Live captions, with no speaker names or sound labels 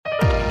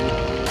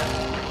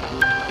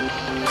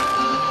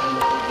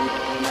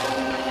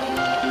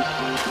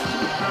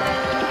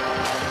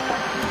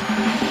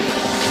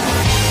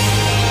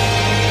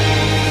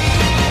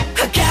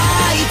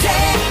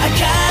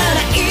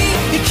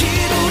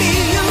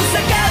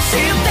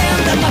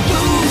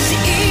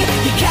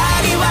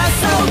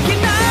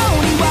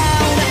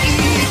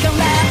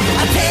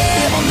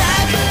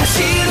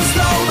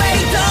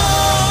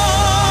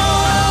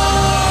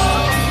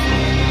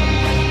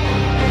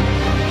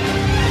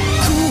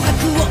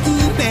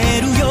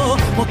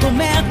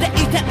めて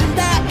いたん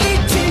だ一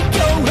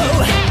行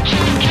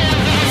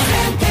セ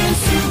ンテン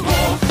スを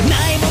な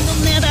いもの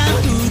ねだ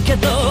るけ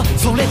ど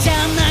それじゃ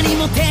何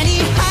も手に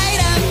入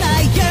ら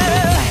ないよ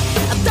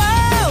ど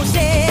うして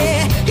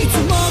いつ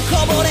もこ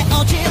ぼれ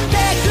落ちて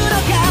くの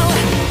か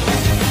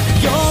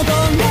汚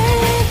れ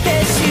て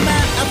しまっ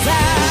た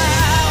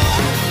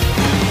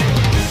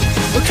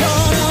こ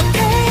の手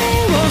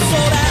を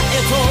空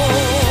へと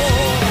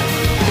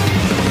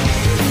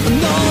伸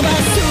ば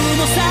す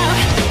のさ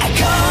憧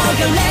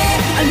れ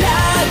あら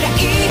が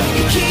い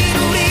生きる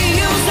理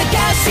由探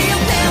してん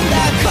だ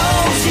こ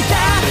うした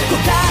答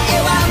え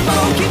はも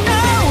う昨日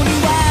に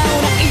は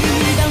ない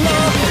だろ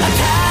う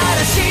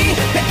新しい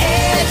ペ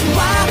ージは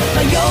迷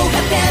う果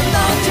ての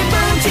自分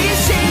自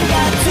身が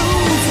続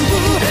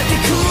いて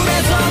くれ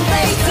ぞレ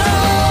イト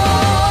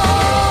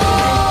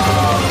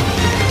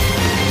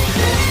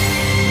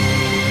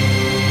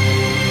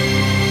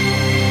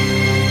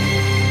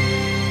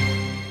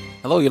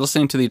Hello, you're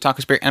listening to the Otaku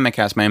Spirit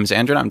Animecast. My name is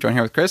Andrew, and I'm joined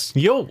here with Chris.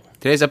 Yo!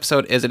 Today's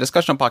episode is a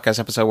discussional podcast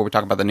episode where we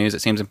talk about the news that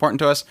seems important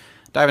to us,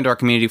 dive into our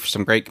community for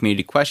some great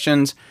community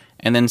questions,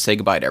 and then say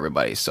goodbye to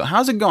everybody. So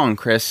how's it going,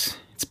 Chris?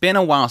 It's been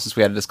a while since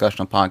we had a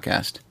discussional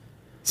podcast.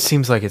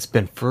 Seems like it's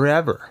been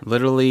forever.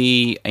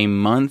 Literally a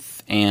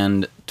month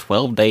and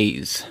 12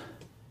 days.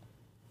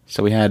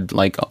 So we had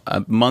like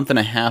a month and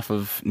a half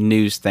of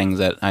news things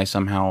that I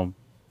somehow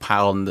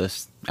piled in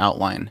this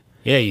outline.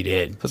 Yeah, you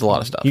did. There's a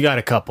lot of stuff. You got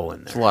a couple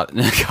in there. A lot.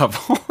 A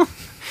couple.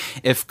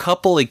 If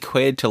couple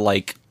equated to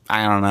like,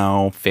 I don't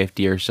know,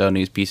 50 or so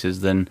news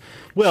pieces, then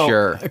Well,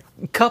 sure.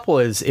 a couple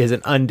is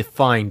an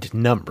undefined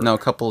number. No,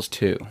 couple's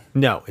two.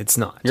 No, it's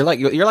not. You're like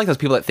those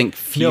people that think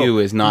few No,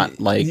 is not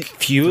like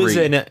few three.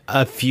 is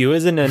a few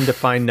is an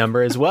undefined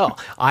number as well.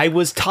 I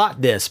was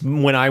taught this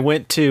when I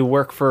went to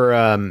work for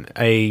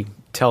a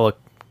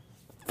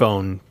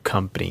telephone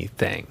company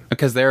thing.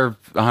 Because they're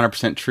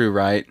 100% true,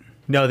 right?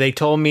 No, they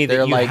told me that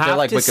They're you like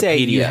you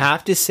Wikipedia.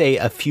 have to say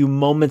a few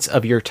moments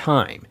of your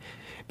time.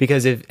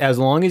 Because as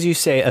long as you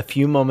say a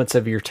few moments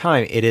of your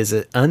time, it is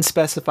an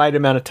unspecified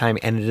amount of time,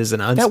 and it is an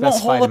That unspecified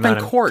won't hold up amount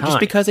in of court. time. Just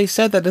because they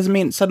said that doesn't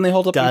mean it suddenly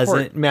holds up in court.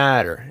 Doesn't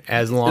matter.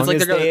 As long It's like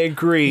as they're they gonna-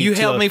 agree You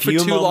to held a me for few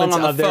too long moments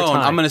on the of their phone.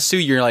 time. I'm going to sue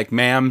you. You're like,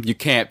 ma'am, you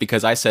can't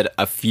because I said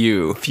a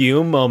few.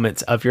 Few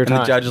moments of your And the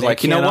time. judge is They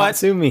like, you know cannot what?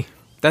 Sue me.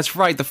 That's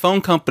right. The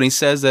phone company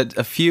says that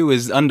a few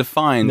is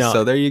undefined. No.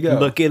 So there you go.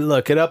 Look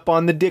it up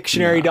on the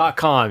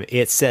dictionary.com.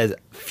 It says gonna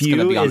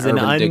few be on is an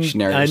Urban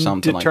Dictionary or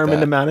something like undetermined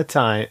that. amount of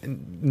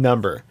time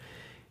number.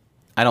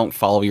 I don't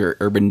follow your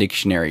urban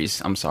dictionaries.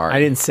 I'm sorry. I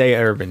didn't say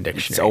Urban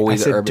Dictionary. It's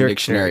always I said Urban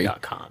Dictionary.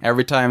 dictionary.com.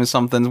 Every time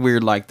something's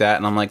weird like that,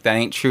 and I'm like, that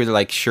ain't true. They're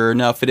like, sure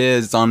enough, it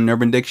is. It's on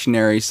Urban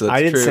Dictionary, so it's I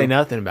didn't true. say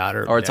nothing about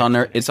Urban Or it's on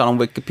Dictionary. it's on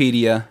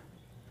Wikipedia.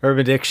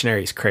 Urban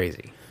Dictionary is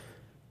crazy.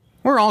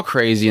 We're all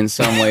crazy in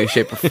some way,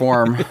 shape, or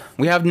form.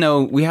 We have no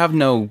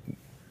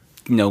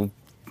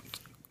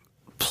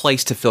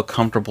place to feel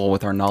comfortable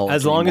with our knowledge.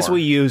 As long as anymore.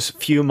 we use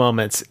few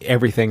moments,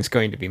 everything's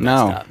going to be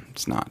messed no, up.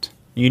 it's not.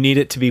 You need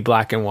it to be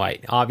black and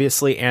white.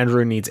 Obviously,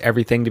 Andrew needs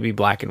everything to be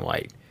black and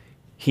white.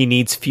 He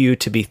needs few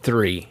to be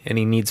 3, and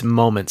he needs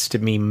moments to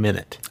be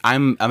minute.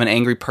 I'm an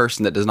angry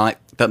person that does not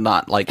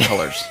like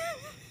colors.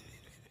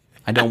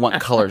 I don't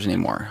want colors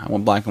anymore. I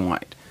want black and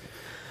white.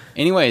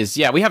 Anyways,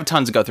 yeah, we have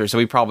tons to go through, so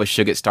we probably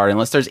should get started.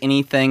 Unless there's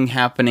anything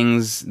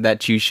happenings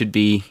that you should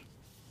be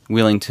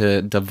willing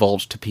to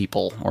divulge to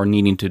people or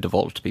needing to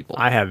divulge to people.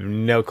 I have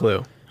no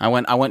clue. I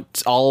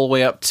went all the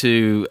way up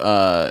to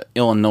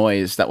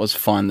Illinois. That was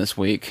fun this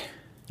week.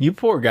 You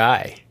poor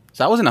guy.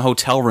 So I was in a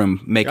hotel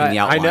room making the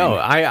I outline. know.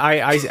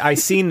 I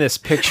seen this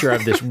picture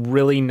of this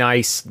really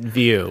nice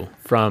view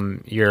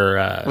from your.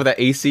 With that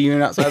AC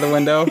unit outside the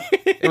window.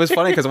 It was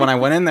funny because when I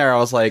went in there, I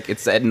was like,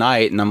 it's at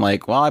night, and I'm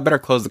like, well, I better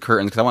close the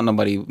curtains because I want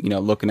nobody,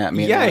 looking at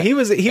me. Yeah, he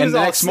was And the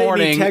all next sending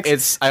morning,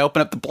 texts. I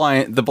open up the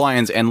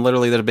blinds, and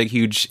literally there's a big,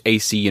 huge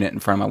AC unit in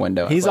front of my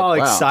window. I He's was like, all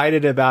wow.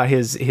 excited about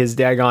his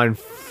daggone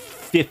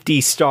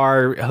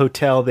 50-star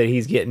hotel that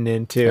he's getting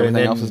into, Everything and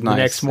then else is the nice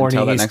next morning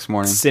until that he's next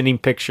morning. sending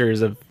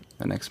pictures of.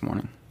 The next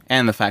morning.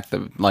 And the fact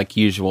that, like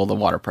usual, the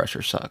water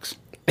pressure sucks.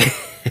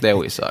 They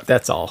always suck.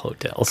 That's all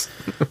hotels.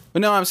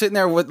 But no, I'm sitting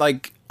there with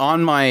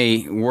on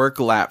my work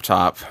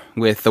laptop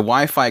with the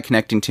Wi-Fi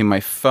connecting to my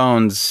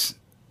phone's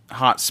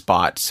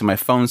hotspot. So my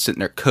phone's sitting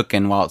there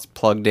cooking while it's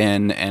plugged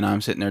in, and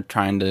I'm sitting there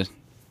trying to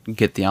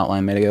get the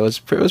outline made. It was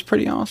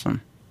pretty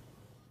awesome.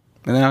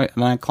 And then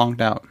I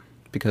clonked out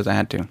because I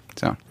had to.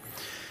 So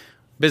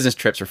business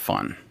trips are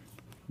fun,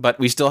 but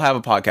we still have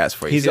a podcast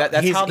for you.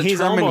 That's how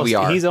determined we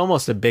are. He's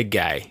almost a big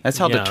guy. That's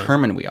how you know.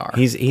 determined we are.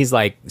 He's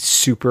like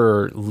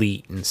super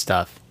elite and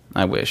stuff.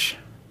 I wish.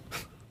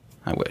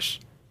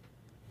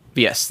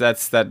 But yes,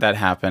 that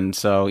happened.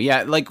 So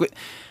yeah,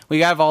 we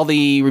have all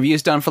the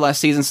reviews done for last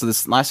season. So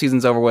this last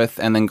season's over with,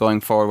 and then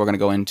going forward, we're going to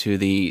go into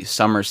the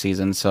summer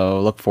season.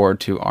 So look forward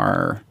to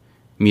our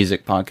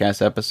music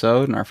podcast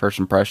episode and our first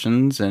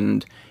impressions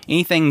and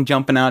anything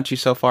jumping out at you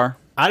so far.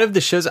 Out of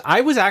the shows,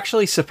 I was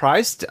actually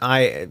surprised.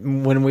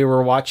 When we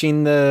were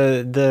watching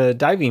the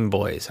Diving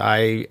Boys,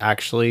 I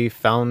actually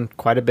found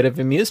quite a bit of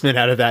amusement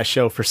out of that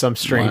show for some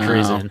strange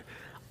reason.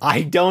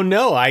 I don't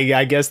know.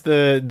 I guess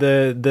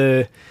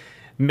the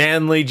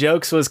manly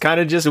jokes was kind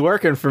of just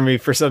working for me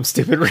for some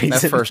stupid reason.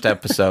 That first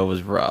episode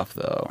was rough,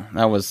 though.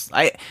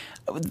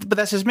 But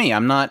that's just me.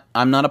 I'm not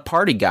a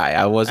party guy.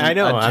 I wasn't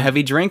a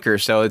heavy drinker,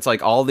 so it's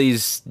like all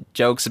these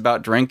jokes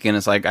about drinking.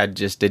 It's like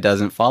it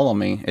doesn't follow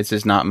me. It's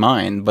just not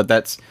mine. But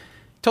that's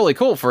totally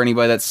cool for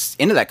anybody that's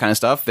into that kind of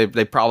stuff. They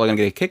probably gonna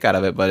get a kick out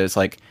of it. But it's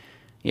like,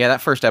 yeah,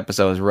 that first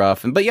episode was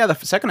rough. But yeah, the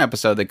second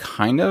episode, they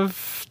kind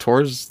of,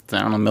 towards,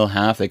 I don't know, middle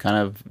half, they kind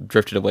of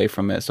drifted away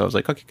from it. So I was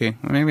like, okay,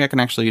 maybe I can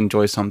actually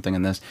enjoy something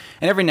in this.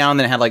 And every now and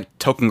then it had, like,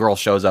 Token Girl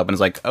shows up and it's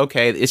like,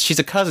 okay, she's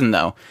a cousin,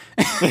 though.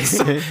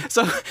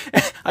 so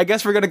I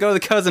guess we're going to go the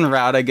cousin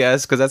route, I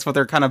guess, because that's what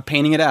they're kind of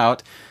painting it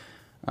out.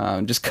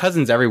 Just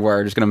cousins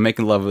everywhere, just going to make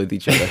love with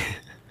each other.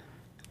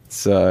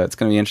 So it's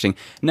going to be interesting.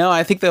 No,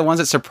 I think the ones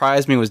that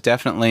surprised me was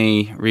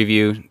definitely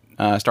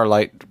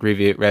Starlight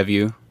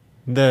Review.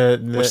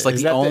 Which is like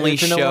the only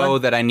show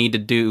that I need to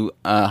do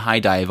a high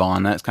dive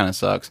on. That kind of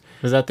sucks.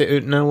 Was that the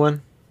Utena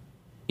one?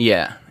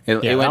 Yeah. It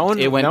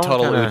went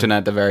total Utena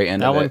at the very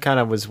end of it. That one kind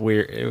of was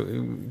weird.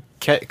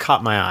 It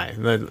caught my eye.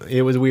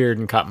 It was weird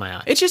and caught my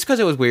eye. It's just because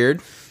it was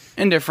weird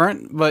and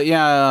different. But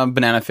yeah,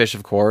 Banana Fish,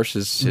 of course,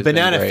 is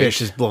Banana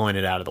Fish is blowing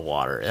it out of the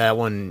water. That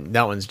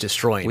one's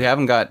destroying We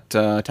haven't got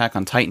Attack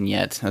on Titan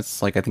yet.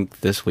 That's like, I think,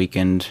 this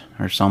weekend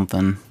or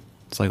something.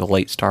 It's like a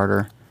late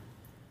starter.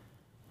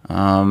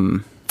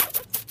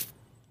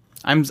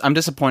 I'm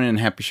disappointed in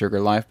Happy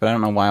Sugar Life, but I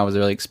don't know why I was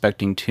really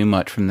expecting too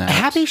much from that.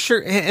 Happy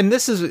Sugar, and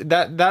this is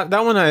that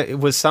one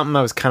was something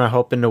I was kind of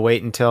hoping to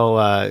wait until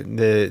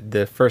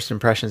the first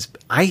impressions.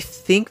 I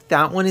think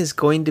that one is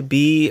going to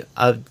be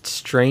a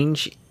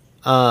strange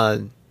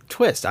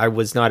twist. I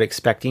was not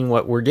expecting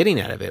what we're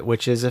getting out of it,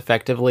 which is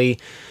effectively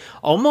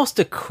almost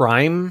a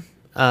crime.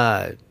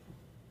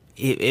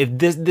 If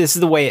this is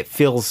the way it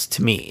feels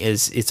to me,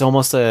 it's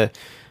almost a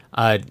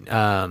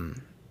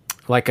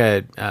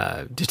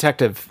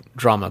detective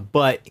drama,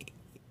 but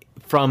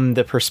from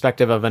the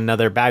perspective of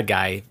another bad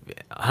guy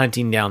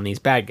hunting down these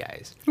bad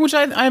guys. Which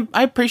I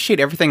appreciate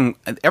everything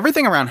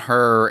around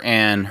her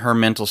and her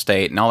mental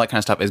state and all that kind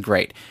of stuff is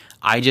great.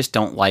 I just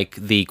don't like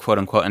the quote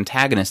unquote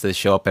antagonists that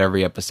show up at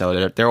every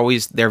episode.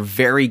 They're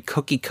very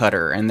cookie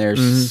cutter and they're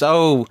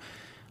so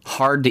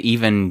hard to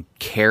even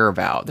care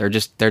about. They're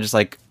just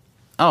like,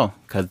 oh,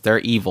 because they're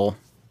evil,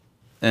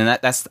 and I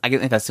think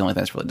that's the only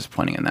thing that's really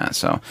disappointing in that.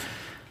 So.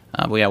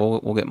 But yeah,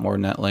 we'll get more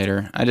than that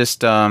later. I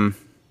just I'm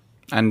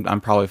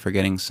probably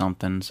forgetting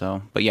something.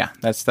 So, but yeah,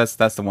 that's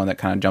the one that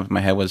kind of jumped in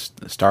my head was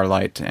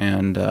Starlight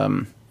and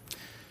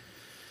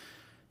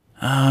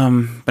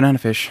Banana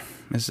Fish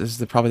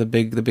is probably the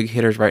big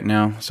hitters right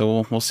now.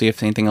 So we'll see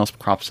if anything else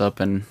crops up,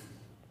 and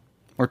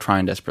we're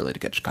trying desperately to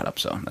get caught up.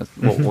 So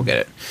we'll get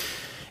it.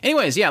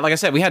 Anyways, yeah, like I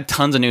said, we had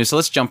tons of news, so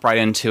let's jump right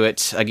into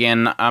it.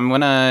 Again, I'm going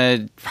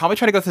to probably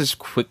try to go through this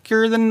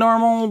quicker than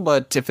normal,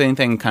 but if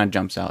anything kind of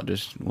jumps out,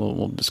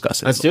 we'll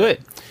discuss it. Let's do it.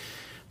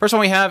 First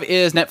one we have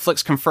is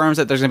Netflix confirms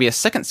that there's going to be a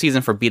second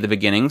season for Be the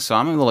Beginning, so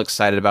I'm a little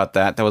excited about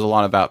that. There was a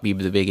lot about Be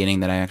the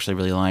Beginning that I actually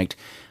really liked.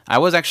 I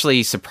was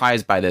actually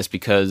surprised by this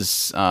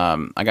because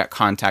I got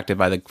contacted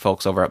by the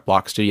folks over at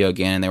Block Studio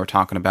again, and they were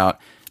talking about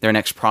their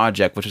next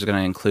project, which is going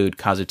to include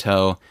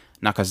Kazuto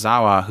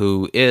Nakazawa,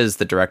 who is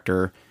the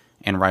director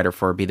and writer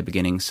for Be the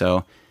Beginning.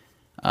 So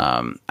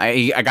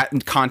I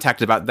got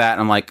contacted about that, and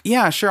I'm like,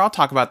 yeah, sure, I'll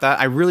talk about that.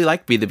 I really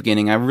like Be the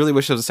Beginning. I really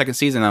wish there was a second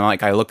season.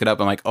 And I look it up,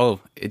 I'm like,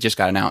 oh, it just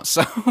got announced.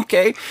 So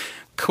okay,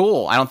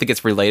 cool. I don't think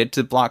it's related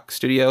to Block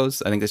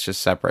Studios. I think it's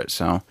just separate.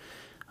 So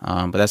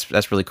but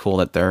that's really cool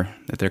that they're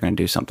going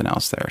to do something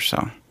else there.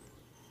 So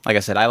like I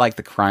said, I like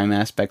the crime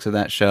aspects of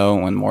that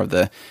show and more of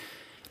the,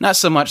 not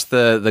so much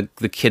the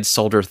kid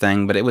soldier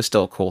thing, but it was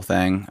still a cool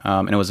thing.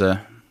 And it was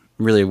a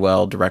really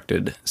well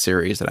directed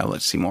series that I would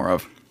like to see more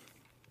of.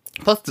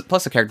 Plus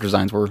the character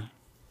designs were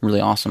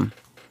really awesome,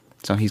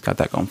 so he's got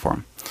that going for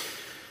him.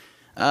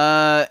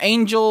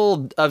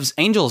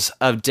 Angels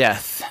of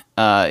Death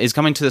is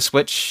coming to the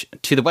Switch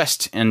to the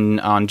West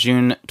on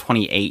June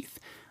 28th.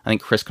 I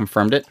think Chris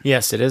confirmed it.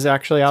 Yes, it is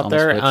actually out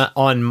there.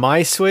 On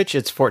my Switch,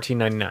 it's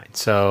 $14.99.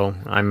 So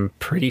I'm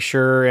pretty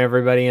sure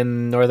everybody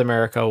in North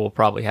America will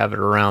probably have it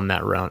around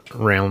that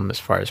realm as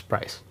far as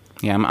price.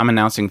 Yeah, I'm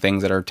announcing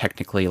things that are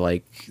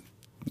technically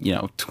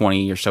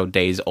 20 or so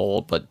days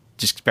old, but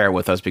just bear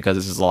with us because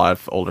this is a lot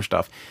of older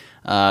stuff.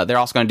 They're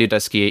also going to do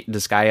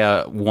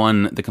Disgaea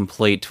 1, The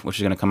Complete, which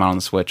is going to come out on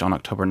the Switch on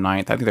October 9th.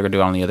 I think they're going to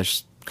do it on the other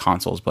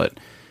consoles, but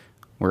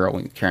we're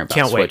only caring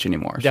about Switch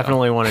anymore.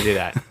 Definitely want to do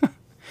that.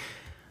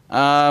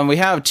 We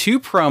have 2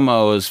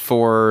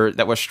 promos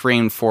that were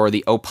streamed for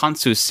the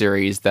Opantsu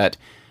series that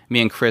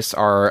me and Chris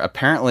are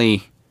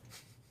apparently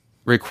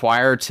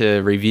required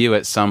to review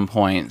at some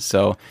point.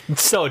 So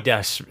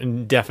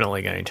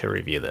definitely going to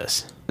review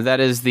this. That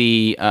is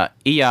the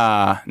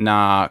Iya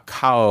na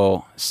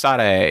Kao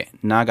Sare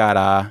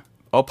Nagara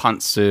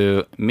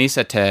Opantsu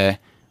Misete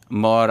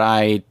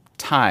Morai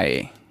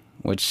Tai,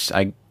 which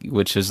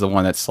is the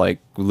one that's like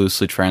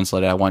loosely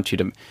translated. I want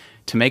you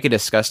to make a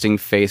disgusting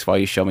face while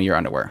you show me your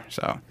underwear.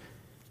 So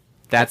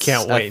that's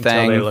Can't wait a thing.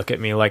 until they look at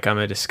me like I'm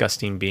a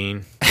disgusting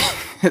being.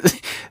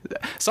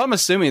 So I'm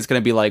assuming it's going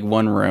to be like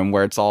one room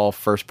where it's all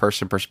first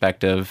person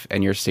perspective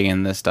and you're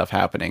seeing this stuff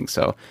happening.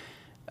 So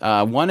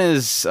one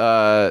is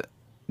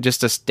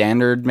just a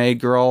standard maid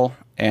girl,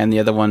 and the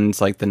other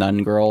one's like the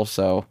nun girl.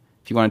 So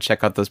if you want to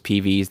check out those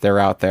PVs, they're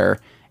out there,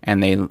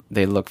 and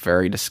they look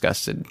very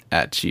disgusted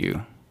at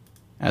you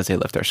as they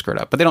lift their skirt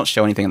up. But they don't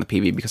show anything in the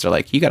PV because they're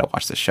like, you got to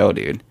watch the show,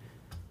 dude.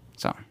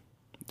 So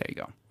there you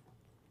go.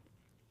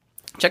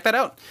 Check that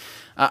out.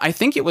 I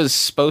think it was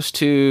supposed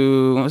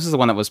to... This is the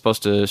one that was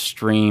supposed to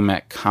stream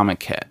at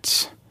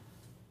Comiket.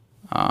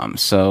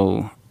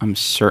 So I'm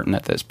certain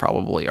that this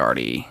probably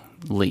already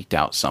leaked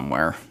out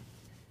somewhere.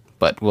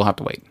 But we'll have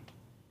to wait.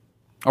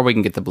 Or we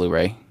can get the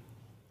Blu-ray.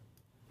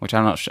 Which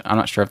I'm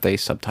not sure if they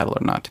subtitle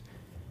or not.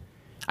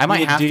 I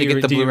might have to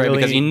get the Blu-ray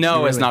because you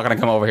know it's not going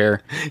to come over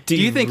here. Do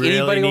you think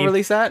anybody will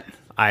release that?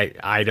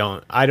 I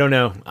don't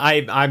know.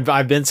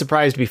 I've been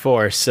surprised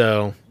before,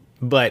 so...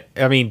 But,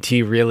 I mean, do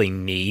you really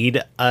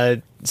need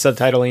a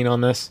subtitling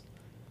on this?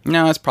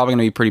 No, it's probably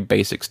going to be pretty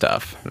basic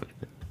stuff.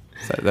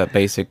 that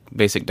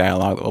basic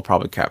dialogue that we'll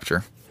probably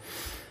capture.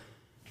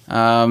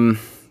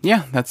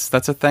 Yeah, that's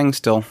a thing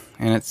still,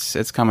 and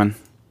it's coming.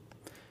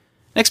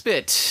 Next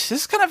bit. This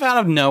is kind of out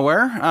of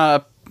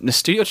nowhere. The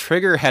Studio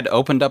Trigger had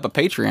opened up a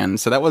Patreon,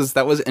 so that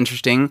was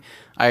interesting.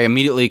 I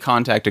immediately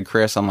contacted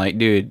Chris. I'm like,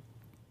 dude,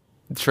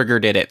 Trigger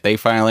did it. They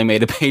finally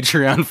made a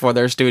Patreon for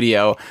their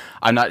studio.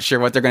 I'm not sure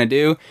what they're going to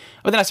do.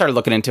 But then I started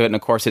looking into it, and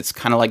of course, it's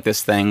kind of like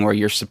this thing where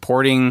you're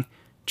supporting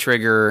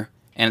Trigger,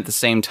 and at the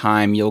same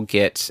time, you'll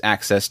get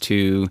access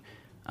to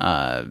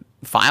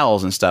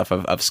files and stuff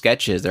of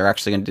sketches. They're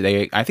actually going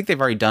to... I think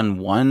they've already done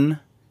one,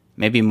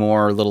 maybe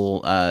more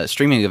little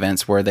streaming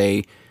events where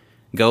they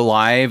go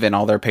live, and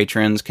all their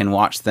patrons can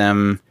watch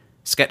them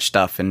sketch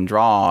stuff and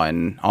draw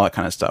and all that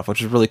kind of stuff,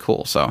 which is really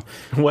cool. So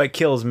what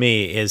kills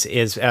me is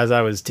as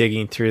I was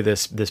digging through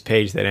this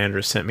page that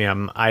Andrew sent me,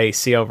 I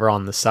see over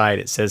on the side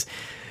it says,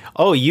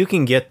 "Oh, you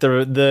can get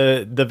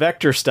the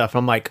vector stuff."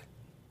 I'm like,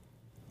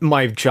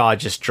 my jaw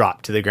just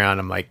dropped to the ground.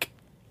 I'm like,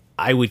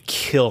 I would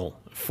kill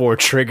for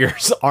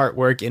Trigger's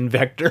artwork in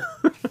vector.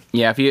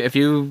 Yeah, if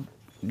you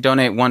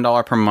donate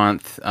 $1 per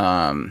month,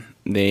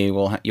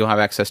 you'll have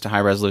access to high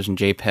resolution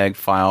JPEG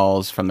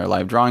files from their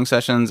live drawing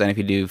sessions, and if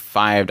you do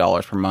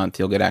 $5 per month,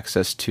 you'll get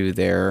access to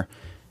their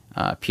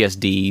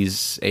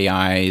PSDs,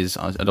 AIs,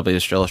 Adobe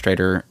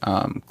Illustrator,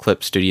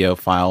 Clip Studio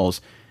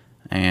files,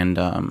 and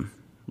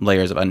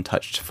layers of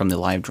untouched from the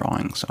live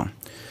drawing. So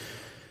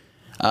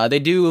they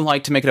do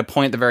like to make it a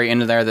point at the very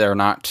end of there that they're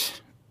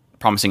not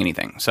promising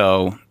anything.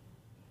 So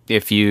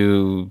if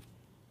you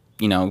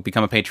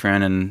become a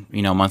patron and,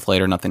 a month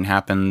later nothing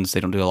happens, they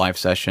don't do a live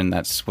session,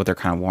 that's what they're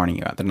kind of warning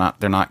you at.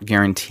 They're not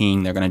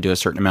guaranteeing they're going to do a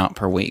certain amount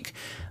per week.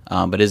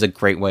 But it is a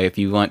great way if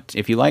you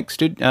like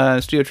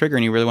Studio Trigger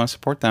and you really want to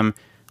support them,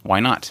 why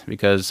not?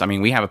 Because,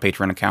 we have a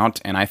Patreon account,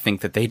 and I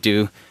think that they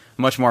do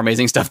much more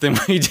amazing stuff than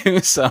we do.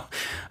 So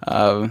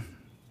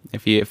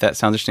if that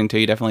sounds interesting to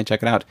you, definitely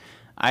check it out.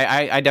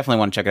 I definitely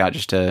want to check it out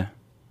just to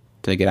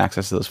get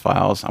access to those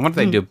files. I wonder if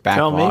they do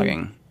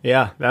backlogging.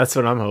 Yeah, that's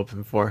what I'm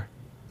hoping for.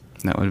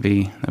 That'd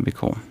be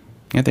cool.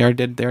 Yeah, they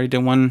already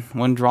did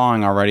one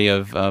drawing already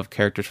of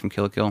characters from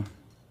Kill la Kill.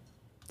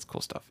 It's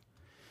cool stuff.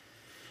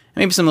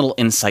 And maybe some little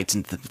insights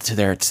into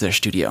their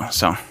studio.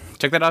 So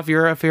check that out if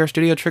you're a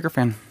Studio Trigger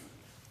fan.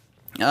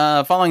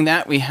 Following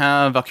that, we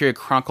have Valkyria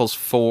Chronicles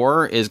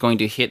 4 is going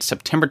to hit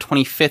September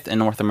 25th in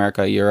North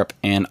America, Europe,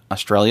 and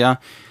Australia.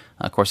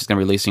 Of course, it's going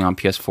to be releasing on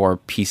PS4,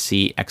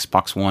 PC,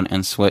 Xbox One,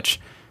 and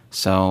Switch.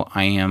 So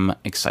I am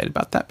excited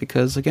about that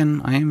because, again,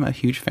 I am a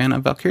huge fan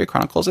of Valkyria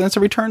Chronicles, and it's a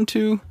return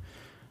to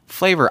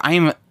flavor. I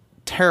am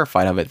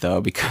terrified of it, though,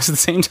 because at the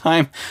same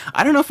time,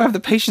 I don't know if I have the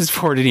patience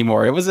for it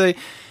anymore. It was a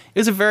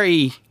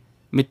very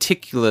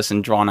meticulous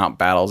and drawn-out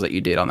battles that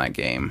you did on that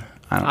game.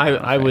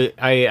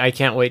 I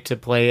can't wait to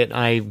play it.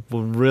 I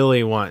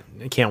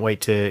can't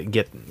wait to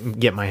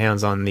get my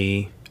hands on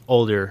the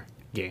older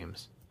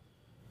games.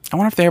 I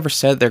wonder if they ever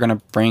said they're going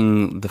to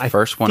bring the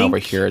first one over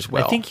here as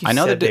well. I think you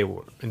said they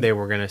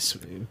were going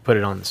to put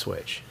it on the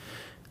Switch.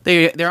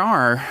 There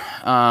are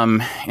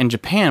in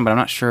Japan, but I'm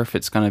not sure if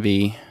it's going to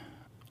be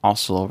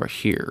also over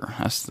here.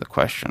 That's the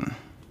question.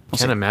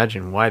 Can't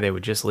imagine why they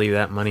would just leave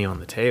that money on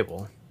the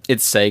table.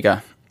 It's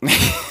Sega.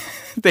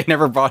 They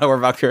never brought over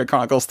Valkyria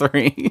Chronicles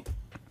 3.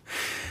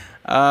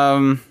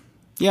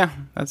 Yeah,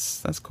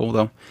 that's cool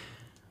though.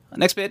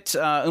 Next bit,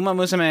 Uma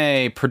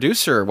Musume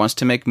producer wants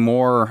to make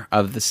more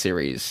of the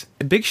series.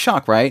 A big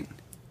shock, right?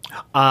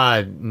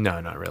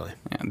 No, not really.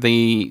 Yeah,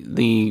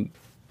 the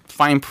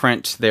fine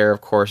print there,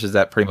 of course, is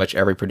that pretty much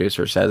every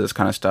producer says this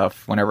kind of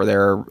stuff. Whenever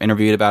they're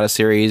interviewed about a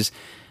series,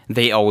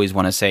 they always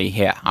want to say,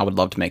 yeah, I would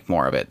love to make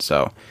more of it.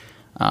 So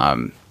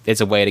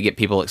it's a way to get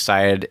people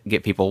excited,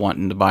 get people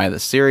wanting to buy the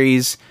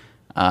series,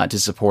 to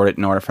support it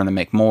in order for them to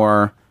make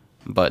more.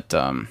 But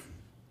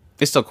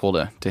it's still cool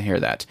to hear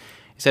that.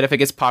 He said if it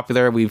gets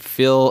popular, we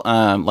feel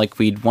like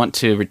we'd want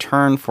to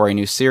return for a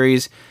new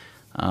series.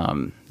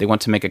 They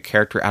want to make a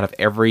character out of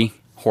every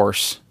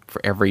horse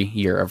for every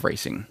year of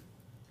racing.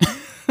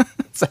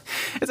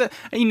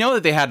 You know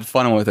that they had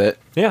fun with it.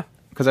 Yeah.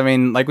 Because, I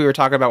mean, like we were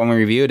talking about when we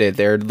reviewed it,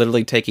 they're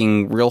literally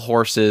taking real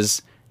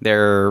horses,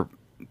 they're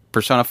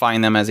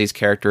personifying them as these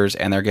characters,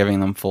 and they're giving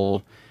them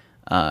full...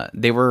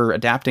 they were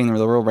adapting the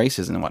real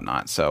races and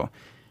whatnot. So,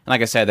 and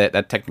like I said,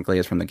 that technically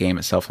is from the game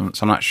itself, so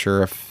I'm not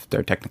sure if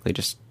they're technically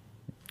just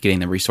getting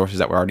the resources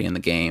that were already in the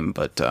game,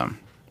 but I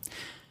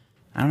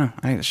don't know.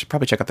 I should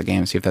probably check out the game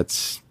and see if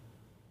that's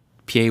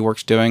PA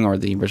Works doing or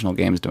the original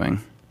game's doing.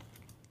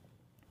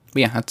 But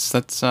yeah,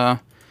 that's I'd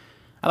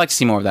like to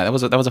see more of that. That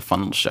was a fun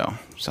little show.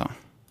 So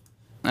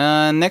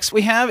next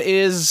we have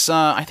is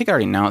I think I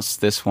already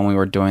announced this when we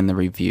were doing the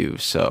review.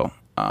 So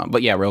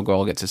but yeah, Real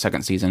Girl gets a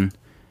second season.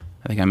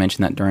 I think I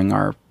mentioned that during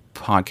our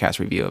podcast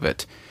review of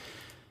it.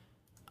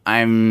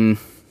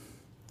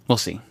 We'll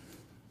see.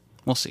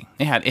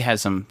 It has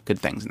some good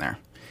things in there.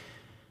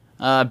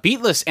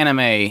 Beatless Anime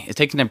is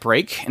taking a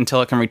break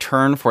until it can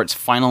return for its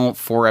final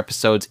 4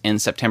 episodes in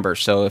September.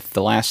 So if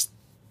the last,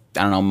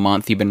 I don't know,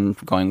 month you've been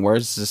going,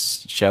 where's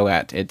this show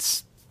at?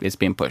 It's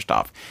being pushed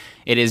off.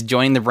 It is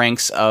joining the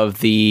ranks of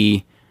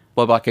the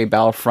Blood Blockade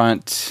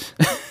Battlefront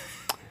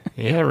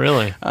Yeah,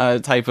 really.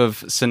 type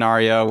of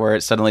scenario where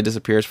it suddenly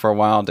disappears for a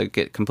while to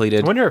get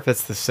completed. I wonder if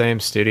it's the same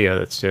studio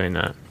that's doing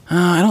that.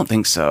 I don't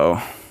think so.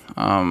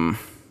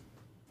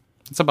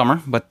 It's a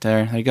bummer, but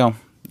there you go.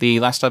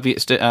 The last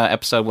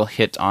episode will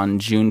hit on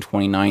June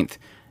 29th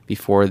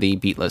before the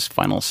Beatless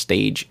final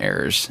stage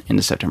airs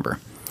into September.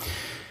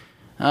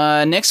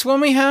 Next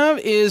one we have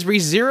is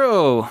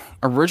ReZero.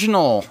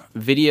 Original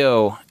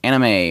video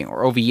anime,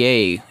 or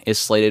OVA, is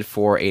slated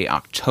for a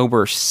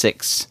October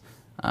 6th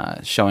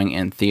showing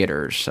in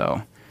theaters.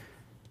 So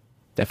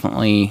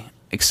definitely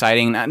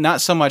exciting. Not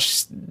so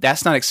much,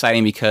 that's not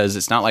exciting because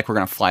it's not like we're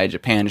going to fly to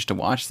Japan just to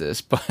watch this,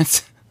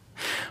 but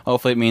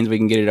hopefully it means we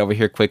can get it over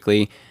here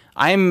quickly.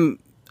 I'm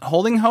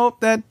holding hope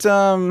that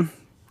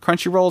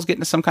Crunchyroll is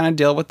getting some kind of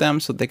deal with them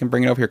so that they can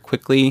bring it over here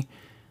quickly.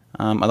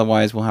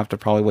 Otherwise, we'll have to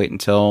probably wait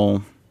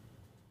until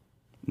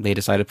they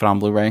decide to put on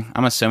Blu-ray.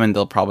 I'm assuming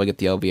they'll probably get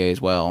the OVA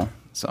as well.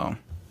 So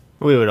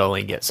We would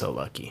only get so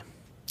lucky.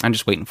 I'm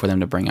just waiting for them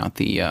to bring out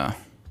the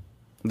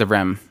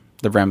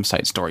REM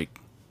side story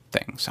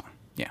thing. So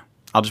yeah,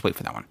 I'll just wait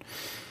for that one.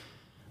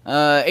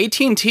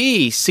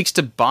 AT&T seeks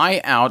to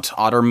buy out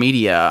Otter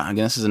Media.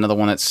 Again, this is another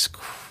one that's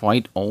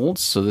quite old,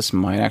 so this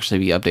might actually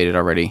be updated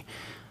already.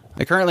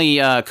 They currently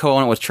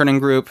co-own it with Chernin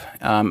Group,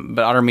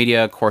 but Otter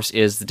Media, of course,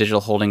 is the digital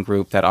holding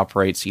group that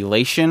operates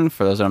Elation.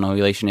 For those who don't know who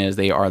Elation is,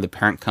 they are the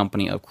parent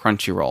company of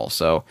Crunchyroll.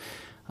 So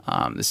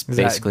this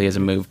basically is a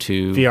move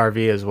to...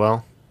 VRV as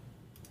well?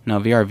 No,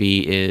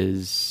 VRV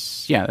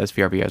is... Yeah, that's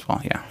VRV as well,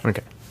 yeah.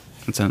 Okay.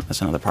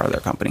 That's another part of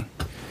their company.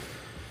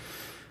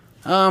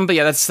 But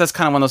yeah, that's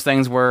kind of one of those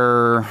things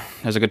where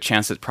there's a good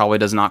chance it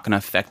probably is not going to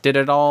affect it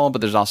at all, but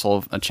there's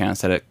also a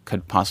chance that it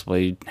could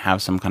possibly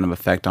have some kind of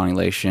effect on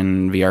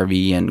Elation,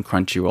 VRV, and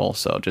Crunchyroll.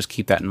 So just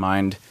keep that in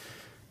mind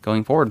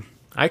going forward.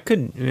 I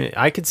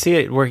could see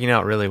it working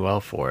out really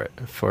well for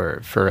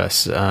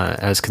us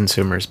as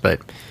consumers, but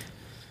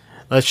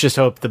let's just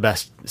hope the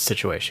best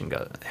situation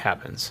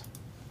happens.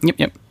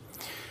 Yep.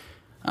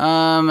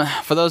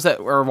 For those that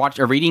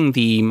are reading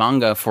the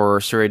manga for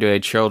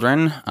Tsurayude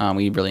Children,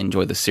 we really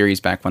enjoyed the series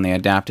back when they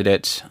adapted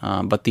it.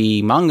 But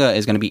the manga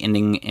is going to be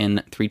ending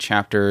in 3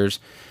 chapters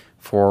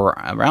for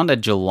around a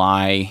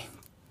July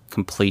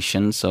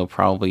completion. So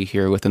probably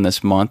here within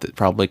this month, it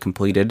probably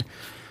completed.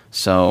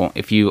 So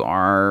if you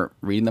are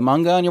reading the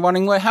manga and you're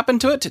wondering what happened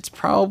to it, it's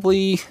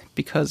probably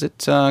because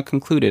it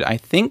concluded. I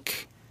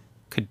think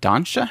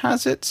Kodansha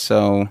has it,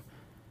 so...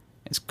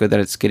 It's good that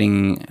it's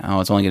getting...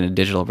 Oh, it's only getting a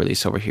digital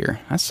release over here.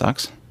 That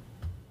sucks.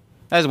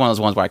 That is one of those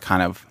ones where I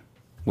kind of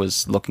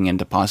was looking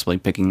into possibly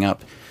picking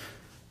up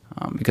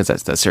because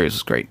that series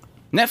was great.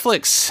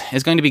 Netflix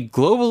is going to be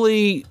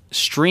globally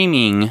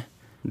streaming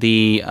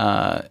the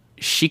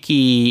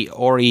Shiki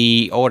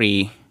Ori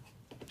Ori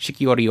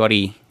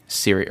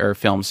series or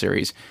film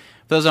series. For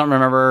those who don't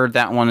remember,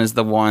 that one is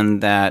the one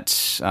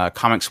that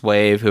Comics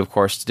Wave, who of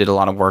course did a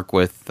lot of work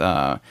with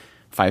 5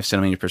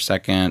 centimeters per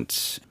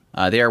second.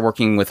 They are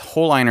working with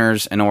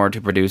Wholeliners in order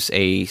to produce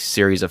a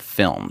series of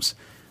films.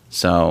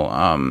 So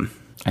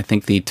I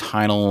think the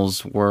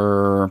titles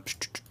were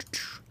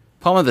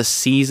Poem of the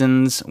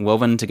Seasons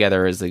Woven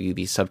Together is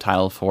the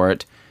subtitle for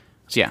it.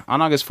 So yeah,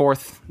 on August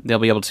 4th, they'll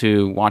be able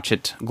to watch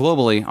it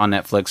globally on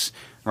Netflix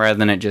rather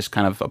than it just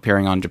kind of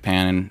appearing on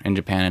Japan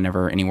and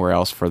never anywhere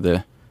else for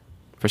the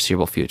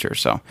foreseeable future.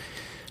 So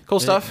cool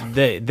stuff.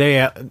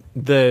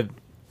 The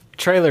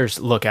trailers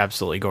look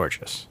absolutely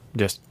gorgeous.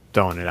 Just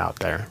throwing it out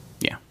there.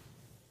 Yeah.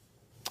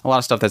 A lot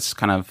of stuff that's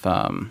kind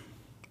of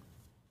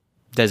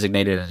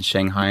designated in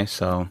Shanghai,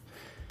 so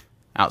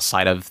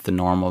outside of the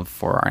norm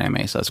for our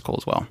anime, so that's cool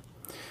as well.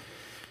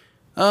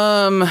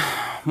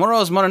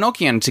 Moro's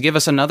Mononokean, to give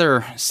us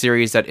another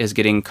series that is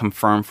getting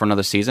confirmed for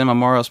another season.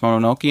 Moro's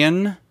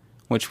Mononokean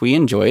which we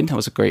enjoyed. It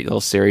was a great little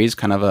series,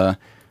 kind of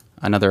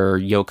another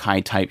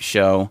yokai type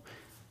show.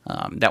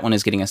 That one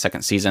is getting a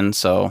second season,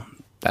 so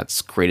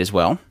that's great as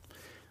well.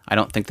 I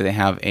don't think that they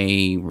have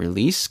a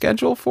release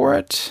schedule for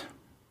it.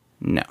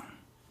 No.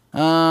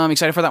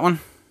 Excited for that one?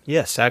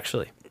 Yes,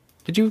 actually.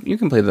 Did you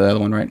completed the other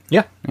one, right?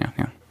 Yeah.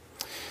 Yeah.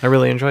 I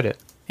really enjoyed it.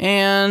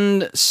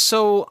 And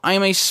So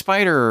I'm a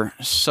Spider,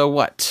 So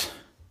What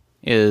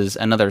is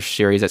another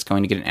series that's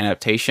going to get an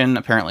adaptation.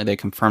 Apparently they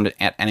confirmed it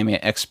at Anime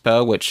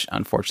Expo, which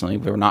unfortunately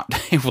we were not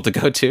able to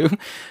go to,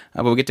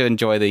 but we get to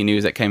enjoy the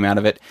news that came out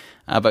of it.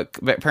 But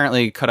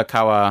apparently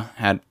Kadokawa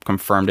had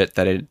confirmed it,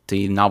 that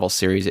the novel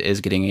series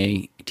is getting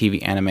a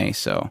TV anime,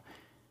 so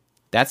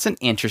that's an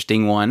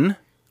interesting one.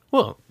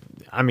 Well,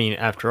 I mean,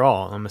 after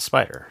all, I'm a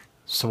spider,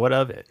 so what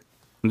of it?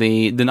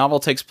 The novel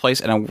takes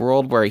place in a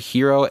world where a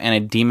hero and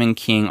a demon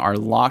king are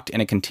locked in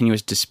a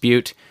continuous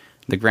dispute.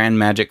 The grand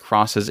magic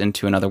crosses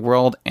into another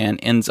world and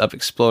ends up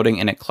exploding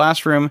in a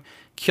classroom,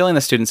 killing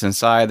the students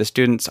inside. The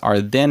students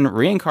are then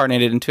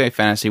reincarnated into a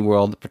fantasy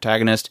world. The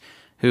protagonist,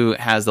 who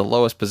has the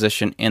lowest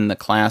position in the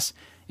class,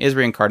 is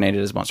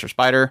reincarnated as Monster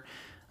Spider,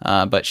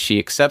 but she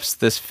accepts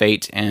this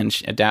fate and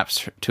she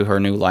adapts to her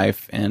new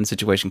life and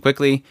situation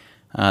quickly.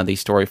 The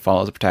story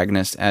follows the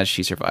protagonist as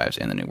she survives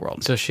in the new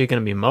world. So is she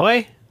going to be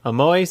Moe? A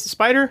Moe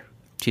spider?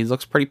 She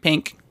looks pretty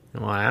pink.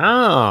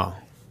 Wow.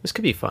 This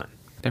could be fun.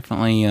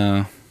 Definitely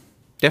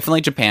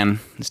Japan.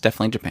 It's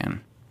definitely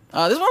Japan.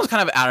 This one was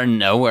kind of out of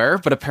nowhere,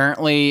 but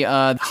apparently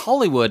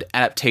Hollywood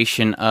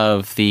adaptation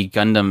of the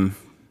Gundam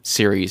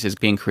series is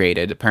being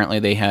created. Apparently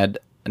they had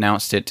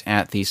announced it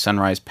at the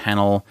Sunrise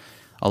panel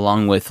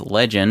along with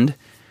Legend,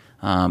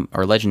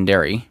 or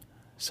Legendary.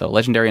 So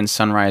Legendary and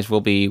Sunrise will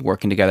be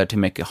working together to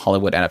make a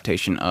Hollywood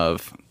adaptation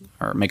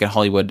or make a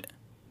Hollywood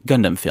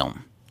Gundam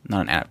film.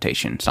 Not an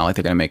adaptation. It's not like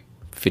they're going to make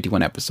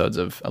 51 episodes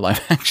of a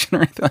live action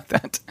or anything like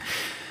that.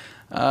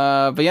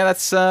 But yeah,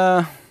 that's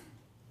kind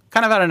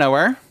of out of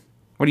nowhere.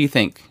 What do you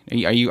think? Are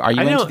you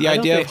into the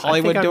idea of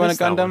Hollywood doing a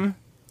Gundam?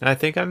 I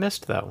think I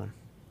missed that one.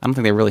 I don't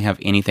think they really have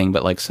anything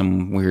but like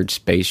some weird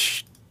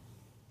space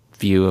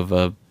view of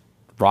a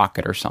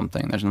rocket or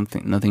something. There's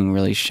nothing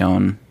really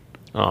shown.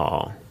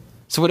 Oh.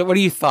 So what are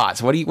your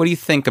thoughts? What do you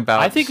think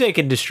about? I think they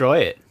could destroy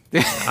it.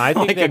 I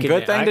think like a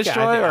good thing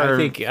destroy, or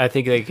I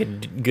think they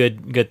could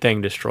good thing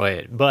destroy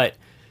it, but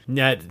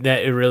that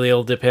it really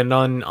will depend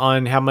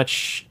on how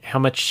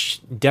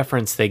much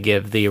deference they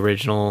give the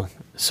original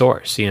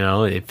source. You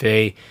know, if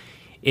they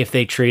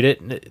treat it,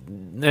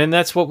 and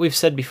that's what we've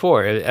said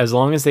before. As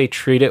long as they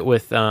treat it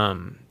with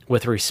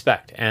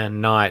respect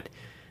and not,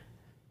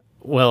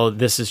 well,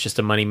 this is just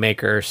a money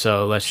maker,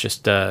 so let's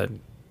just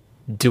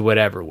do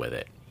whatever with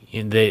it.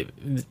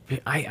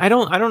 I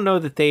don't know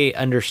that they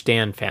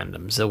understand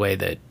fandoms the way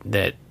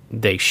that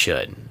they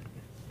should.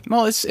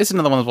 Well, it's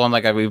another one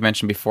like we've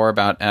mentioned before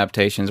about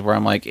adaptations, where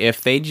I'm like, if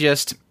they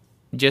just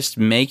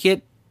make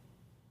it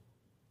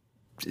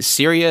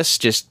serious,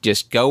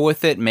 just go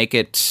with it, make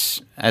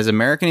it as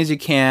American as you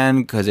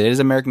can, because it is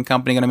an American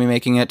company going to be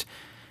making it.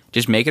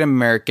 Just make it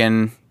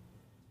American,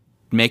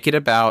 make it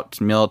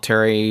about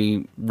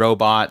military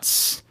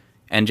robots,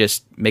 and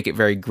just make it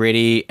very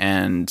gritty,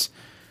 and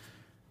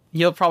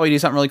you'll probably do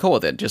something really cool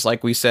with it. Just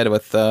like we said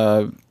with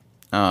Edge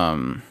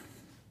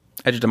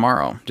of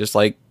Tomorrow.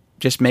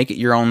 Just make it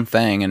your own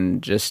thing,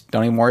 and just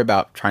don't even worry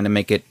about trying to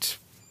make it,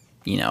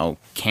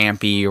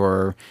 campy,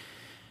 or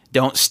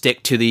don't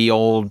stick to the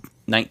old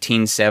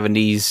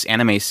 1970s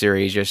anime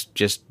series.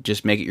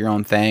 Just make it your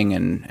own thing,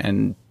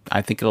 and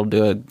I think it'll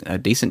do a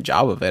decent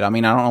job of it. I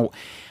mean, I don't know.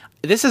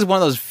 This is one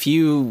of those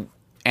few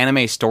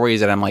anime stories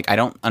that I'm like, I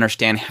don't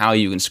understand how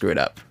you can screw it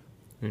up.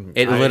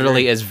 It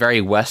literally is very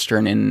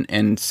Western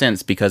in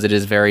sense, because it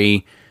is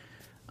very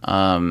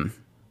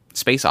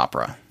space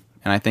opera.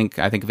 And I think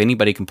if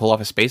anybody can pull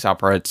off a space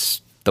opera,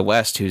 it's the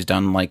West, who's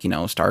done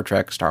Star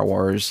Trek, Star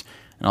Wars,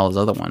 and all those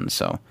other ones.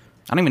 So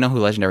I don't even know who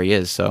Legendary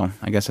is, so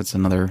I guess that's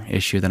another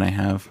issue that I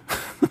have.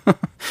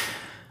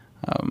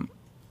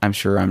 I'm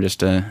sure I'm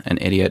just an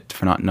idiot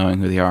for not knowing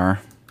who they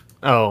are.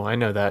 Oh, I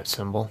know that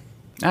symbol.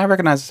 I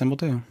recognize the symbol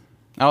too.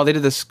 Oh, they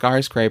did the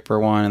skyscraper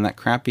one and that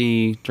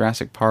crappy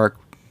Jurassic Park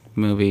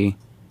movie.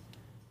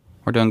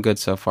 We're doing good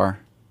so far.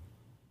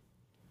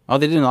 Oh,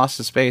 they did Lost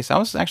in Space. I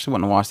was actually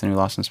wanting to watch the new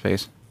Lost in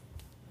Space.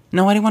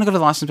 No, I didn't want to go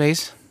to Lost in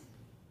Space.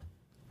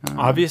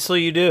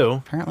 Obviously you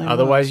do. Apparently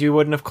Otherwise you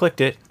wouldn't have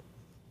clicked it.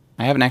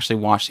 I haven't actually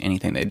watched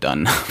anything they've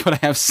done,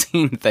 but I have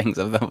seen things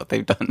of them, what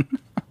they've done.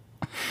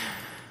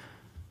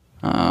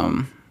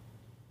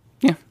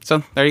 Yeah,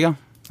 so there you go.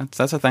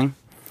 That's a thing.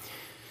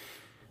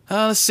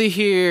 Let's see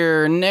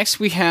here. Next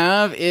we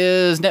have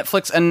is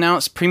Netflix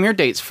announced premiere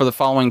dates for the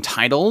following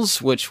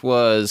titles, which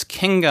was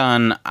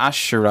Kengan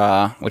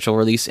Ashura, which will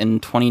release in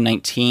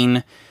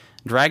 2019,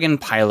 Dragon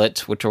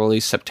Pilot, which will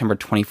release September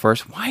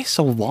 21st. Why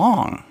so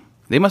long?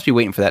 They must be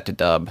waiting for that to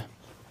dub.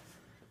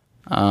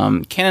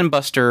 Cannon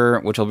Buster,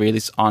 which will be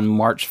released on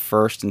March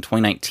 1st in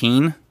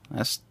 2019.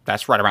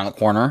 That's right around the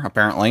corner,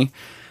 apparently.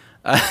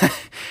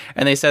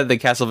 And they said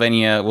that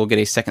Castlevania will get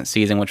a second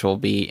season, which will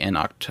be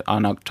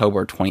on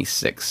October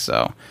 26th.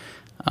 So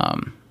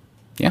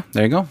Yeah,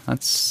 there you go.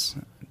 It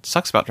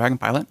sucks about Dragon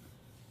Pilot.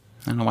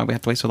 I don't know why we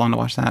have to wait so long to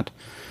watch that.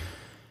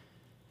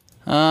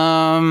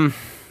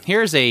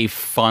 Here's a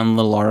fun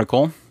little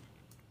article.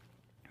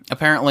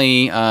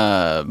 Apparently,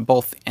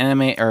 both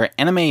Anime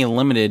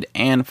Limited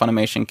and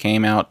Funimation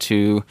came out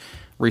to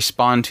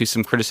respond to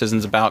some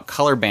criticisms about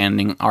color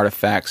banding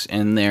artifacts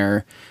in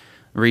their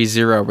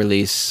ReZero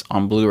release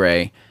on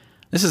Blu-ray.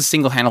 This is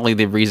single-handedly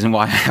the reason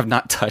why I have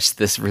not touched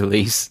this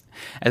release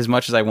as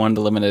much as I wanted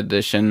the limited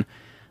edition.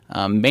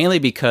 Mainly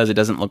because it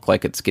doesn't look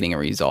like it's getting a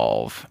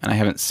resolve, and I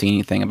haven't seen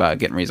anything about it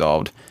getting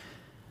resolved.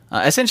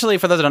 Essentially,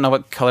 for those that don't know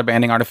what color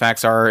banding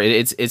artifacts are,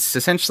 it's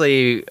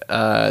essentially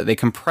they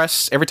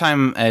compress every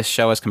time a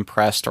show is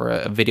compressed or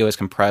a video is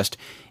compressed.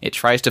 It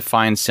tries to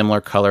find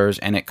similar colors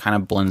and it kind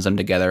of blends them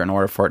together in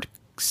order for it to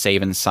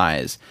save in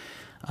size.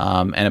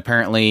 And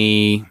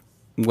apparently,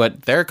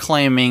 what they're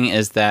claiming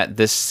is that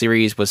this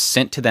series was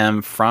sent to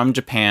them from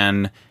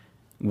Japan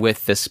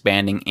with this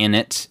banding in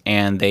it,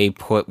 and they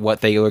put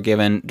what they were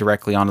given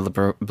directly onto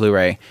the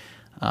Blu-ray.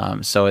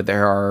 So they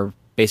are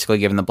basically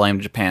giving the blame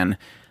to Japan.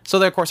 So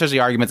there, of course, there's the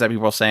arguments that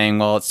people are saying,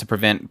 well, it's to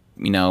prevent,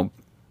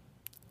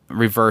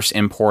 reverse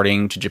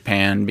importing to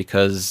Japan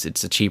because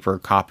it's a cheaper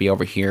copy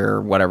over here,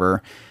 or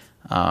whatever.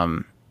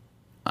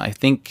 I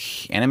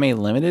think Anime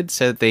Limited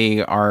said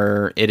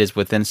it is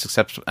within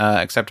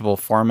acceptable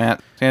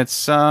format.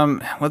 It's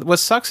what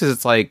sucks is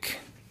it's like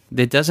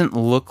it doesn't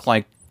look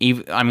like.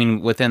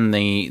 Within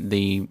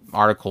the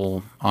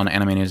article on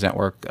Anime News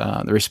Network,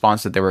 the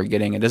response that they were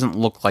getting, it doesn't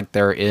look like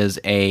there is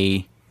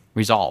a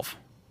resolve.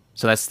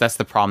 So that's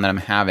the problem that I'm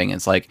having.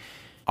 It's like,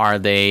 are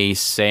they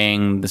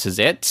saying this is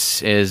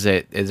it? Is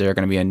there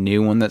going to be a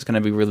new one that's going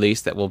to be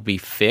released that will be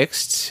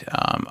fixed?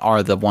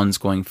 Are the ones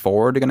going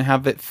forward going to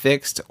have it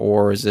fixed,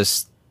 or is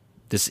this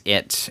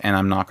it? And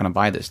I'm not going to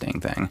buy this dang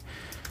thing.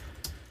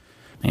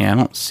 Yeah, I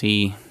don't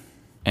see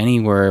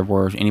anywhere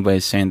where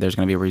anybody's saying there's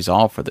going to be a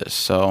resolve for this.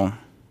 So.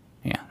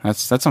 Yeah,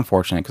 that's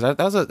unfortunate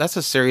because that's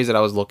a series that I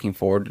was looking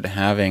forward to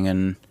having,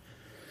 and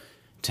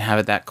to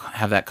have that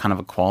kind of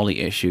a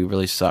quality issue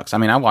really sucks. I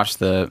mean, I've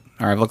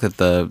looked at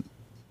the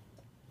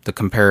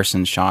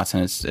comparison shots,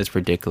 and it's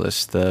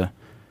ridiculous the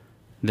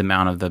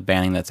amount of the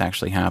banding that's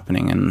actually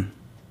happening, and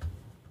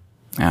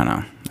I don't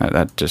know,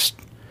 that just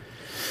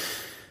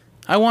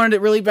I wanted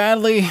it really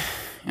badly,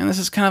 and this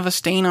is kind of a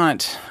stain on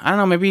it. I don't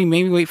know,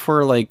 maybe wait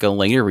for like a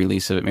later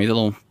release of it. Maybe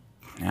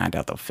I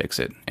doubt they'll fix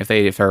it. If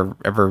they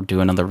ever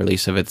do another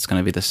release of it, it's going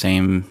to be the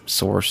same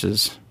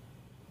sources.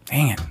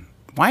 Dang it.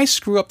 Why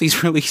screw up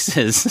these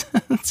releases?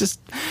 It's just,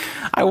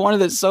 I wanted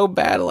it so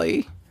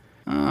badly.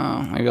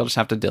 Maybe I'll just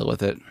have to deal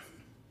with it.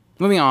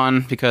 Moving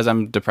on, because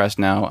I'm depressed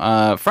now.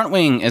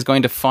 Frontwing is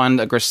going to fund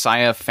a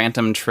Grisaya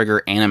Phantom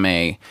Trigger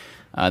anime.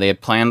 They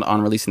had planned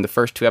on releasing the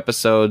first 2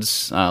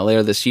 episodes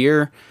later this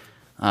year.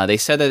 They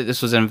said that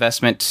this was an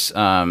investment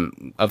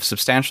of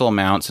substantial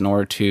amounts in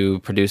order to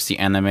produce the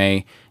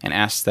anime, and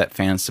asked that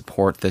fans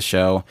support the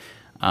show.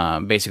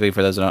 Basically,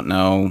 for those who don't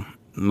know,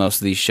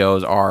 most of these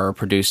shows are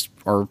produced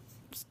or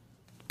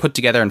put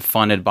together and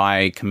funded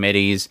by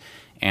committees,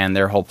 and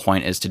their whole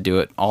point is to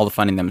do all the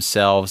funding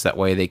themselves. That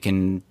way they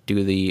can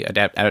do the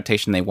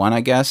adaptation they want,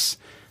 I guess.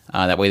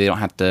 That way they don't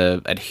have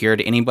to adhere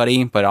to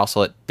anybody, but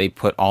also they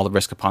put all the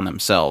risk upon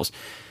themselves.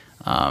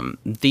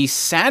 The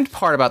sad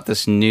part about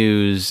this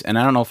news, and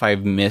I don't know if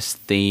I've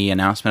missed the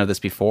announcement of this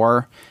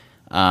before,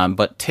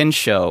 but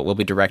Tensho will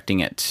be directing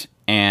it,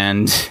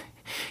 and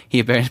he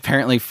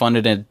apparently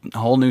funded a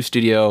whole new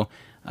studio,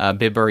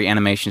 Biburi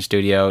Animation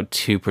Studio,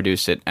 to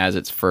produce it as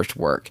its first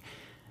work.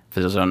 For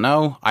those who don't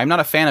know, I'm not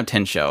a fan of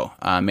Tensho,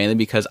 mainly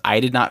because I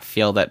did not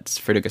feel that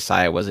Fruita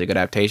Grisaya was a good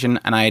adaptation,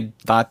 and I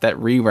thought that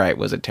Rewrite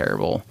was a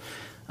terrible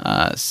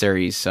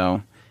series,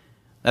 so...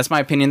 That's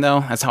my opinion, though.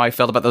 That's how I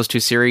felt about those 2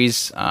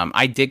 series.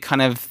 I did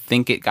kind of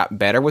think it got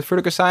better with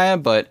Fruita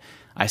Grisaya, but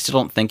I still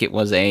don't think it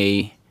was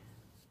a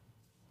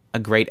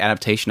great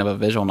adaptation of a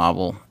visual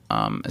novel,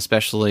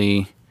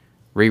 especially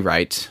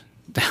Rewrite.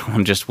 That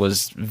one just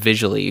was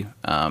visually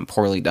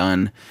poorly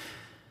done.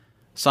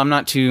 So I'm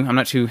not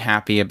too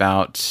happy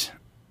about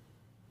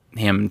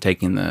him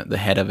taking the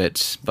head of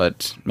it,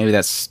 but maybe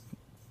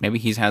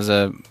he has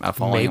a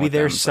following. Maybe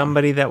there's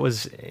somebody that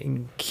was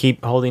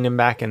keep holding him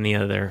back in the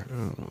other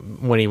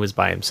when he was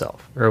by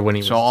himself, or when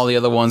he. So all the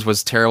other ones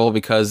was terrible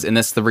because, and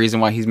that's the reason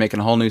why he's making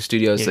a whole new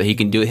studio so he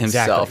can do it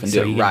himself and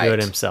do it right. Do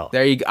it himself.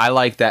 There you go. I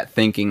like that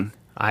thinking.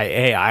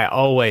 I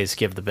always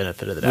give the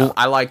benefit of the doubt.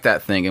 I like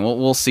that thinking.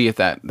 We'll see if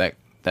that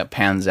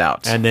pans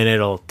out. And then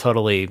it'll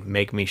totally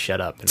make me shut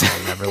up, and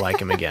I'll never like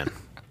him again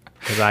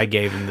because I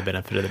gave him the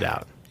benefit of the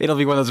doubt. It'll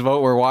be one of those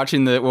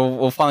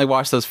we'll finally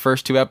watch those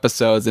first 2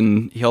 episodes,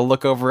 and he'll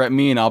look over at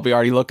me, and I'll be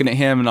already looking at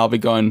him, and I'll be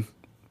going,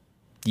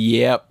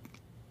 "Yep,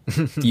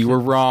 you were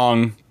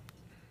wrong.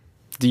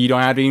 You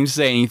don't have to even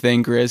say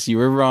anything, Chris. You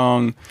were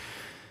wrong."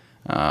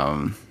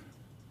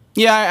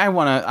 Yeah, I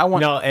want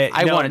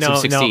it to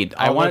succeed.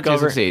 I want it to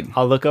succeed.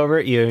 I'll look over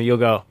at you. You'll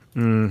go,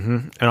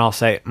 "Mm-hmm," and I'll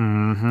say,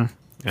 "Mm-hmm,"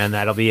 and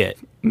that'll be it.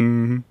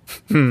 Mm-hmm.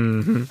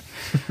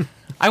 Mm-hmm.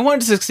 I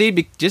wanted to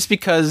succeed just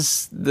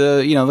because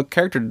the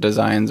character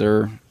designs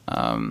are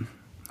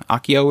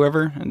Akio,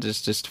 whoever, and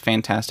just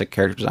fantastic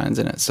character designs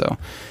in it. So,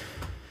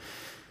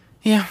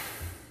 yeah.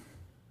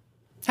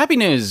 Happy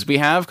news. We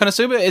have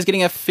Konosuba is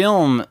getting a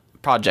film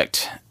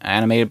project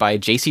animated by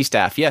JC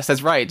Staff. Yes,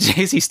 that's right.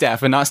 JC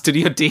Staff and not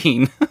Studio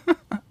Dean.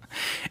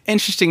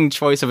 Interesting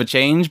choice of a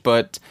change,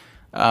 but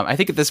I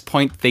think at this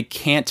point they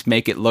can't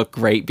make it look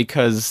great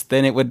because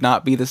then it would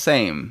not be the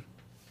same.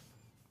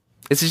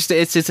 It's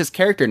just his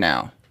character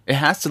now. It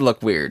has to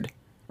look weird,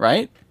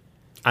 right?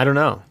 I don't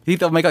know. You think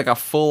they'll make like a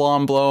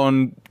full-on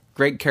blown,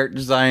 great character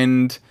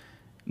designed,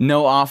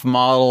 no off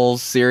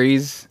models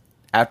series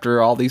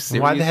after all these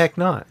series? Why the heck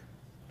not?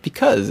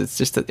 Because it's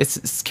just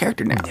it's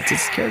character now. It's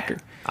his character.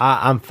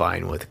 I'm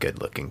fine with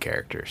good-looking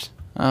characters,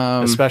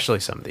 especially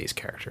some of these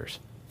characters.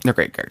 They're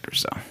great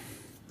characters, though.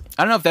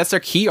 I don't know if that's their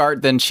key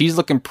art. Then she's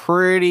looking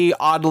pretty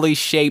oddly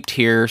shaped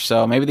here,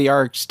 so maybe they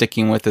are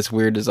sticking with this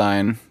weird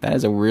design. That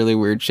is a really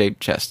weird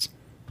shaped chest.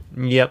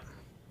 Yep,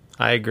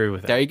 I agree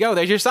with that. There you go.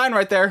 There's your sign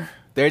right there.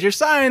 There's your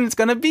sign. It's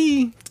gonna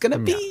be.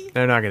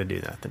 They're not gonna do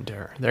nothing to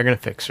her. They're gonna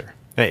fix her.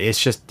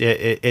 It's just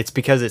it's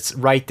because it's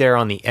right there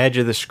on the edge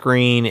of the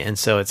screen, and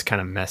so it's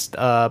kind of messed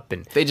up.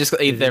 And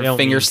their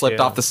finger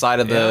slipped off the side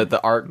of the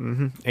art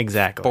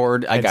exactly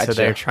board. I got so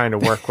they're trying to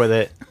work with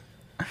it.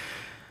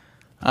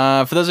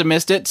 For those who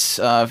missed it,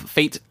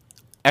 Fate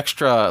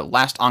Extra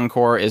Last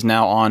Encore is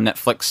now on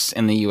Netflix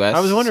in the U.S. I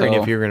was wondering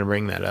if you were going to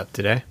bring that up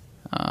today.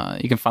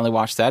 You can finally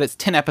watch that. It's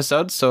 10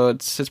 episodes, so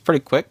it's pretty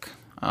quick.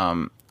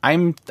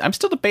 I'm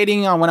still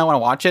debating on when I want to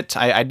watch it.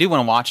 I do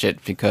want to watch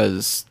it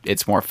because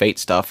it's more Fate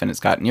stuff and it's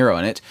got Nero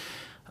in it.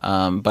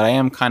 But I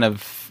am kind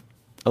of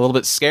a little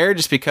bit scared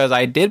just because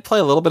I did play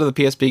a little bit of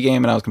the PSP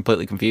game and I was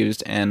completely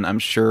confused. And I'm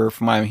sure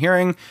from what I'm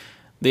hearing,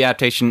 the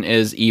adaptation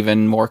is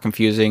even more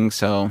confusing.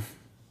 So,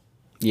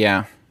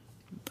 yeah,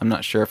 I'm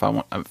not sure if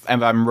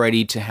I'm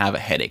ready to have a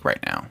headache right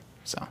now.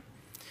 So,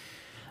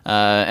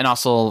 and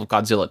also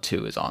Godzilla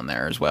 2 is on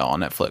there as well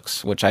on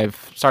Netflix, which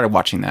I've started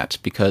watching that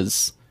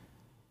because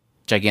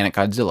gigantic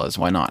Godzillas,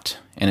 why not?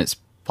 And it's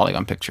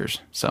Polygon Pictures,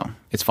 so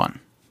it's fun.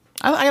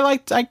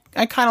 I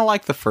kind of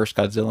liked the first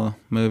Godzilla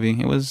movie.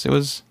 It was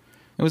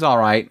all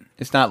right.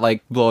 It's not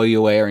like blow you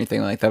away or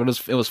anything like that.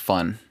 But it was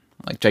fun.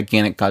 Like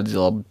gigantic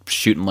Godzilla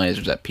shooting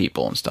lasers at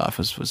people and stuff.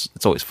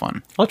 It's always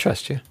fun. I'll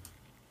trust you.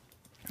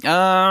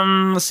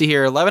 Let's see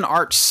here. 11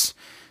 Arts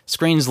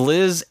screens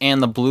Liz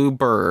and the Blue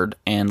Bird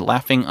and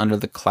Laughing Under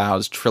the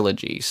Clouds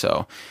trilogy.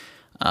 So,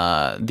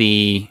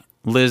 the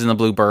Liz and the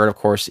Blue Bird, of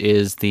course,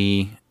 is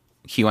the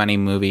KyoAni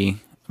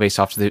movie based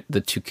off the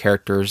two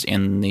characters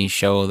in the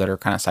show that are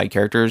kind of side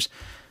characters.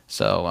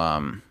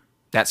 So,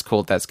 that's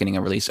cool. That's getting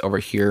a release over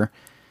here.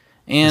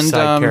 And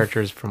side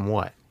characters from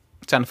what?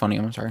 Sound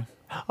Phonium, I'm sorry.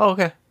 Oh,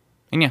 okay.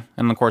 And yeah,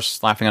 and of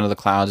course, Laughing Under the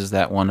Clouds is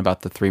that one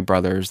about the three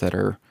brothers that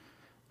are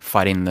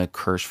fighting the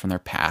curse from their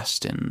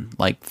past and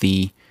like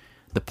the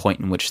point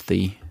in which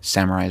the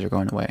samurais are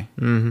going away.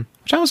 Mm-hmm.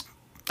 Which I was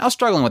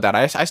struggling with that.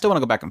 I still want to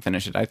go back and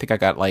finish it. I think I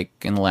got like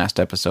in the last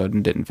episode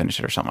and didn't finish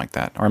it or something like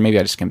that. Or maybe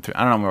I just skimmed through.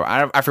 I don't know.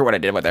 I forget what I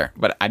did with there,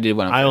 but I did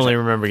want to. I only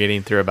remember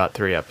getting through about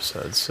 3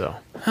 episodes. So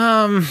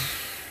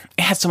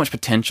it had so much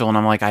potential, and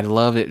I'm like, I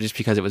love it just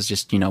because it was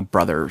just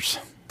brothers,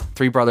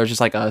 3 brothers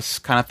just like us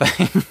kind of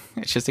thing.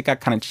 It's just it got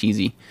kind of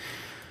cheesy.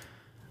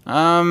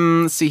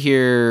 Let's see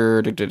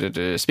here.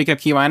 Speaking of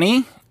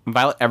KyoAni,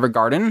 Violet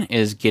Evergarden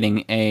is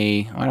getting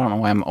I don't know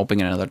why I'm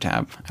opening another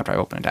tab after I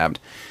open a tab.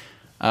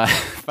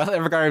 Violet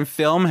Evergarden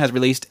Film has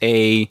released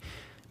a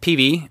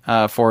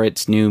PV for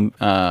its new.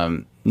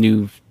 I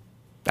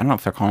don't know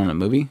if they're calling it a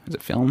movie. Is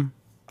it film?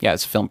 Yeah,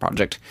 it's a film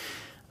project.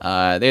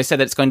 They said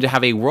that it's going to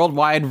have a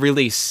worldwide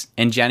release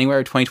in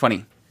January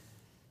 2020.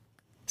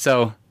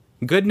 So,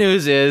 good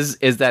news is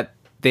that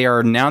they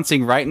are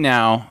announcing right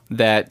now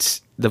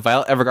that the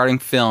Violet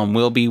Evergarden film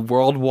will be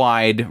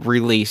worldwide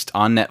released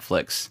on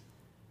Netflix.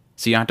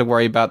 So you don't have to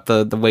worry about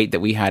the wait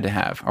that we had to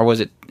have. Or was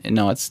it?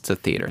 No, it's a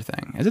theater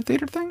thing. Is it a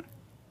theater thing?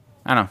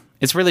 I don't know.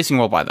 It's releasing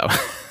worldwide, though.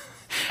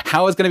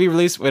 How it's going to be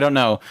released, we don't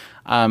know.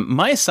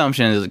 My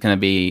assumption is it's going to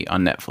be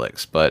on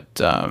Netflix, but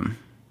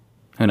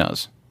who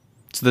knows?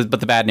 But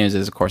the bad news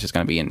is, of course, it's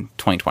going to be in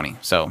 2020.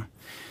 So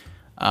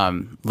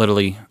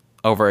literally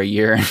over a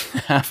year and a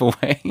half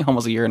away,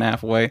 almost a year and a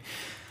half away.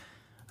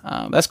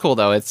 That's cool,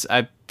 though.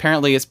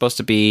 Apparently it's supposed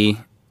to be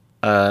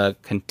a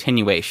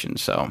continuation,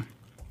 so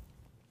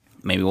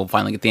maybe we'll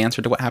finally get the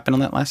answer to what happened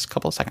in that last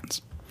couple of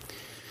seconds.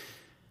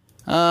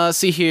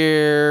 See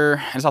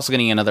here. It's also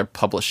getting another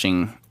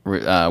publishing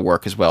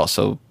work as well,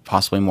 so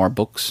possibly more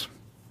books.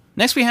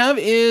 Next we have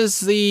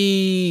is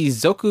the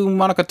Zoku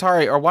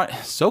Monogatari, or what?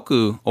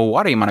 Zoku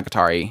Owari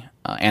Monogatari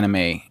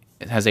anime.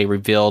 It has a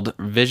revealed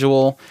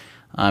visual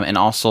and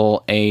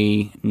also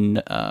a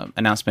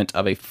announcement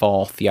of a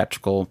fall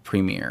theatrical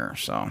premiere.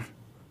 So,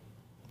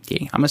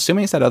 yeah, I'm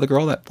assuming it's that other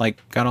girl that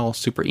like got all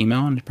super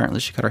emo and apparently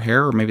she cut her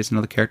hair, or maybe it's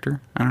another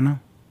character. I don't know.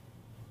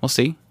 We'll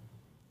see.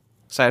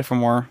 Excited for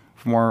more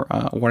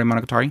Owari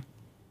Monogatari,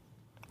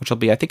 which will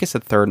be, I think it's the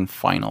third and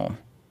final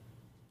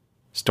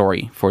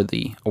story for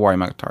the Owari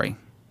Monogatari.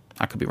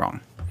 I could be wrong.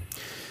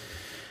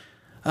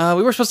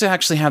 We were supposed to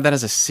actually have that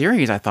as a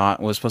series, I thought.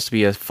 It was supposed to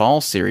be a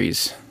fall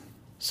series.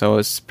 So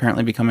it's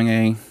apparently becoming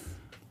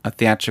a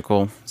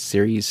theatrical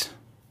series.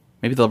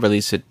 Maybe they'll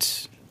release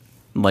it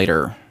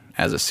later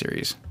as a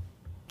series.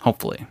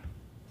 Hopefully.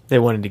 They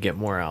wanted to get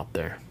more out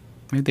there.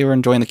 Maybe they were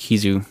enjoying the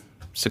Kizu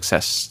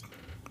success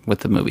with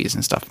the movies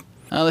and stuff.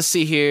 Let's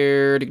see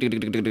here.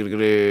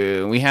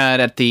 We had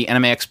at the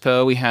Anime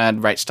Expo, we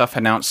had Right Stuff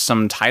announce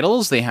some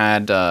titles. They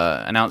had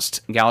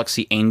announced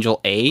Galaxy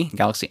Angel A,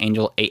 Galaxy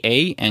Angel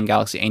AA, and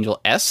Galaxy Angel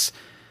S.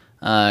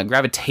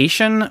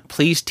 Gravitation,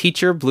 Please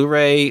Teacher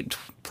Blu-ray,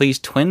 Please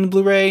Twin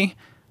Blu-ray.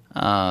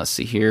 Let's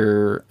see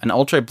here. An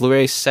Ultra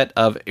Blu-ray set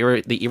of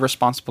The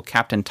Irresponsible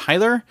Captain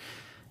Tyler.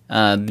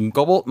 The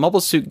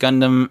Mobile Suit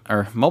Gundam,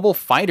 or Mobile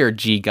Fighter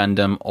G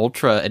Gundam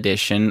Ultra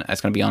Edition. That's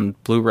going to be on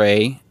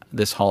Blu-ray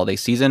this holiday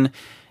season,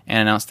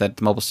 and announced that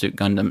the Mobile Suit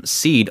Gundam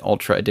Seed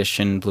Ultra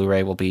Edition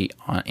Blu-ray will be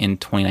in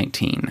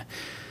 2019.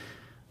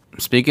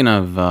 Speaking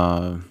of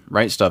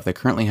Right Stuff, they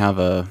currently have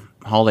a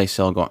holiday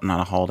sale not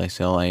a holiday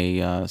sale,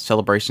 a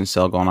celebration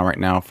sale going on right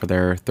now for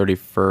their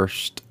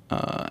 31st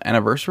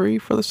anniversary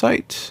for the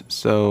site.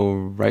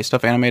 So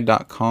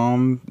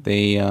rightstuffanime.com,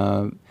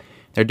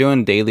 they're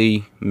doing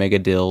daily mega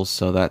deals,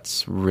 so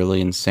that's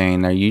really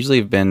insane. They usually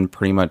have been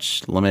pretty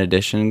much limited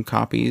edition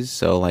copies,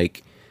 so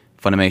like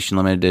Funimation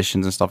limited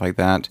editions and stuff like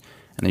that,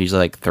 and they're usually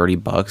like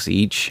 $30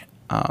 each.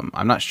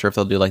 I'm not sure if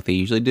they'll do like they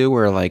usually do,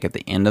 where like at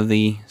the end of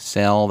the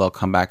sale they'll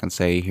come back and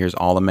say, here's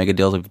all the mega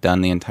deals we've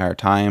done the entire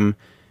time,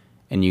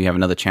 and you have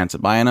another chance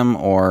at buying them,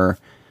 or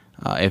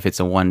if it's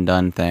a one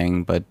done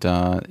thing. But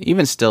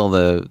even still,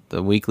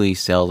 the weekly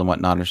sales and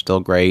whatnot are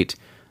still great.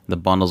 The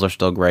bundles are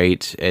still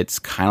great. It's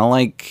kind of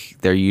like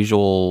their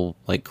usual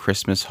like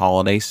Christmas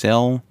holiday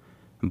sale,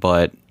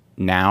 but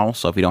now,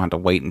 so if you don't have to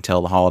wait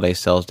until the holiday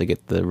sales to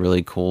get the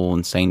really cool,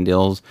 insane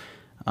deals,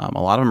 a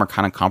lot of them are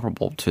kind of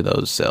comparable to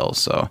those sales.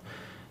 So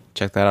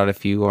check that out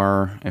if you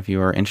are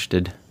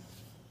interested.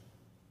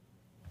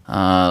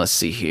 Let's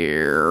see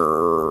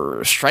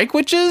here. Strike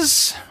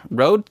Witches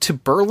Road to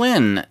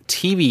Berlin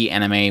TV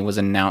anime was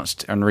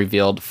announced and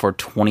revealed for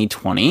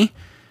 2020.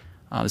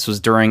 This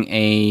was during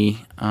a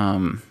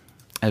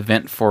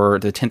event for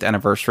the 10th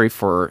anniversary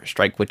for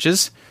Strike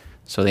Witches.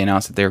 So they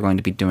announced that they're going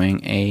to be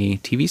doing a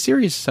TV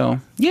series. So,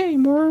 yay,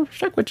 more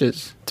Strike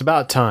Witches. It's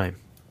about time.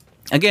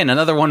 Again,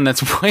 another one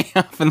that's way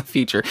off in the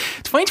future.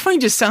 2020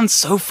 just sounds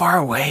so far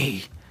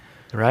away.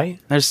 Right?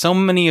 There's so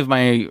many of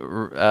my...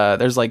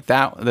 there's like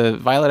that, the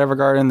Violet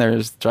Evergarden,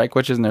 there's Strike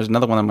Witches, and there's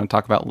another one I'm going to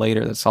talk about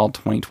later that's all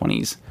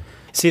 2020s.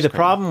 See, the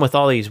problem with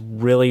all these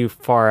really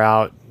far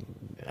out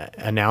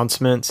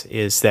announcements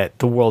is that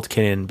the world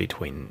can end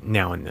between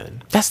now and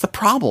then. That's the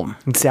problem.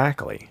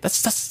 Exactly.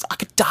 That's I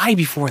could die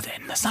before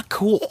then. That's not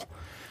cool.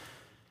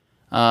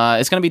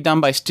 It's going to be done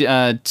by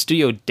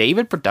Studio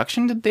David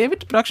Production. Did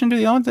David Production do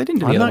the other ones? They didn't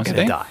do the other ones, I'm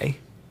not going to die.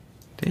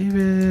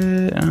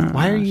 David...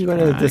 Why are you going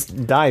to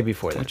just die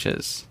before that? Which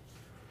is...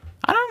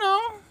 I don't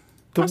know.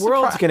 The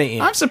world's going to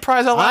end. I'm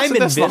surprised it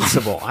lasted this long. I'm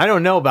invincible. I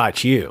don't know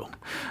about you.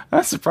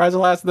 I'm surprised it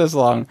lasted this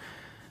long.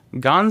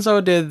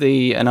 Gonzo did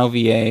an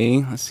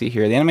OVA. Let's see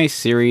here. The anime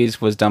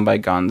series was done by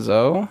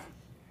Gonzo.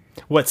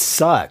 What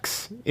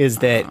sucks is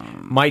that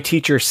my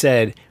teacher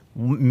said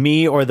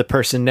me or the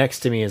person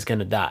next to me is going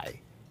to die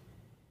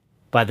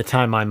by the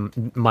time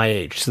I'm my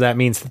age. So that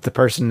means that the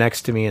person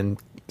next to me in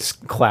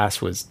class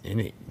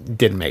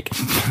didn't make it.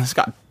 This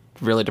got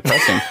really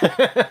depressing.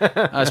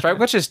 Strike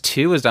Witches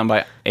 2 was done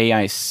by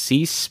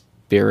AIC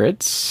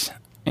Spirits,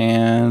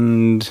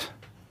 and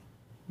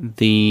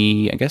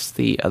I guess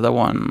the other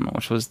one,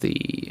 which was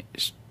the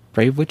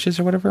Brave Witches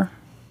or whatever.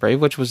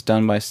 Brave Witch was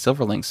done by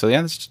Silverlink. So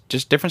yeah, it's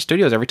just different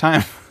studios every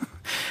time.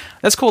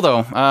 That's cool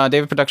though.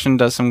 David Production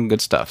does some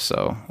good stuff,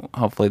 so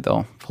hopefully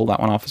they'll pull that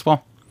one off as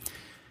well.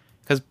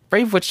 Because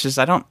Brave Witches,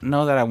 I don't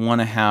know that I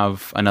want to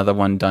have another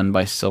one done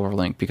by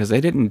Silverlink, because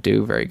they didn't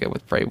do very good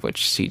with Brave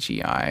Witch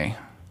CGI.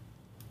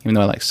 Even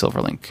though I like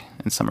Silverlink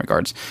in some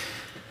regards.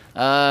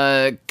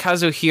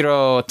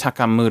 Kazuhiro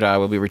Takamura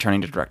will be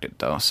returning to direct it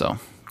though, so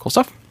cool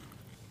stuff.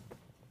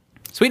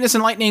 Sweetness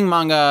and Lightning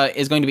manga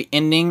is going to be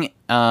ending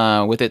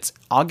with its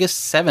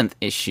August 7th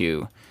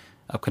issue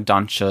of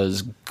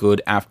Kodansha's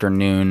Good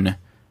Afternoon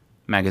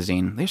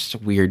magazine. They're just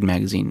weird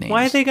magazine names.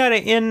 Why they gotta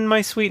end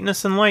my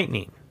Sweetness and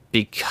Lightning?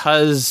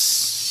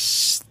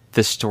 Because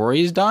the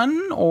story's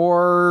done,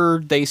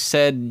 or they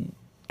said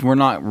we're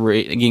not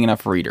getting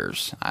enough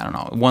readers. I don't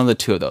know. One of the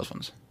two of those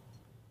ones.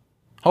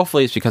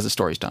 Hopefully it's because the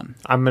story's done.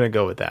 I'm gonna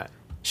go with that.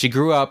 She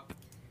grew up,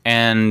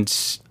 and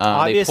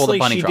they pulled a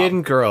bunny drop. She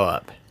didn't grow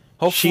up.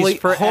 Hopefully,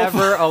 she's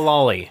forever a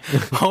lolly.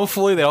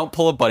 Hopefully they don't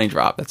pull a bunny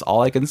drop. That's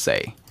all I can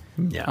say.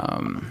 Yeah,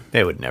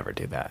 they would never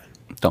do that.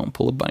 Don't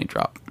pull a bunny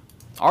drop.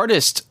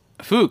 Artist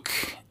Fook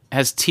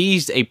has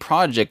teased a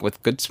project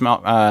with Good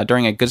Smile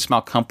during a Good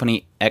Smile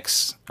Company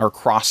X or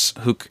Cross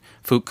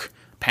Fook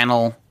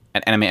panel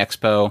at Anime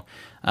Expo,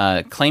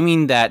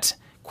 claiming that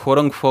quote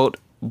unquote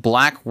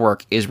black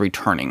work is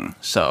returning.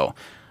 So,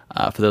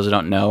 for those who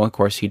don't know, of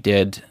course, he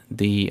did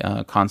the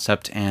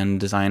concept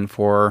and design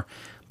for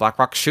Black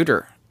Rock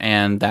Shooter.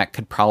 And that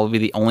could probably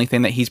be the only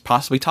thing that he's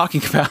possibly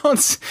talking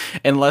about,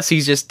 unless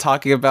he's just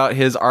talking about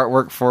his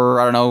artwork for,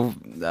 I don't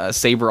know,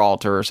 Saber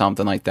Altar or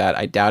something like that.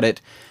 I doubt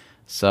it.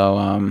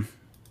 So,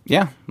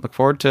 yeah, look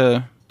forward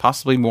to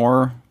possibly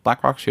more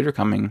Black Rock Shooter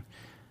coming.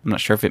 I'm not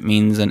sure if it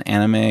means an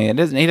anime.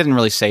 He doesn't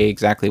really say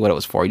exactly what it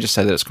was for. He just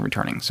said that it's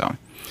returning. So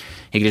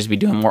he could just be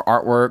doing more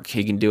artwork.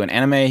 He can do an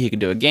anime. He could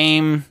do a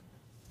game.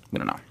 We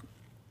don't know.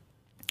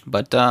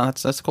 But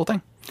that's a cool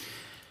thing.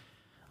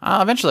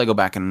 Eventually, I go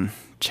back and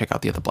check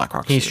out the other Black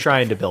Rock. He's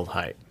trying to build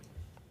hype.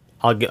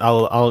 Let you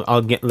know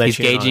on a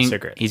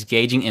secret. He's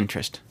gauging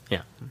interest.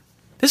 Yeah.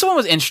 This one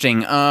was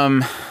interesting.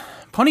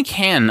 Pony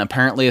Can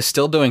apparently is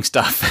still doing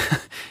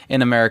stuff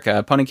in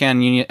America. Pony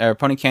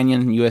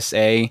Canyon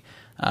USA,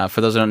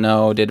 for those who don't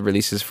know, did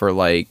releases for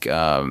like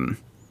Brave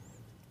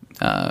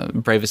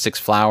of Six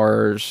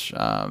Flowers,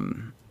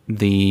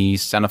 the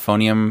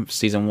Sanaphonium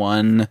Season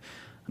 1,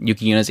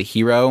 Yuki Yuna's a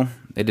Hero.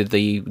 They did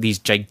these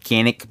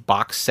gigantic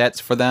box sets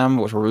for them,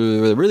 which were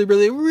really, really,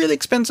 really, really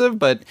expensive,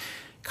 but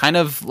kind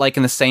of like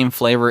in the same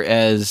flavor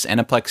as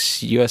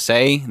Aniplex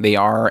USA. They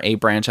are a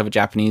branch of a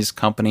Japanese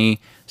company,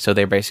 so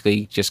they're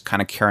basically just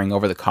kind of carrying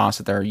over the costs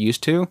that they're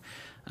used to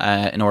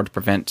in order to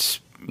prevent,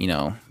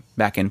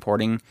 back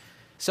importing.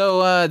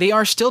 So they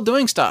are still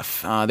doing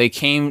stuff.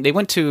 They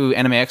went to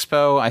Anime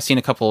Expo. I seen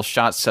a couple of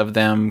shots of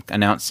them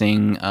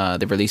announcing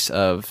the release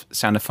of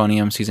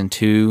Soundophonium Season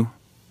 2,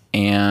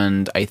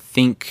 and I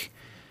think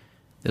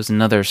there's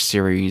another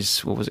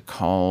series. What was it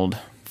called?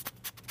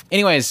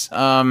 Anyways,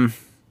 so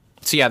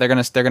yeah, they're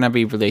gonna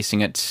be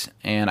releasing it,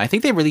 and I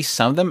think they released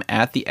some of them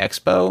at the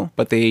expo,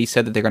 but they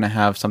said that they're gonna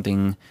have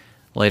something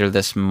later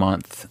this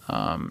month,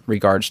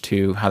 regards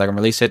to how they're gonna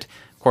release it.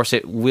 Of course,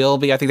 it will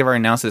be. I think they've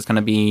already announced that it's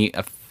gonna be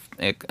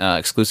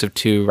exclusive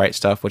to Right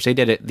Stuff, which they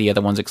did it. The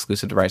other one's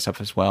exclusive to Right Stuff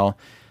as well.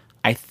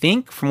 I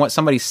think from what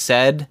somebody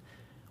said,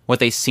 what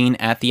they seen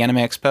at the Anime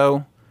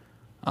Expo,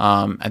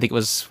 I think it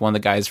was one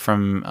of the guys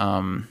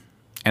from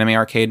Anime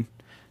Arcade,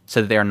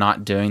 said that they are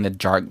not doing the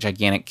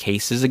gigantic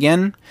cases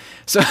again.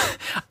 So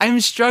I'm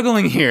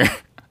struggling here.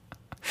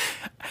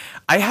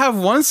 I have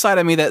one side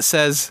of me that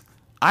says,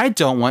 I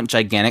don't want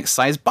gigantic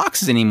sized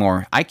boxes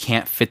anymore. I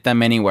can't fit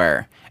them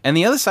anywhere. And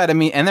the other side of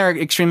me, and they're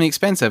extremely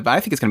expensive, but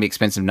I think it's going to be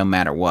expensive no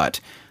matter what.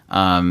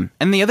 And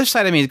the other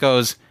side of me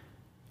goes,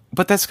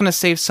 but that's going to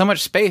save so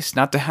much space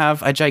not to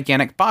have a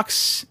gigantic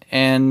box.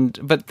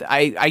 But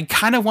I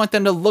kind of want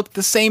them to look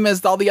the same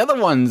as all the other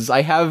ones.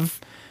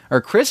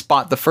 Chris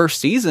bought the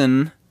first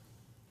season,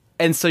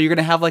 and so you're going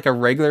to have like a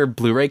regular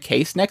Blu-ray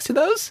case next to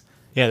those?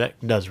 Yeah,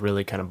 that does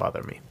really kind of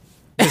bother me.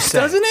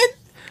 Doesn't it?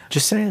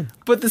 Just saying.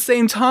 But at the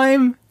same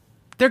time,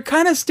 they're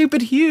kind of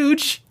stupid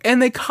huge,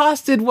 and they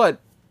costed, what,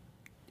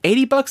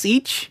 $80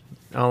 each?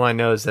 All I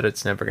know is that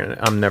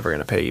I'm never going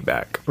to pay you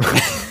back.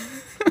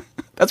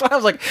 That's why I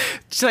was like,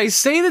 should I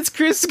say that's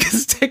Chris?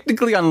 Because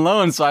technically on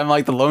loan, so I'm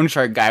like the loan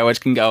shark guy,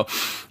 which can go,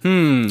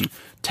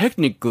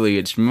 technically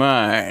it's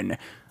mine.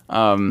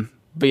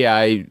 But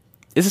yeah,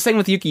 it's the same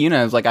with Yuki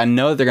Yuna. It's like, I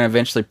know they're going to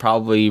eventually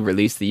probably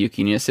release the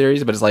Yuki Yuna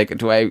series, but it's like,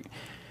 do I...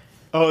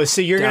 Oh, so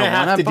you're going to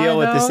have to deal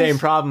with the same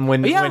problem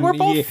when... Yeah, we're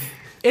both...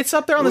 It's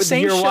up there on the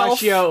same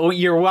shelf.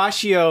 Your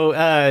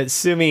Washio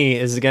Sumi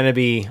is going to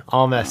be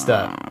all messed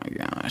up. Oh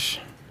my gosh.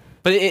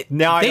 But I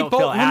don't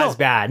feel as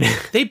bad.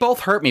 They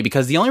both hurt me,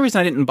 because the only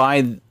reason I didn't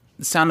buy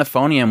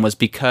Soundophonium was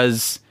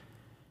because...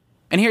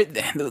 And here,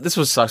 this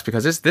sucks,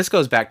 because this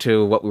goes back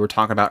to what we were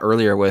talking about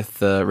earlier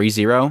with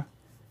ReZero.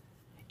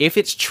 If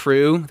it's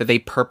true that they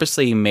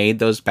purposely made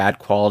those bad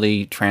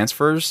quality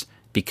transfers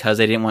because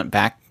they didn't want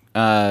back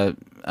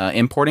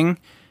importing,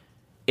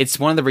 it's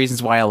one of the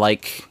reasons why I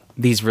like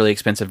these really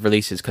expensive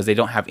releases, because they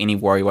don't have any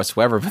worry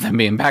whatsoever about them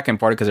being back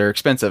imported because they're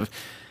expensive.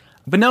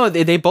 But no,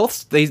 they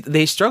both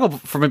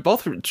struggled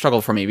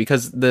for me,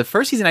 because the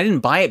first season I didn't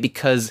buy it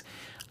because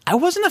I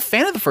wasn't a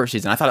fan of the first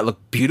season. I thought it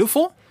looked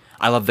beautiful.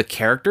 I loved the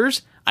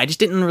characters. I just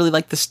didn't really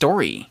like the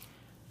story.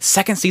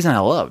 Second season I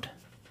loved.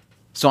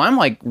 So I'm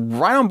like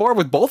right on board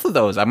with both of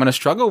those. I'm going to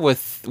struggle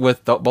with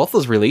both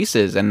those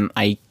releases, and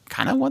I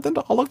kind of want them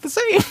to all look the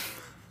same.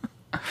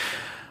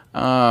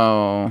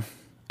 Oh,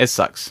 it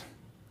sucks.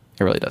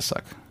 It really does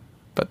suck.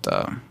 But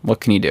what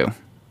can you do?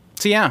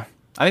 So yeah,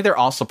 I think they're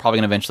also probably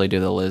going to eventually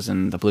do the Liz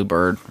and the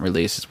Bluebird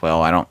release as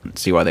well. I don't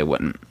see why they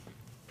wouldn't.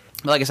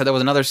 But like I said, there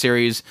was another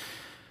series.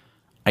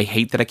 I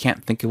hate that I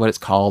can't think of what it's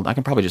called. I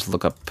can probably just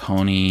look up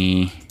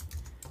Pony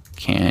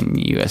Can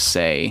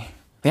USA.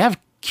 They have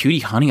Cutie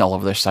Honey all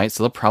over their site,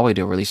 so they'll probably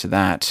do a release of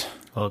that.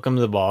 Welcome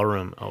to the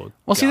ballroom. Oh,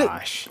 well,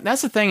 gosh. See,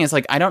 that's the thing, is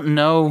like, I don't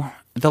know.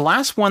 The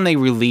last one they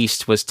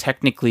released was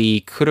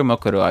technically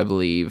Kuromokuro, I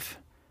believe.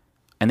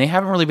 And they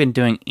haven't really been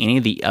doing any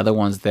of the other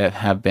ones that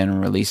have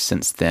been released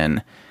since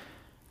then.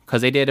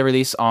 Because they did a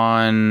release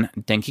on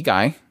Denki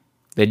Gai.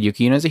 They did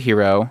Yuki Yuna as a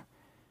Hero.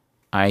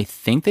 I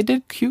think they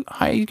did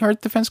High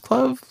Heart Defense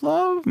Club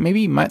Love.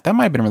 Maybe that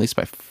might have been released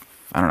by...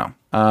 I don't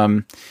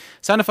know.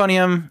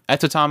 Soundophonium,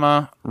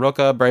 Etotama,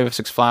 Roka, Brave of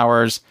Six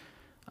Flowers,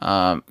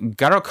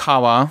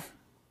 Garokawa,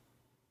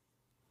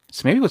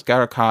 So maybe it was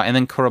Garuka and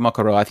then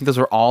Kuromakuro. I think those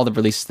were all the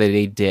releases that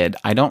they did.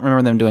 I don't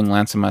remember them doing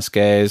Lance and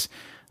Musquets,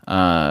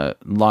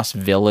 Lost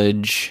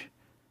Village,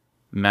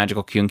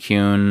 Magical Kyun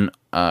Kyun,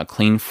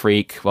 Clean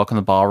Freak, Welcome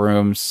to the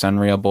Ballroom,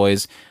 Sunreal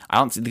Boys. I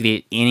don't think they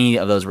did any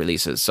of those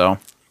releases. So I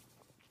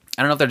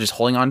don't know if they're just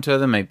holding on to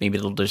them. Maybe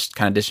they'll just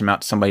kind of dish them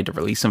out to somebody to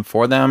release them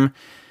for them.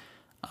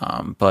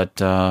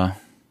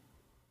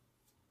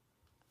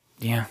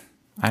 Yeah,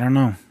 I don't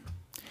know.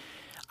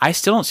 I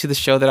still don't see the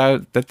show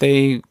that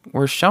they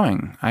were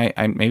showing.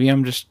 I maybe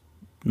I'm just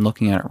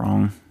looking at it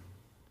wrong.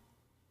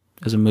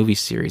 There's a movie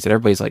series that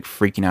everybody's like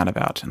freaking out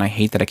about, and I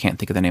hate that I can't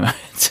think of the name of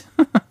it.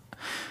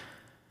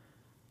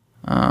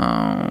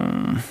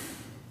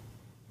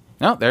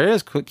 No, there it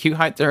is. Cute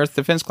Height Earth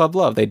Defense Club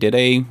Love. They did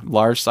a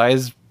large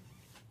size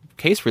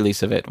case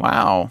release of it.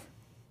 Wow.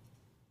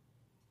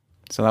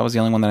 So that was the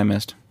only one that I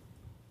missed.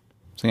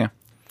 So yeah.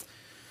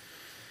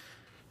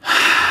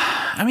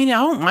 I mean, I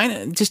don't mind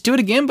it. Just do it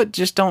again, but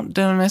just don't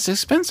do them as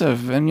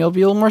expensive, and you'll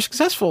be a little more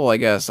successful, I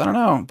guess. I don't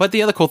know. But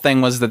the other cool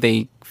thing was that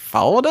they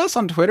followed us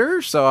on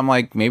Twitter, so I'm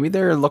like, maybe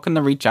they're looking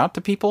to reach out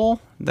to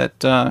people that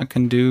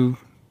can do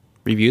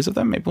reviews of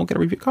them. Maybe we'll get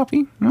a review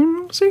copy. I don't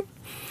know. We'll see.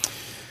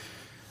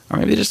 Or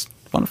maybe they just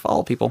want to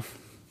follow people.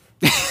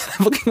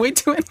 I'm looking way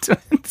too into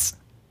it.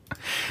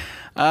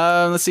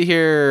 Let's see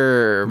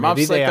here. Mob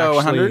Maybe they Psycho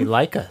actually 100.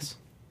 like us.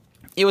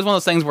 It was one of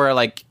those things where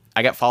like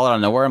I got followed out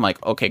of nowhere. I'm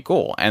like, okay,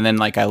 cool. And then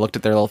like I looked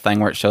at their little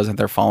thing where it shows that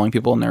they're following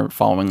people, and they're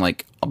following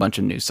like a bunch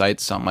of news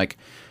sites. So I'm like,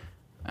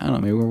 I don't know,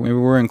 maybe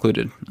we're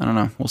included. I don't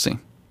know. We'll see.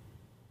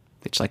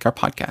 They just like our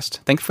podcast.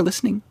 Thanks for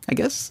listening, I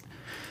guess.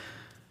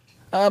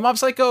 Mob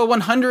Psycho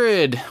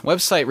 100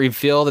 website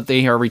revealed that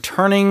they are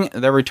returning.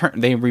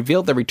 They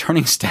revealed the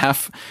returning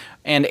staff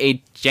and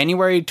a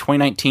January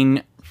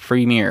 2019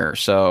 premiere.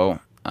 So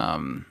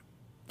I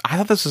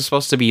thought this was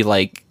supposed to be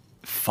like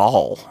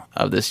fall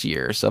of this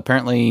year. So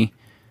apparently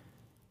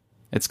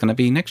it's going to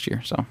be next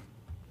year. So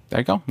there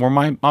you go. More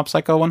my Mob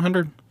Psycho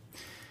 100.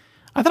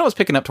 I thought it was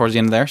picking up towards the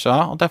end of there, so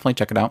I'll definitely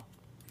check it out.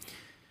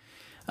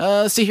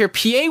 Let's see here.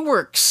 PA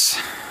Works.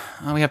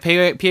 We have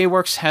PA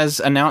Works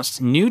has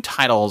announced new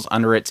titles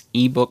under its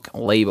ebook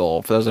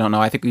label. For those who don't know,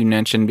 I think we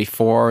mentioned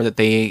before that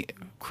they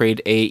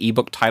create a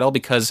ebook title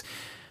because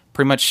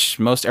pretty much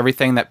most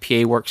everything that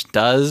PA Works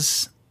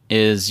does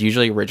is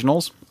usually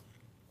originals.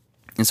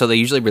 And so they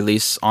usually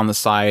release on the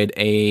side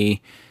a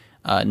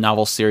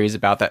novel series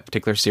about that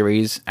particular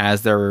series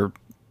as they're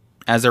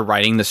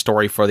writing the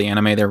story for the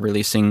anime. They're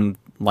releasing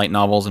light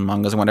novels and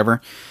mangas and whatever.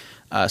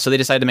 So they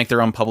decided to make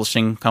their own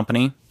publishing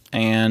company,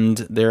 and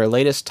their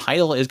latest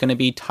title is going to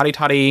be Tari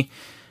Tari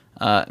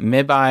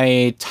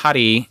Mebai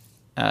Tari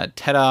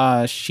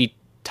Tera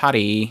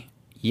Shitari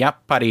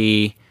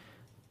Yappari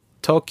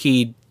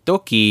Toki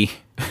Doki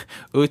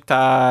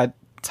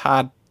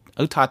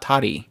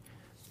Utatari.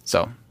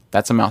 So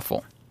that's a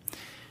mouthful.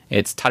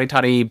 It's Tari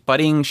Tari,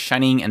 budding,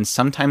 shining, and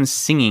sometimes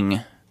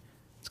singing.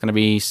 It's going to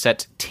be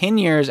set 10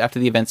 years after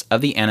the events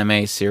of the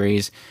anime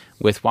series,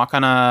 with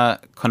Wakana,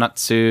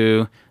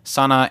 Konatsu,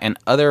 Sana, and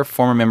other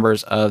former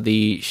members of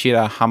the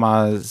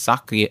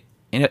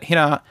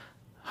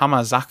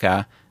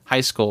Hirahamazaka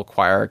High School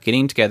Choir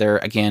getting together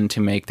again to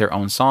make their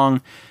own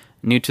song.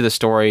 New to the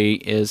story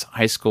is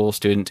high school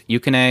student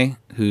Yukine,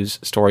 whose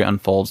story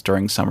unfolds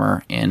during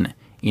summer in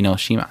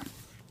Enoshima.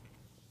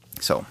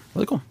 So,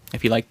 really cool.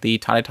 If you like the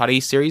Tari Tari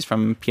series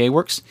from PA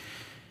Works,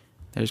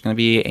 there's going to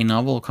be a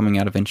novel coming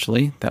out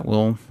eventually that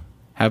will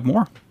have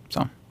more.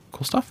 So,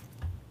 cool stuff.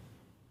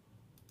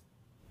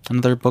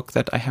 Another book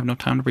that I have no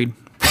time to read.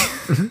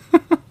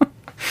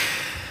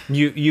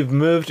 You've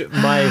moved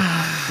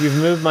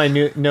my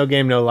new No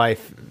Game No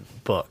Life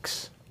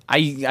books.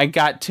 I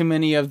got too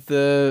many of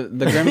the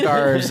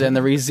Grimdars and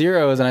the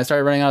ReZeros, and I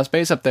started running out of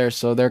space up there,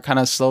 so they're kind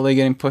of slowly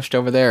getting pushed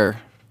over there.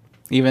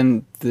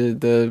 Even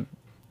the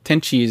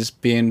Tenchi's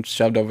being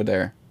shoved over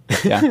there.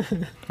 Yeah,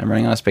 I'm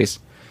running out of space.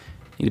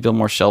 Need to build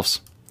more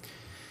shelves.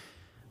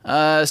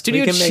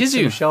 Studio We can make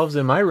Chizu. some shelves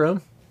in my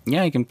room.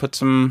 Yeah, you can put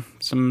some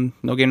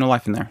No Game No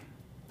Life in there.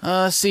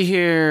 Let's see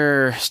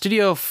here.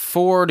 Studio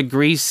 4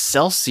 Degrees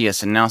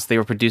Celsius announced they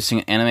were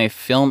producing an anime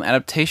film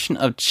adaptation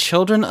of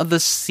Children of the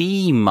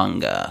Sea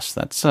manga. So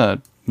that's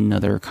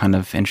another kind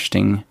of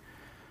interesting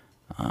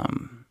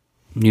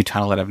new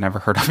title that I've never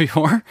heard of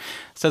before.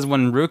 It says,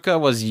 when Ruka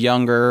was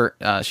younger,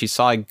 she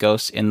saw a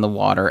ghost in the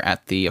water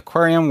at the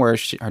aquarium where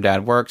her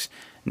dad works.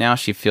 Now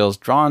she feels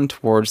drawn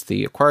towards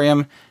the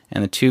aquarium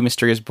and the two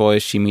mysterious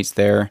boys she meets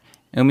there,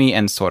 Umi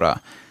and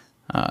Sora.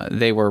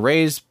 They were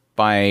raised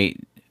by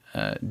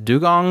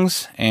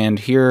dugongs and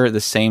hear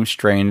the same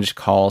strange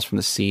calls from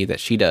the sea that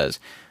she does.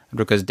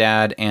 Ruka's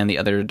dad and the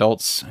other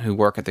adults who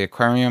work at the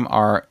aquarium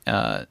are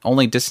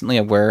only distantly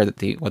aware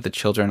that what the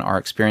children are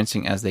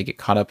experiencing as they get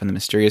caught up in the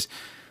mysterious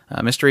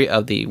mystery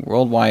of the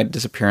worldwide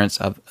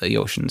disappearance of the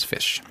ocean's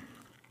fish.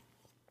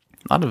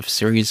 A lot of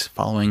series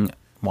following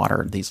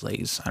water these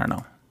days. I don't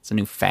know. It's a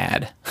new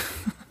fad.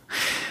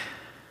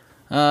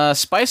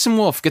 Spice and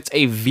Wolf gets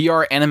a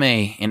VR anime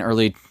in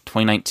early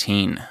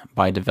 2019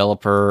 by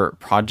developer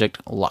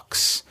Project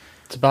Lux.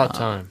 It's about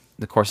time.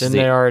 The course Didn't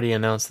they already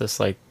announce this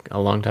like a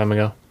long time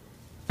ago?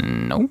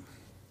 No.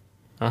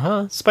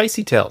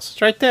 Spicy Tales.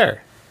 It's right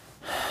there.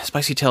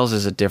 Spicy Tales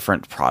is a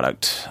different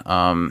product,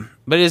 but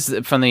it is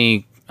from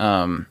the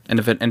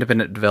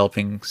independent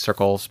developing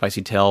circle.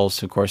 Spicy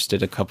Tales, of course,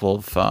 did a couple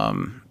of,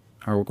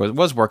 or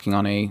was working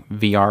on a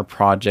VR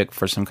project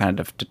for some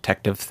kind of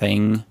detective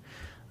thing.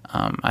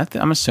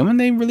 I'm assuming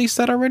they released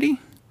that already.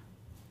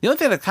 The only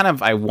thing that kind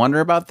of I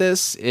wonder about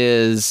this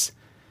is,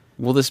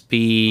 will this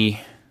be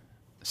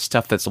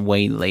stuff that's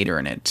way later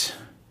in it,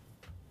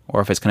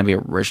 or if it's going to be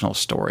original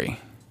story?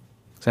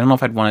 Because I don't know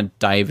if I'd want to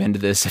dive into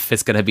this if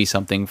it's going to be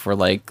something for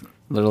like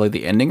literally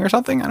the ending or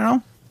something. I don't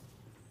know.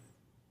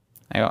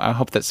 I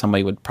hope that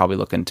somebody would probably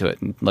look into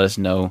it and let us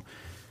know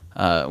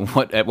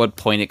at what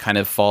point it kind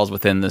of falls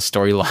within the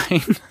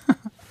storyline,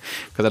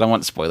 because I don't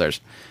want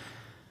spoilers.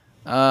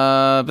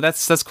 But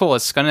that's cool.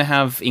 It's going to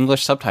have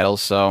English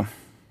subtitles, so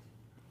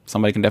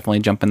somebody can definitely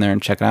jump in there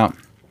and check it out.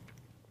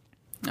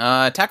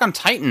 Attack on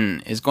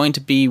Titan is going to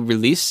be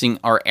releasing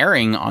or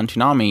airing on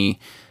Toonami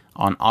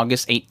on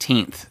August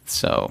 18th,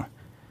 so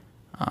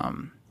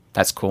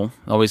that's cool.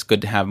 Always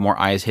good to have more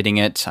eyes hitting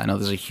it. I know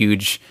there's a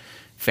huge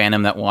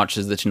fandom that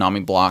watches the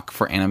Toonami block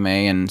for anime,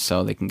 and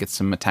so they can get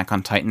some Attack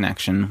on Titan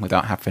action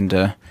without having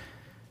to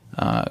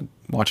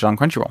watch it on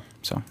Crunchyroll.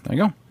 So there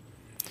you go.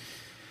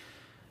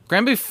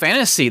 Granblue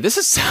Fantasy. This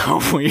is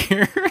so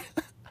weird.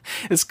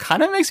 This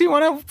kind of makes me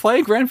want to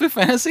play Granblue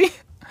Fantasy.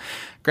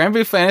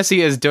 Granblue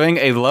Fantasy is doing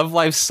a Love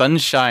Live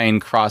Sunshine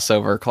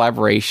crossover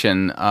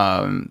collaboration.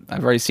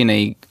 I've already seen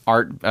a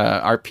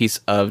art piece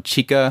of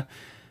Chica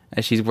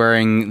as she's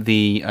wearing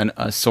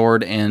a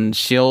sword and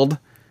shield.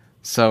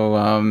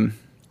 So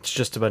It's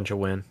just a bunch of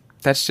win.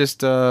 that's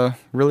just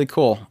really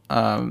cool.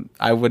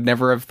 I would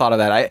never have thought of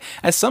that.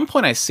 At some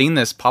point I seen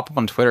this pop up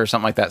on Twitter or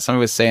something like that.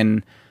 Somebody was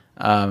saying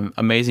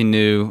amazing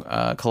new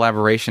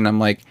collaboration. I'm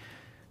like,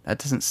 that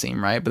doesn't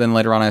seem right. But then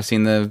later on I've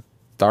seen the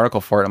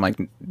article for it. I'm like,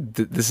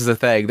 this is a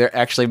thing. They're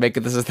actually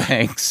making this a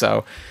thing.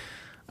 So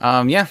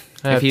yeah.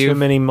 I have too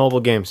many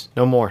mobile games.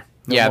 No more.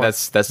 No more.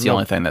 That's the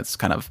only thing that's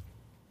kind of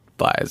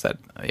is that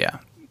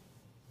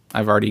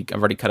I've already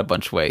cut a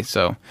bunch away.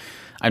 So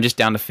I'm just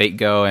down to Fate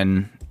Go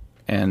and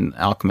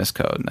Alchemist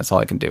Code, and that's all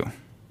I can do.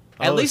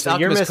 At least so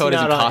Alchemist Code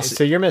isn't costing.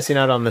 So you're missing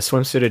out on the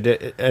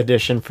swimsuit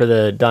edition for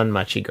the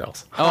Danmachi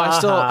girls. Oh,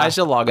 I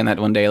still log in that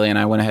one daily, and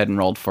I went ahead and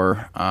rolled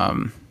for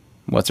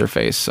what's her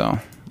face. So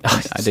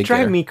I did.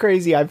 Driving me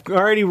crazy. I've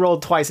already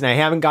rolled twice, and I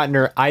haven't gotten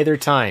her either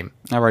time.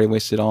 I've already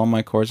wasted all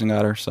my cores and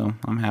got her, so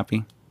I'm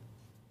happy.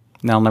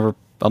 Now I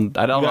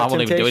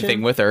won't even do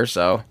anything with her.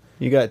 So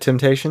you got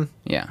Temptation.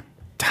 Yeah.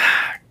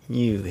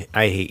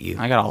 I hate you.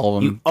 I got all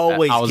of them. You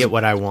always get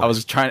what I want. I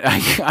was trying.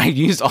 I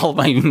used all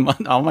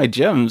my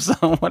gems.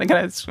 So what can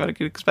I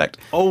expect?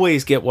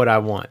 Always get what I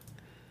want.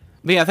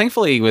 But yeah,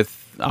 thankfully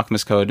with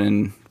Alchemist Code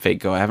and Fate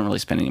Go, I haven't really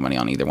spent any money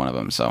on either one of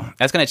them. So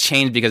that's going to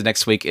change because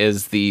next week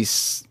is the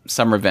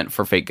summer event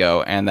for Fate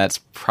Go, and that's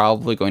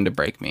probably going to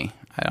break me.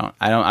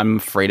 I'm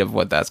afraid of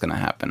what that's going to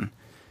happen.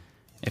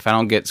 If I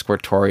don't get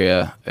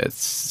Squirtoria,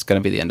 it's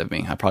going to be the end of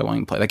me. I probably won't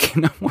even play that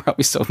game no more. I'll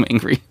be so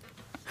angry.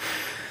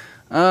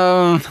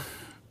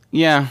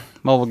 Yeah,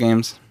 mobile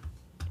games.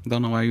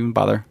 Don't know why I even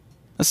bother.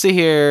 Let's see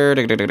here.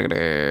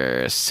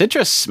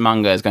 Citrus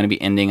manga is going to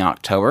be ending in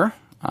October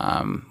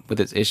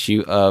with its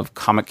issue of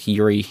Comic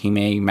Yuri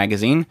Hime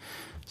magazine.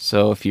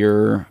 So if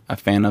you're a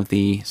fan of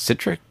the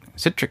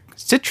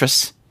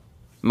Citrus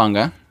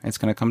manga, it's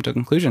going to come to a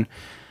conclusion.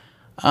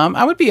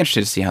 I would be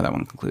interested to see how that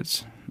one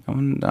concludes.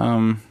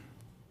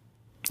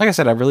 Like I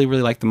said, I really,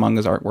 really like the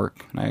manga's artwork.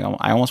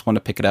 I almost want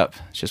to pick it up.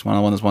 It's just one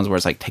of those ones where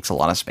it's like takes a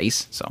lot of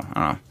space. So I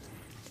don't know.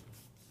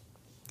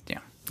 Yeah,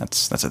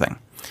 that's a thing.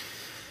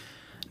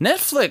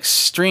 Netflix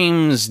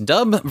streams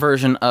dub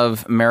version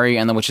of Mary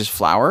and the Witch's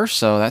Flower.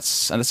 So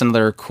that's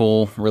another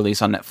cool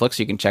release on Netflix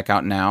you can check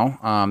out now.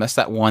 That's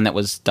that one that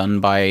was done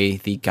by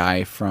the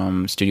guy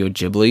from Studio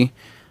Ghibli,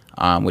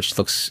 which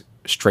looks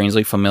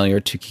strangely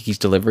familiar to Kiki's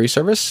Delivery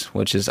Service,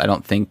 which is, I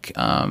don't think,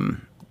 not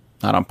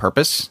on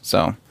purpose.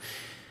 So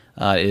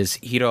it is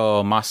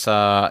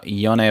Hiromasa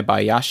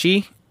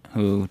Yonebayashi,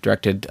 who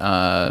directed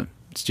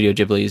Studio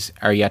Ghibli's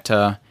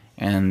Arietta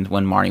and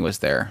When Marnie Was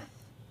There.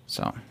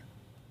 So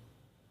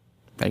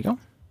there you go.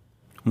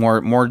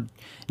 More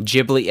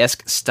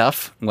Ghibli-esque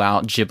stuff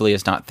while Ghibli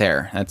is not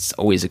there. That's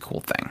always a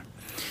cool thing.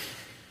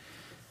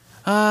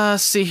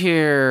 Let's see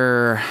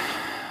here.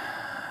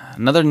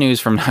 Another news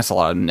from... That's a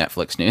lot of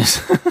Netflix news.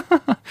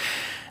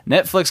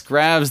 Netflix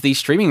grabs the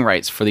streaming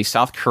rights for the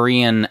South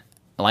Korean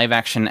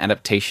live-action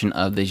adaptation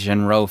of the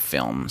Genro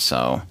film.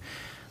 So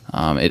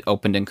it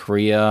opened in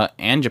Korea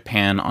and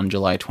Japan on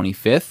July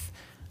 25th,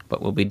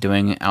 but we'll be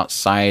doing it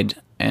outside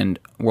and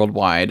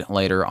worldwide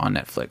later on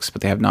Netflix.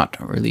 But they have not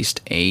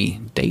released a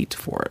date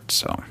for it,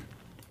 so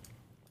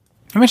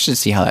I'm interested to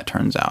see how that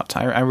turns out.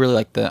 I really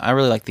like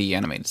the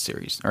animated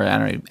series or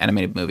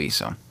animated movie.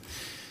 So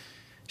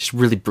it's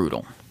really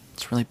brutal.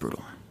 It's really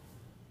brutal.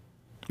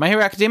 My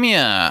Hero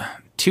Academia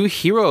 2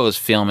 Heroes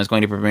film is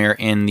going to premiere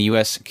in the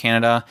US,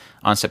 Canada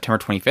on September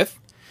 25th.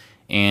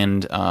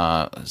 and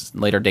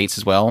later dates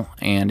as well.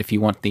 And if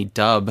you want the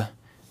dub,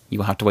 you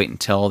will have to wait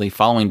until the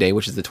following day,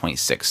 which is the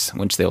 26th,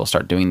 which they will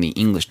start doing the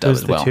English dub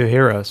as well. Who's the two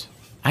heroes?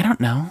 I don't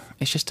know.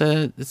 It's just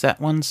it's that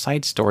one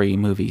side story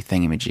movie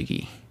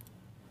thingamajiggy.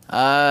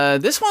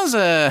 This one's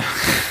the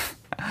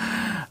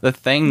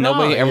thing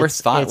nobody ever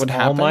thought would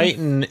happen. All Might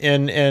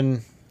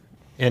and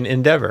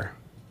Endeavor.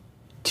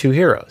 Two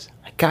heroes.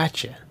 I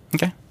gotcha.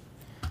 Okay.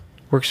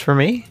 Works for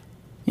me.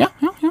 Yeah.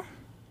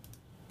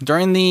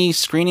 During the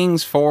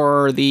screenings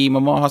for the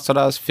Momoa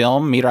Hosoda's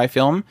film, Mirai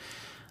film,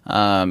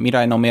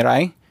 Mirai no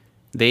Mirai,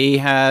 they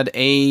had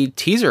a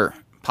teaser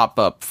pop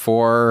up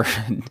for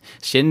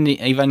Shin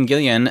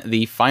Evangelion,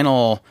 the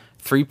final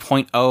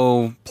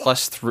 3.0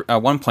 plus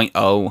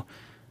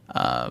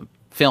 1.0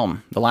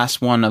 film, the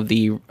last one of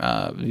the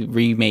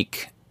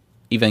remake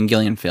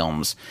Evangelion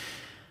films.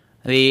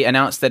 They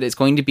announced that it's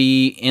going to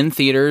be in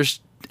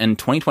theaters in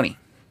 2020.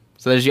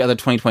 So there's the other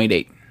 2020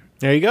 date.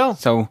 There you go.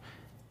 So,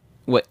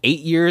 what, 8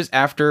 years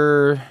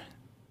after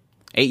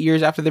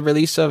the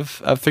release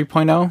of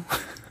 3.0,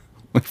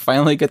 we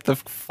finally get the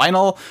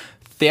final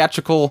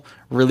theatrical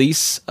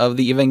release of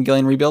the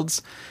Evangelion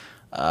rebuilds.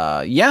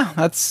 Yeah,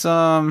 that's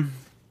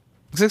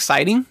it's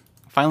exciting.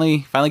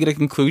 Finally get a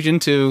conclusion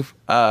to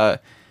a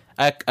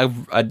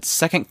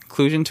second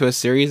conclusion to a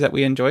series that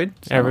we enjoyed.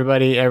 So.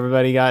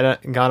 Everybody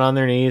got on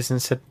their knees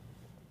and said,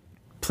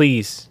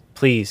 "Please,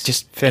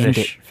 just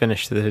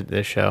finish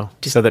the show,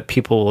 so that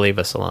people will leave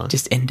us alone.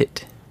 Just end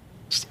it."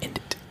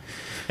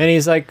 And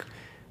he's like,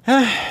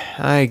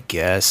 "I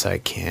guess I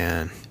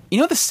can." You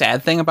know what the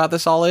sad thing about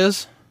this all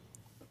is?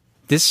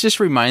 This just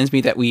reminds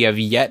me that we have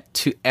yet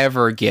to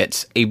ever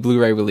get a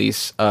Blu-ray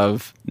release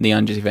of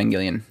Neon Genesis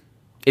Evangelion.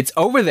 It's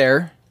over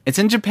there. It's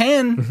in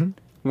Japan. Mm-hmm.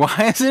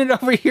 Why isn't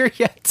it over here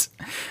yet?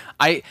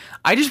 I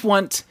just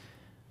want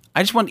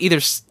either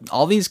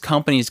all these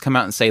companies to come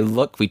out and say,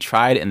 "Look, we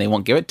tried and they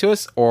won't give it to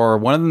us," or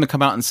one of them to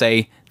come out and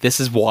say, "This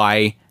is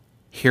why.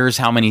 Here's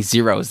how many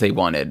zeros they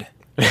wanted."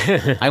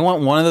 I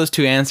want one of those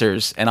two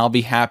answers, and I'll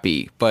be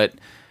happy. But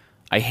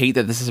I hate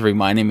that this is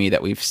reminding me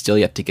that we've still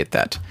yet to get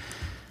that.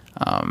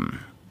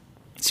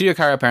 Studio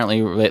Khara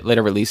apparently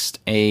later released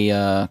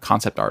a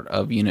concept art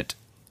of Unit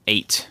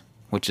 8,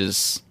 which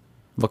is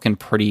looking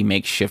pretty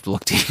makeshift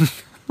looking.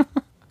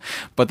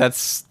 But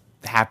that's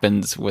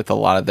happens with a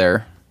lot of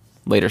their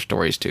later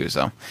stories too.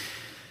 So,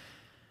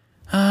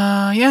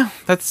 yeah,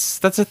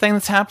 that's a thing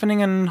that's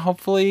happening, and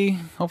hopefully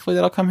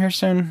that'll come here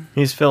soon.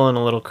 He's feeling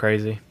a little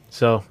crazy,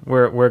 so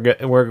we're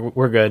good.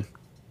 We're good.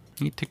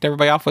 He ticked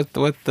everybody off with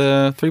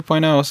the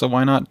 3.0, so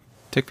why not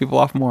tick people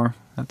off more?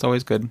 That's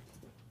always good.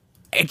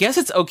 I guess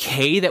it's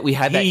okay that we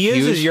had that.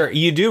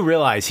 You do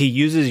realize he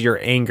uses your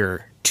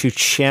anger to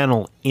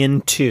channel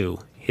into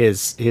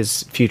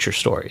his future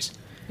stories.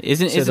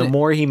 The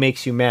more he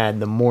makes you mad,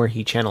 the more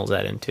he channels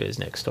that into his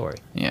next story.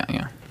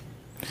 Yeah.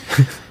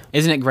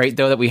 Isn't it great,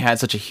 though, that we had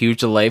such a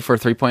huge delay for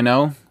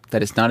 3.0,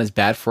 that it's not as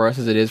bad for us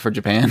as it is for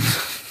Japan?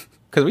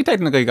 Because we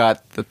technically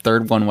got the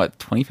third one,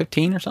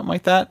 2015 or something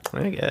like that?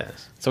 I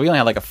guess. So we only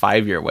had like a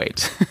 5-year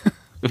wait.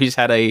 We just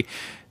had a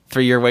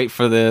 3-year wait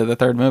for the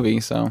third movie,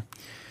 so...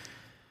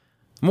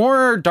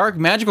 More Dark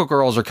Magical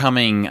Girls are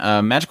coming.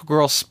 Magical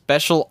Girl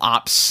Special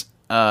Ops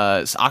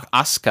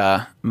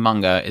Asuka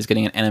manga is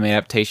getting an anime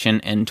adaptation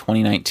in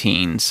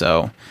 2019.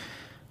 So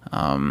it's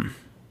going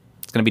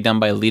to be done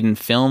by Leiden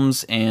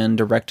Films and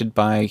directed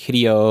by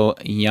Hideo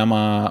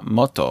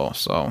Yamamoto.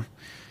 So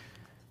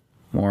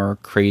more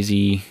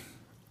crazy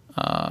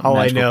all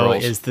I know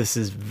girls. is this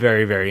is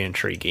very, very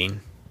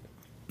intriguing.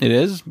 It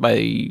is?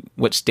 By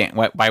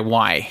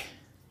why?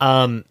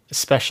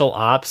 Special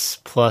Ops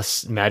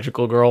plus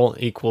Magical Girl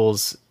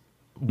equals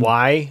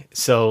Y,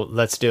 so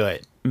let's do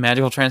it.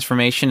 Magical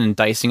transformation and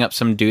dicing up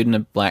some dude in a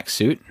black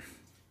suit?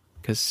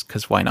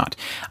 Because why not?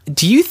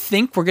 Do you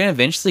think we're going to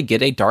eventually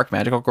get a Dark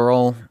Magical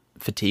Girl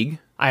fatigue?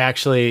 I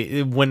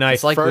actually, when I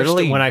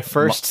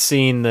first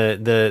seen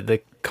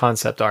the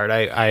concept art,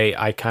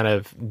 I kind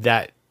of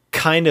that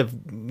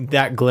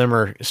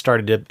glimmer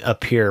started to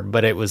appear,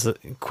 but it was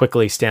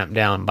quickly stamped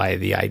down by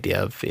the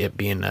idea of it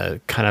being a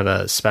kind of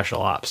a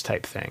special ops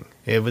type thing.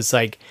 It was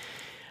like,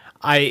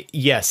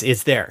 yes,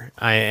 it's there.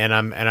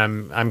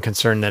 I'm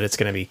concerned that it's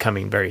going to be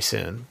coming very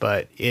soon,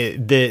 but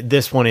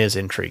this one is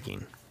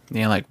intriguing.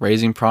 Yeah, like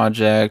Raising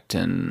Project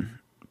and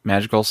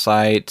Magical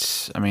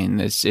Sight. I mean,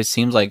 it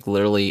seems like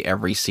literally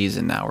every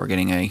season now we're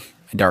getting a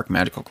Dark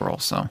Magical Girl.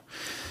 So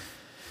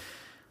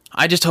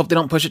I just hope they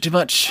don't push it too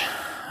much.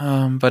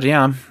 But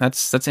yeah,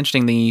 that's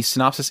interesting. The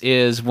synopsis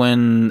is: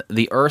 when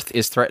the Earth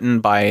is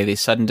threatened by the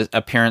sudden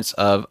appearance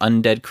of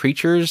undead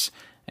creatures,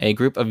 a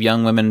group of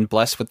young women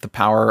blessed with the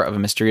power of a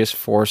mysterious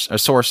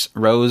source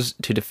rose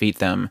to defeat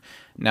them.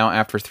 Now,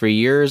 after 3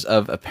 years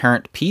of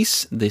apparent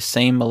peace, the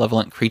same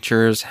malevolent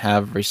creatures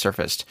have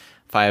resurfaced.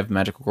 5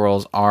 magical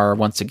girls are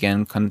once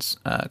again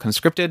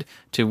conscripted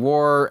to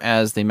war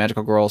as the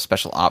Magical Girl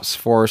Special Ops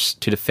Force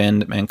to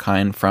defend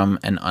mankind from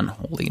an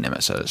unholy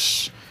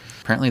nemesis.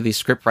 Apparently, the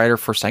scriptwriter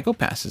for Psycho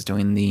Pass is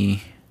doing the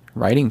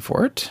writing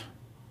for it.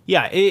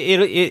 Yeah,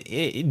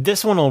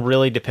 this one will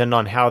really depend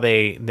on how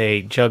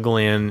they juggle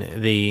in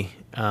the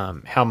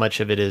how much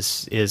of it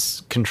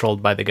is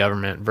controlled by the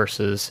government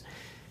versus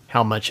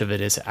how much of it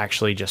is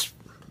actually just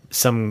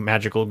some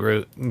magical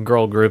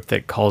girl group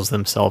that calls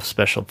themselves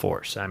Special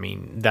Force. I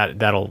mean,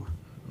 that'll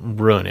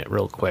ruin it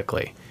real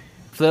quickly.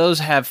 For those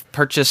have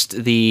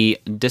purchased the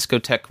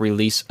Discotek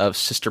release of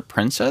Sister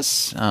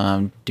Princess,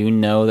 do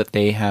know that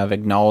they have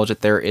acknowledged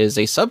that there is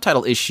a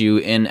subtitle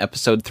issue in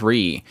episode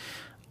 3.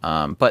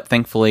 But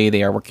thankfully,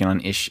 they are working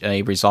on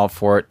a resolve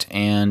for it,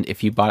 and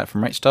if you bought it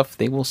from Right Stuff,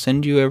 they will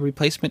send you a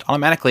replacement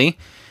automatically.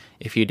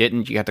 If you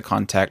didn't, you have to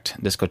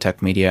contact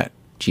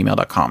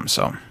discotekmedia@gmail.com,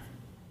 so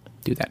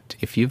do that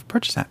if you've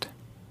purchased that.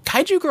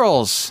 Kaiju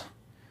Girls!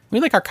 We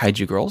like our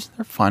Kaiju Girls.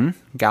 They're fun.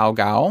 Gao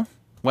Gao.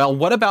 Well,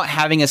 what about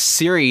having a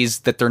series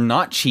that they're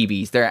not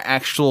chibis? They're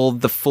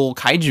the full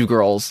Kaiju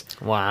Girls.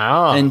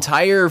 Wow. An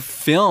entire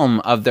film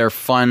of their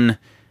fun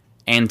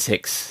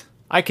antics.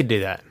 I could do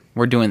that.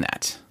 We're doing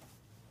that.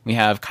 We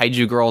have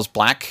Kaiju Girls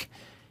Black.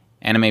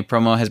 Anime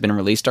promo has been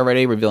released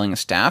already, revealing the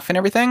staff and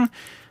everything.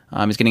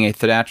 It's getting a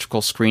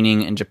theatrical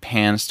screening in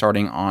Japan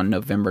starting on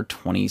November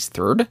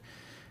 23rd.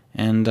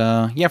 And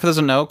for those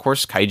who don't know, of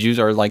course, kaijus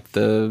are like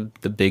the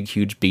big,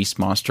 huge beast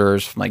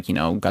monsters, like,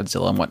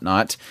 Godzilla and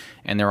whatnot.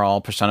 And they're all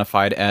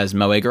personified as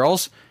Moe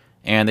girls.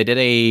 And they did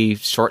a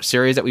short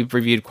series that we've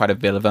reviewed quite a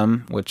bit of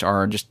them, which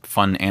are just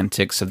fun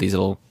antics of these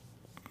little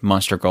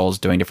monster girls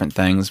doing different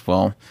things.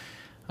 Well,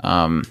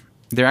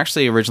 they're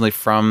actually originally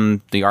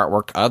from the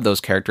artwork of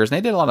those characters. And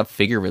they did a lot of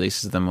figure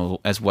releases of them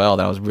as well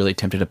that I was really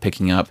tempted to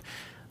picking up.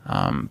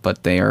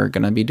 But they are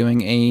going to be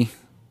doing a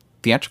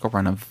theatrical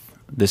run of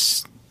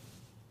this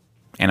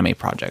anime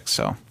project,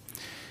 so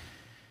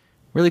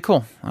really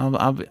cool.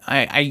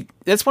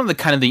 That's one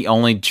of the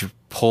only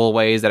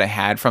pullaways that I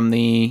had from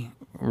the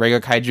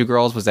regular Kaiju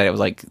Girls was that it was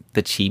like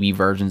the chibi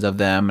versions of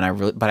them, and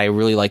I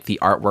really like the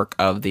artwork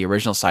of the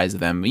original size of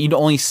them. You'd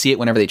only see it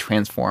whenever they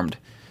transformed.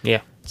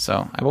 Yeah.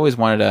 So I always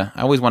wanted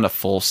a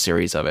full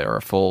series of it, or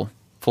a full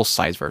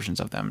size versions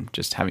of them,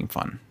 just having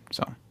fun.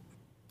 So,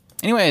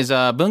 anyways,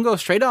 Bungo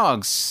Stray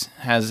Dogs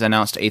has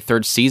announced a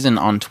 3rd season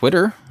on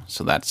Twitter.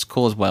 So that's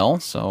cool as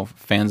well. So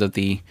fans of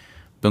the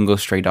Bungo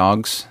Stray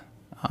Dogs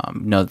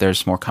know that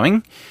there's more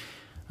coming.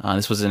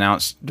 This was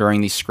announced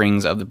during the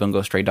screenings of the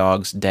Bungo Stray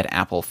Dogs Dead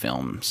Apple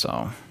film.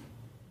 So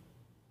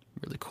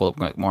really cool.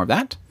 More of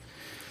that.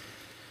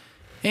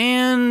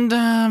 And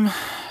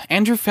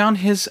Andrew found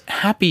his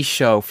Happy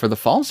show for the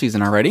fall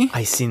season already.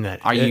 I seen that.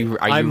 Are you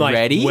I'm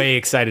ready? Way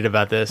excited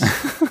about this.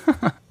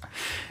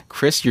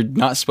 Chris, you're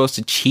not supposed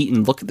to cheat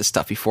and look at this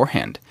stuff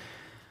beforehand.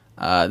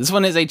 This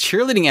one is a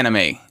cheerleading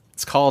anime.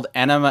 It's called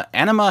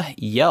Anima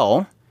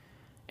Yell,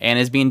 and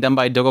is being done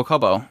by Dogo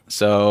Kobo.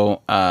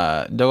 So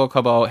Dogo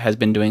Kobo has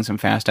been doing some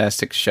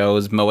fantastic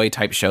shows,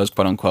 Moe-type shows,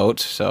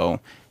 quote-unquote. So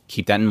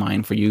keep that in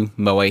mind for you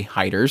Moe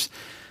hiders.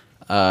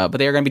 But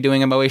they are going to be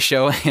doing a Moe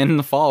show in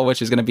the fall,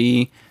 which is going to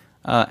be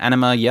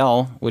Anima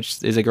Yell,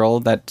 which is a girl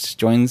that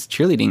joins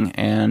cheerleading.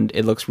 And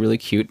it looks really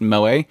cute in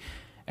Moe.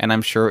 And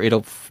I'm sure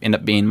it'll end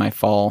up being my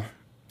fall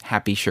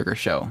happy sugar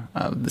show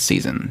of the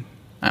season.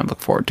 I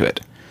look forward to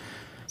it.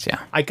 So,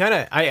 yeah. I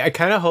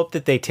kind of hope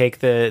that they take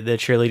the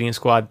cheerleading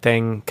squad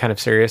thing kind of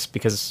serious,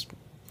 because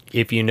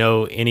if you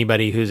know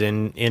anybody who's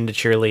into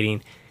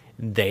cheerleading,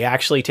 they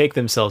actually take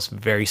themselves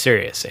very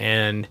serious.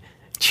 And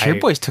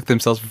Cheerboys took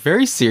themselves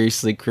very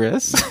seriously,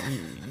 Chris.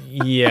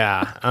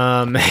 Yeah.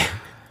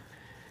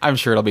 I'm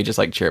sure it'll be just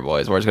like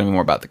Cheerboys, where it's going to be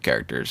more about the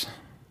characters.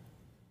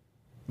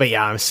 But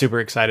yeah, I'm super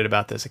excited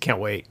about this. I can't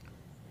wait.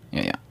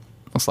 Yeah.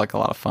 Looks like a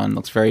lot of fun.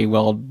 Looks very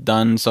well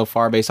done so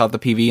far based off the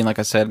PV. And like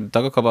I said,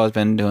 Dogo Kobo has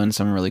been doing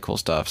some really cool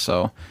stuff.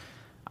 So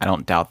I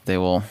don't doubt they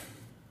will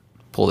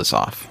pull this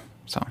off.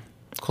 So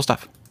cool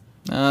stuff.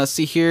 Let's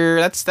see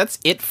here. That's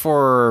it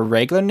for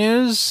regular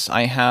news.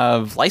 I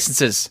have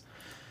licenses.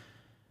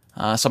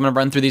 So I'm going to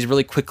run through these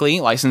really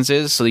quickly.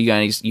 Licenses, so you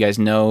guys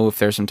know if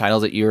there's some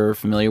titles that you're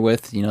familiar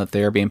with, that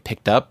they're being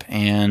picked up.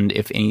 And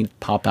if any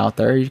pop out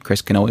there,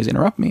 Chris can always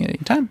interrupt me at any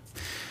time.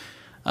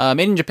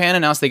 Made in Japan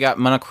announced they got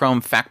Monochrome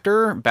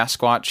Factor,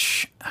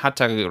 Basquatch,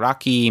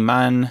 Hataraki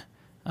Man,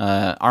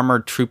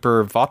 Armored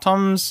Trooper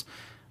Votoms,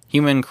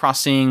 Human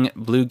Crossing,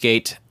 Blue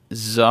Gate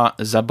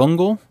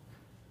Zabungle,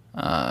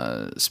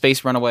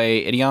 Space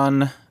Runaway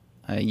Idion,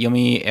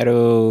 Yomi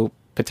Ero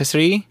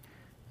Patisserie,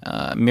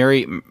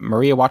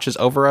 Maria Watches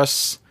Over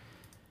Us.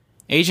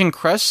 Asian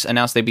Crest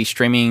announced they'd be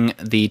streaming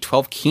the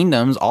 12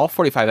 Kingdoms, all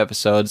 45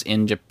 episodes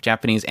in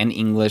Japanese and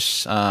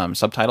English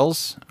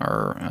subtitles.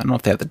 Or I don't know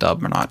if they have the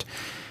dub or not.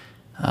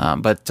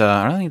 But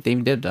I don't think they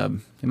even did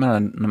dub. They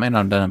might not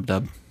have done a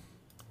dub.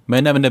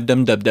 Might not have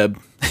done dub.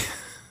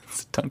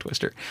 It's a tongue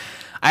twister.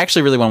 I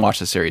actually really want to watch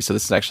the series, so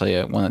this is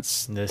actually one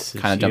that's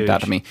kind of jumped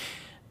out to me.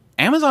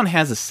 Amazon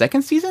has a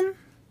 2nd season,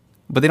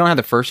 but they don't have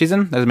the 1st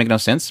season. That doesn't make no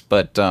sense,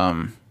 but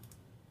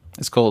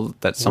it's cool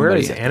that somebody... Where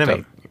is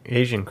Anime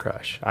Asian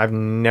Crush? I've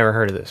never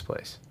heard of this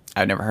place.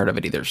 I've never heard of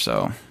it either,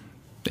 so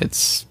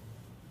it's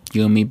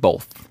you and me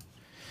both.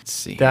 Let's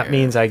see. That here.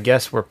 means I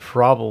guess we're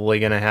probably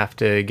going to have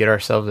to get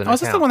ourselves an Oh, is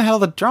this the one that had all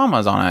the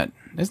dramas on it?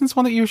 Isn't this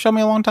one that you showed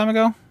me a long time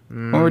ago?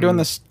 When we were doing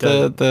this,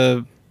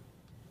 the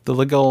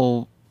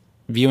legal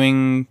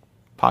viewing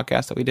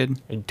podcast that we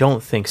did? I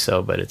don't think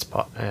so, but it's...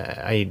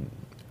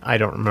 I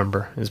don't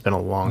remember. It's been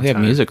a long We have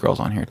time. Music Girls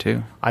on here,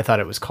 too. I thought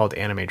it was called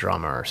Anime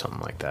Drama or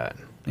something like that.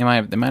 They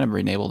might have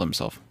re-enabled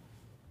themselves.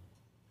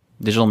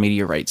 Digital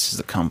Media Rights is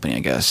the company, I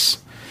guess.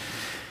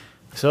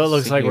 So it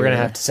looks See like we're going to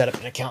here. have to set up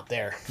an account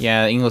there.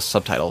 Yeah, English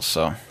subtitles,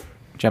 so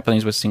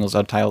Japanese with single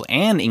subtitles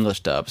and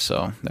English dub,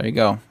 so there you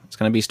go. It's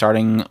going to be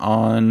starting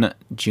on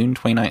June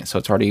 29th, so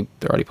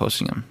they're already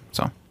posting them,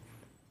 so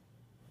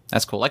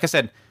that's cool. Like I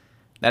said,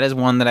 that is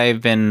one that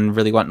I've been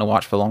really wanting to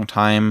watch for a long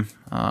time.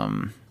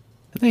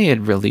 They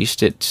had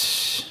released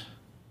it.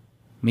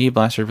 Media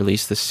Blaster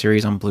released this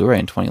series on Blu-ray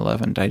in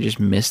 2011. Did I just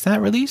miss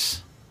that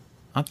release?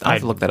 I'll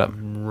have to look that up.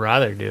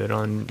 Rather do it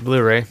on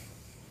Blu-ray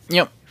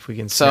Yep. if we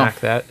can So- snag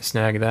that up.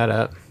 Snack that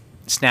up.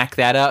 Snack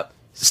that up.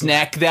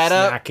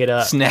 Snack it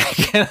up. Snack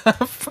it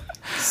up.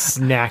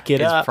 Snack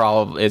it up.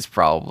 It's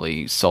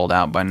probably sold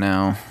out by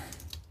now.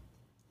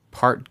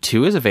 Part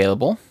 2 is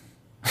available.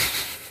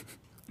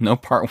 No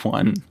part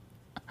 1.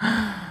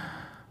 Oh,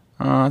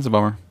 that's a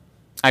bummer.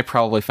 I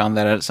probably found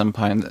that out at some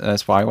point.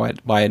 That's why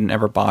I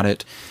never bought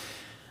it.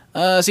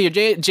 So your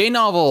J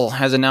Novel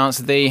has announced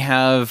that they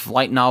have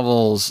light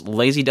novels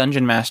Lazy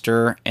Dungeon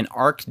Master and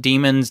Arc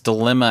Demon's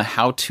Dilemma: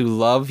 How to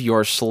Love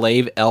Your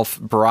Slave Elf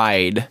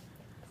Bride.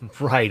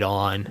 Right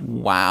on.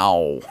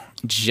 Wow.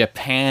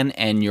 Japan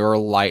and your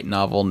light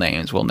novel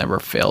names will never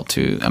fail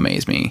to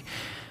amaze me.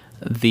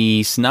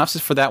 The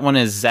synopsis for that one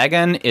is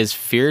Zagan is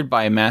feared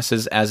by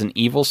masses as an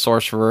evil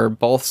sorcerer,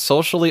 both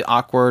socially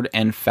awkward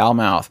and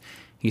foul-mouthed.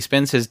 He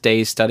spends his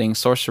days studying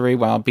sorcery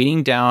while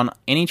beating down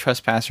any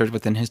trespassers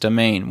within his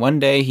domain. One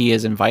day, he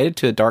is invited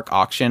to a dark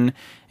auction,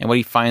 and what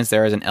he finds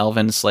there is an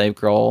elven slave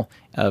girl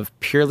of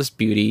peerless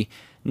beauty,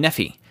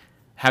 Nephi.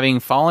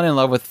 Having fallen in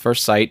love with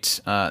first sight,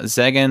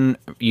 Zagan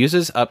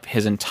uses up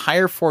his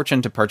entire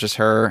fortune to purchase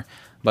her,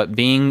 but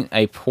being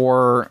a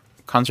poor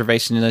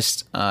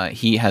conservationist,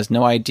 he has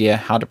no idea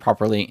how to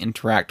properly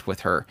interact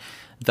with her.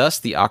 Thus,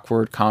 the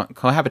awkward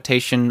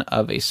cohabitation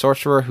of a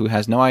sorcerer who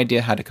has no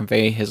idea how to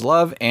convey his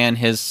love and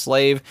his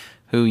slave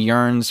who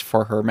yearns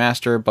for her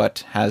master but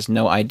has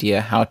no idea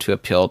how to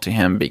appeal to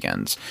him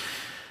begins.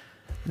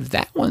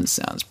 That one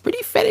sounds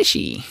pretty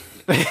fetishy.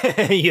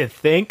 You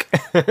think?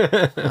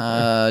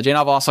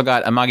 J-Novel also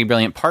got Amagi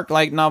Brilliant Park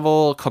Light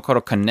Novel,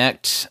 Kokoro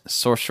Connect,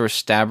 Sorcerer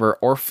Stabber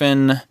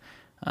Orphan.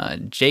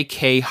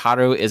 J.K.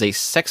 Haru is a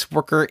sex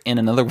worker in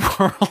another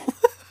world.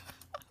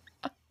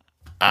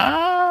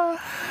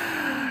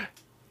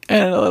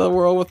 And another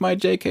world with my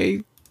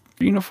J.K.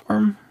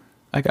 uniform.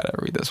 I gotta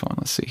read this one.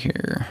 Let's see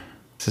here.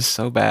 This is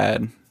so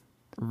bad.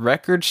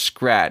 Record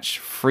scratch.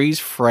 Freeze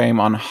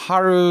frame on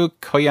Haru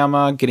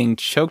Koyama getting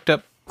choked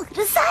up.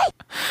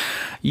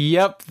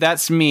 Yep,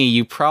 that's me.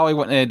 You probably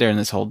went. They're in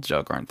this whole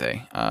joke, aren't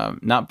they?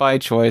 Not by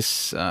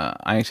choice.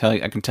 I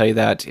can tell you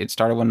that it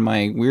started when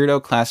my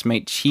weirdo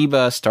classmate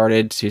Chiba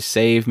started to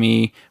save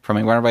me from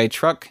a runaway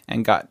truck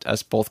and got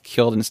us both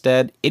killed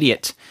instead.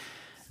 Idiot.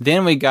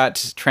 Then we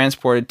got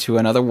transported to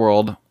another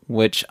world,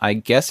 which I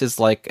guess is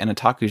like an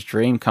otaku's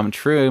dream come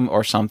true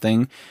or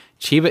something.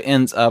 Chiba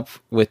ends up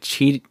with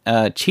cheat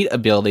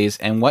abilities,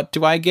 and what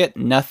do I get?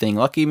 Nothing.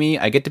 Lucky me,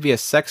 I get to be a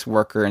sex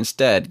worker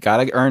instead.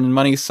 Gotta earn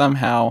money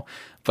somehow,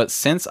 but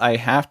since I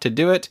have to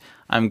do it,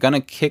 I'm gonna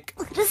kick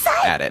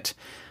at it.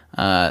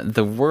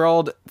 The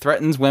world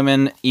threatens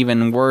women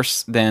even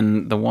worse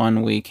than the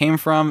one we came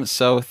from,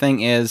 so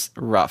things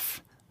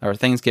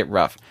get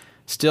rough.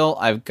 Still,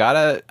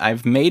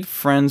 I've made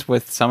friends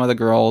with some of the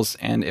girls,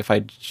 and if I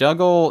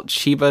juggle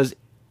Chiba's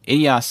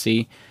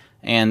idiocy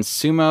and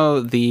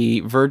sumo the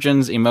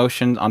virgin's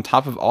emotions on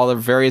top of all the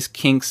various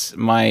kinks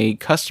my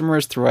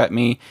customers throw at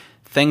me,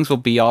 things will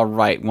be all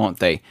right, won't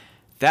they?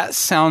 That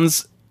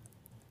sounds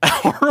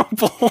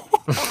horrible.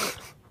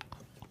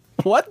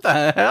 What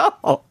the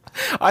hell?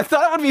 I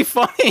thought it would be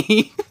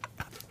funny.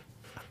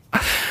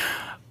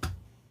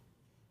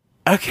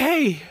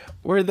 Okay,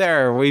 we're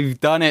there. We've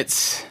done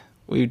it.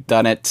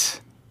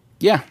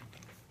 Yeah.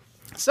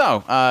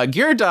 So,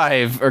 Gear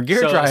Drive.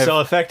 So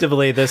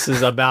effectively, this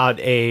is about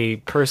a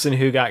person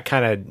who got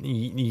kind of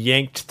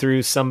yanked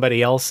through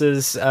somebody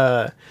else's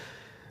Yeah,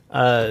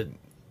 and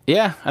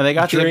they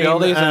got dream. the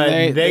abilities.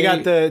 And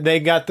they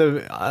got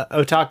the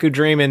otaku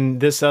dream, and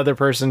this other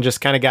person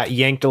just kind of got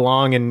yanked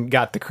along and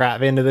got the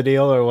crap into the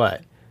deal, or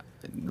what?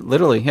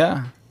 Literally,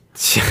 yeah.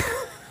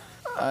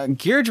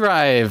 Gear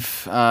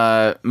Drive.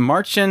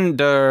 Marchen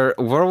der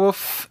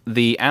Werwolf,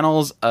 The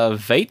Annals of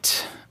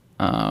Vate.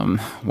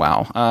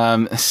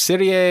 Wow.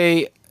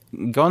 Serie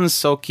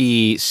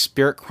Gonsoki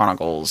Spirit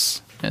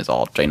Chronicles is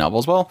all J-Novel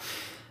as well.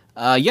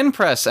 Yen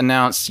Press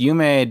announced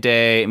Yume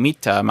de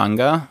Mita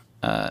manga.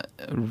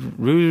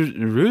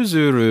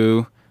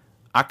 Ruzuru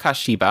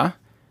Akashiba.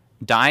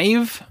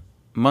 Dive.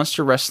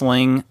 Monster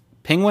Wrestling.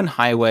 Penguin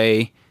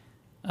Highway.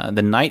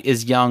 The Night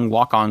is Young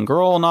Walk-On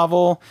Girl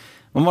novel.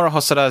 Mamoru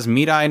Hosoda's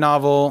Mirai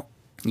novel.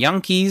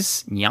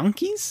 Yankees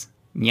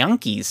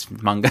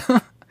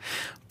manga,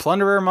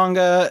 Plunderer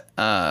manga,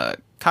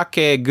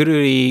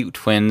 Kakegurui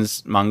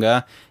Twins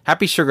manga,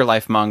 Happy Sugar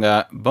Life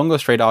manga, Bungo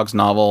Stray Dogs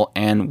novel,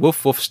 and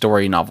Woof Woof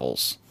Story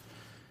novels.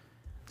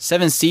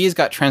 7C's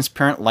got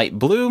Transparent Light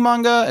Blue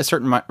manga, A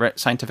Certain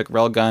Scientific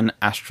Railgun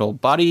Astral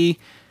Body,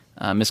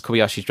 Miss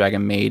Kobayashi's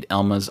Dragon Maid,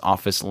 Elma's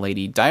Office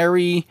Lady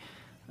Diary,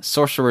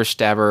 Sorcerer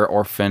Stabber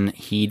Orphan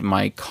Heed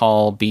My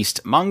Call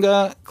Beast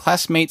manga,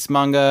 Classmates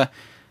manga,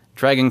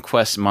 Dragon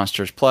Quest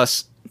Monsters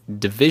Plus,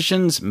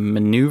 Division's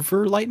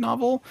Maneuver light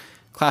novel,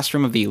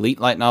 Classroom of the Elite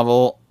light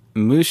novel,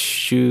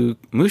 Mushoku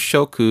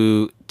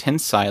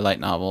Tensei light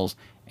novels,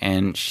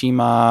 and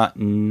Shima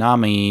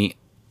Nami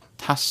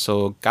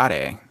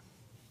Tasogare.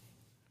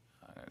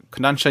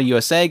 Kodansha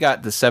USA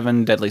got the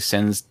 7 Deadly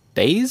Sins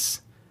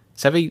Days?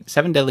 7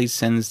 Deadly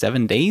Sins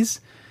 7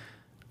 Days?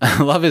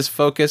 Love is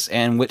Focus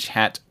and Witch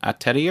Hat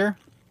Atelier.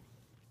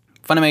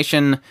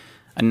 Funimation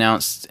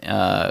announced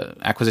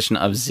acquisition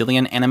of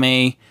Zillion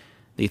Anime,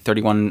 the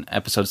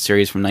 31-episode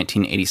series from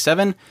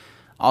 1987.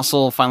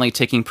 Also, finally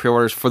taking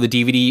pre-orders for the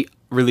DVD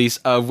release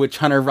of Witch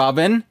Hunter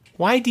Robin.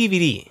 Why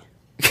DVD?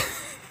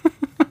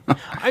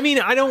 I mean,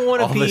 I don't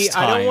want to be.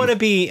 I don't want to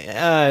be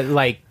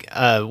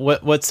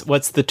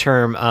what's the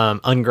term?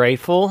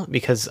 Ungrateful,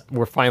 because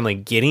we're finally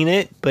getting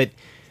it. But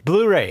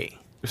Blu-ray,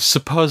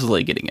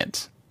 supposedly getting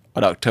it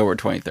on October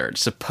 23rd.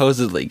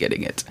 Supposedly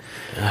getting it.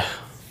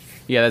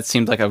 Yeah, that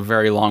seems like a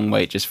very long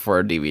wait just for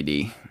a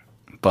DVD.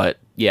 But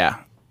yeah,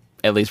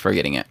 at least we're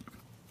getting it.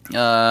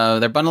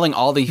 They're bundling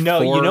all the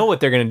No, four... you know what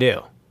they're going to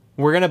do?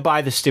 We're going to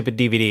buy the stupid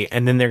DVD,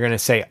 and then they're going to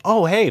say,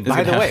 oh, hey,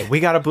 by the way, we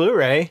got a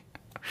Blu-ray.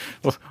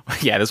 Well,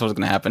 yeah, this was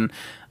going to happen.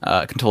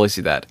 I can totally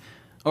see that.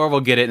 Or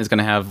we'll get it, and it's going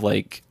to have,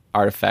 like,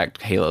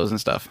 artifact halos and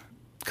stuff.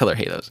 Color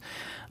halos.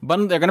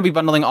 They're going to be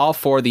bundling all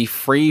 4 of the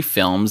free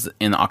films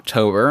in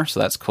October, so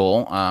that's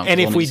cool. And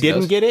if we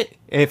didn't get it,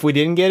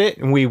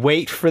 and we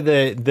wait for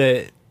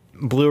the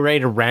Blu-ray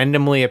to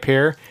randomly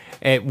appear,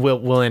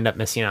 we'll end up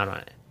missing out on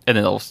it. And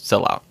then it'll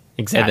sell out.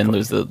 Exactly. And then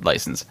lose the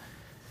license.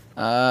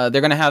 They're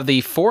going to have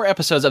the 4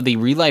 episodes of the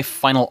Real Life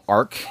Final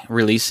Arc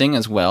releasing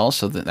as well,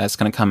 so that's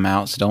going to come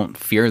out, so don't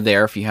fear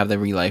there if you have the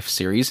Real Life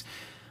series.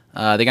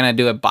 They're going to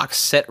do a box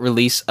set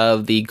release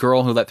of The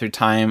Girl Who Leapt Through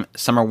Time,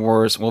 Summer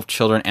Wars, Wolf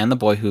Children, and The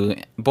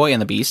Boy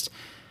and the Beast.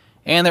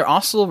 And they're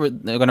also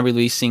they're going to be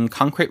releasing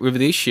Concrete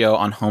Revolution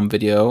on home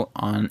video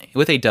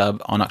with a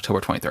dub on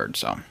October 23rd,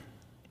 so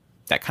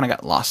that kind of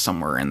got lost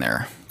somewhere in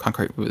there.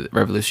 Concrete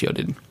Revolution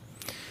did.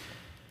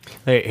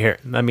 Here,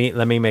 let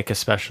me make a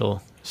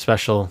special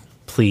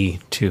plea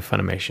to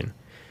Funimation.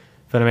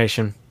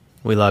 Funimation,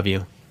 we love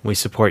you. We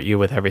support you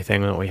with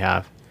everything that we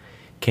have.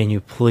 Can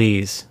you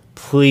please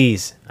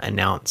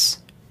announce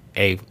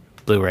a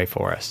Blu-ray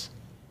for us?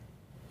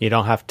 You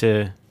don't have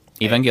to.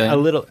 Evangelion. A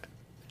little.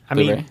 I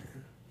Blu-ray? mean,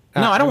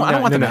 no, I don't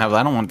want them to have that.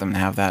 I don't want them to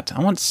have that.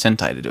 I want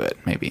Sentai to do it.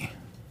 Maybe.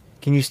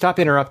 Can you stop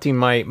interrupting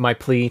my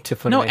plea to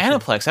Funimation? No,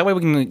 Aniplex. That way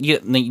we can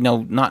get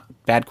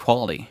not bad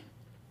quality.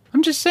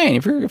 I'm just saying,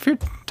 if you're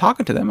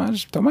talking to them, I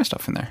just throw my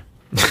stuff in there.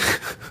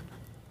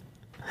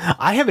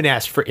 I haven't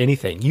asked for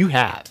anything. You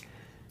have.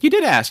 You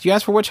did ask. You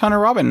asked for Witch Hunter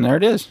Robin, and there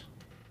it is.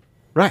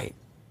 Right.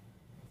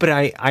 But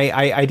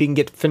I didn't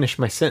get to finish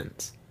my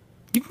sentence.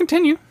 You can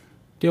continue.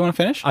 Do you want to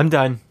finish? I'm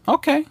done.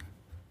 Okay.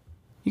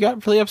 You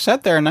got really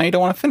upset there, and now you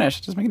don't want to finish.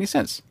 It doesn't make any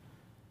sense.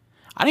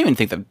 I don't even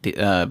think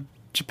that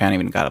Japan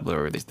even got a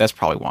Blu-ray release. That's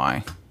probably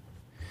why.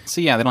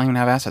 So yeah, they don't even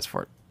have assets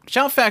for it.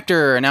 Shout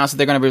Factor announced that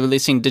they're going to be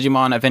releasing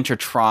Digimon Adventure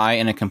Tri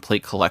in a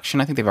complete collection.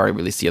 I think they've already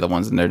released the other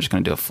ones, and they're just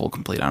going to do a full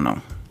complete. I don't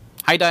know.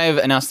 High Dive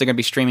announced they're going to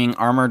be streaming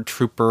Armored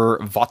Trooper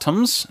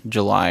Votoms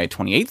July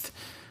 28th.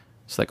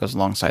 So that goes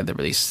alongside the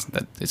release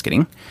that it's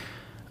getting.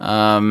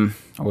 Or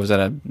was that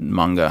a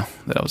manga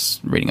that I was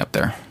reading up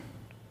there?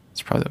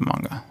 It's probably the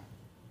manga.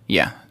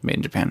 Yeah, made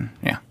in Japan.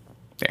 Yeah.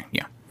 There,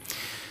 yeah.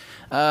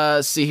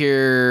 Let's see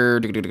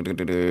here.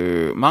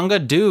 Manga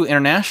Do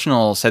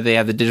International said they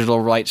have the digital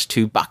rights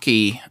to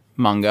Baki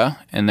manga,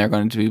 and they're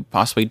going to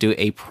possibly do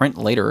a print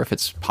later if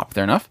it's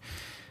popular enough.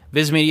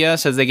 Viz Media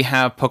says they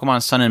have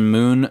Pokemon Sun and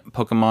Moon,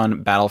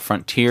 Pokemon Battle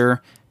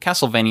Frontier,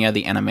 Castlevania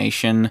the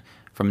animation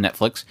from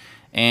Netflix,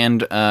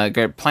 and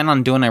plan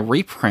on doing a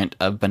reprint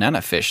of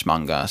Banana Fish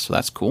manga, so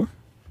that's cool.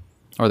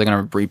 Or they're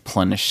going to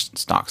replenish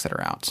stocks that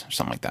are out, or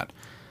something like that.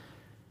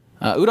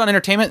 Udon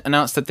Entertainment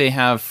announced that they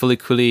have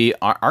Fulikuli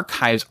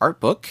Archives art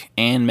book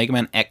and Mega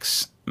Man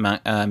X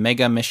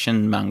Mega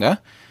Mission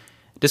manga.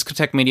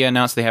 Discotheque Media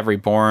announced they have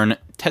Reborn,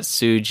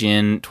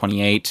 Tetsujin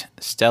 28,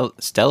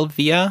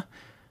 Stelvia,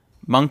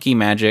 Monkey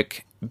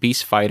Magic,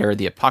 Beast Fighter,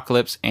 The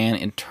Apocalypse,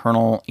 and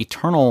Eternal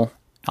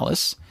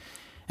Alice.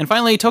 And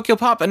finally, Tokyo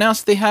Pop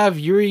announced they have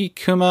Yuri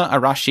Kuma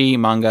Arashi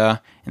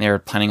manga, and they're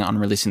planning on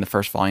releasing the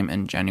first volume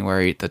in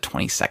January the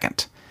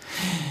 22nd.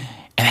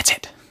 And that's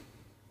it.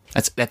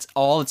 That's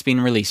all that's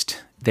being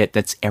released.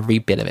 That's every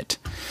bit of it.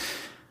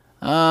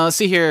 Let's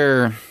see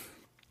here.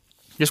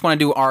 Just want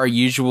to do our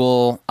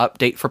usual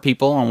update for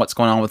people on what's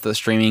going on with the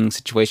streaming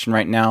situation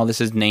right now.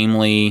 This is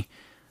namely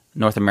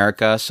North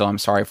America, so I'm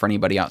sorry for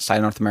anybody outside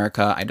of North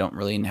America. I don't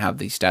really have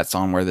the stats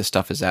on where this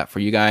stuff is at for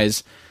you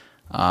guys.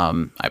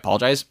 I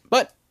apologize,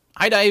 but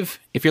High Dive,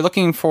 if you're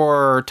looking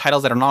for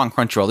titles that are not on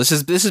Crunchyroll, this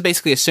is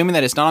basically assuming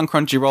that it's not on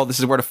Crunchyroll. This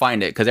is where to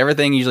find it, because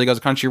everything usually goes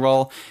to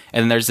Crunchyroll,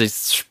 and then there's this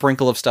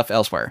sprinkle of stuff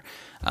elsewhere.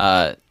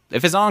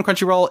 If it's not on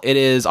Crunchyroll, it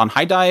is on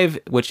High Dive,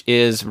 which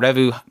is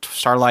Revu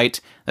Starlight,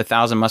 The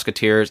Thousand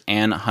Musketeers,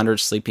 and 100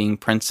 Sleeping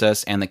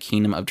Princess and the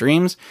Kingdom of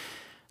Dreams.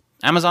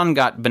 Amazon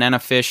got Banana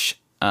Fish,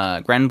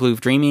 Grand Blue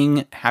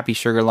Dreaming, Happy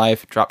Sugar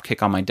Life,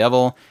 Dropkick on My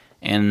Devil,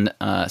 and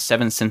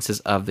Seven Senses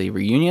of the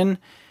Reunion.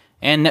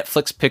 And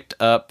Netflix picked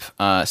up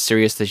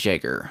Sirius the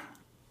Jaeger,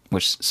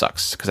 which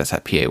sucks because that's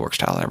that PA work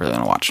style that I really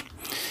want to watch.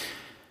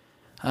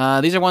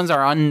 These are ones that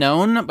are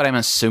unknown, but I'm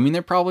assuming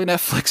they're probably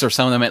Netflix, or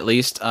some of them at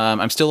least.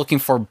 I'm still looking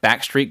for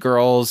Backstreet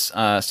Girls,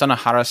 Sana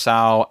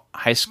Harasao,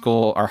 High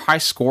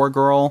Score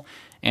Girl,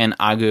 and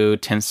Agu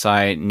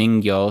Tensai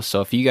Ningyo.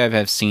 So if you guys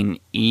have seen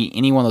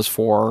any one of those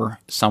four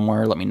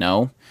somewhere, let me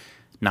know.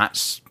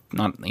 Not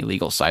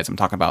illegal sites. I'm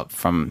talking about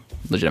from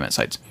legitimate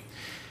sites.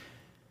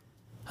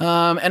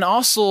 And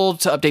also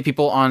to update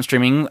people on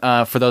streaming,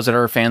 for those that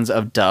are fans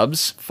of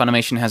dubs,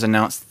 Funimation has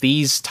announced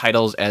these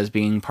titles as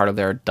being part of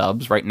their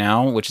dubs right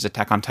now, which is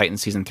Attack on Titan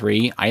Season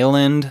 3,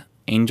 Island,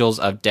 Angels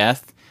of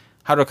Death,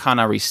 How to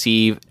Kana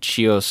Receive,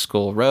 Chio's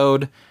School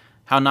Road,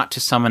 How Not to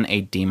Summon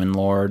a Demon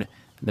Lord,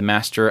 The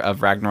Master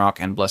of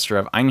Ragnarok and Blesser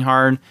of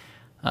Einhard,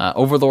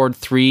 Overlord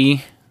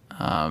 3,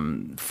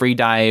 Free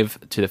Dive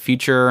to the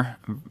Future,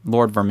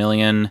 Lord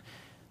Vermilion,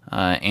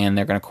 and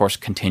they're going to, of course,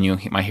 continue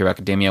My Hero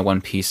Academia, One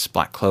Piece,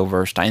 Black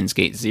Clover, Steins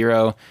Gate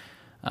Zero,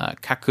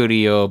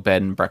 Kakuryou,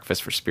 Bed and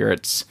Breakfast for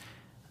Spirits.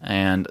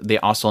 And they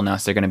also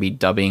announced they're going to be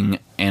dubbing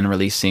and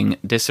releasing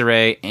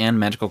Disarray and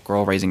Magical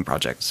Girl Raising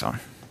Project. So,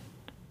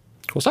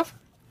 cool stuff.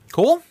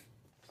 Cool.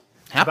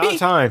 Happy? About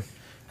time.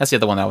 That's the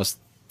other one that I was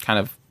kind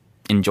of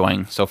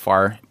enjoying so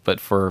far, but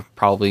for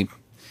probably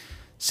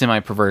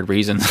semi-perverted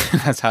reasons.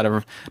 That's how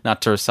to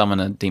not to summon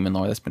a demon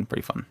lord. That's been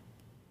pretty fun.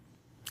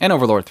 And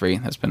Overlord 3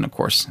 has been, of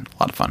course, a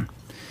lot of fun.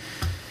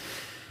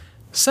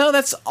 So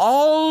that's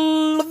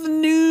all of the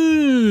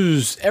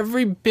news.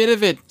 Every bit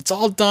of it. It's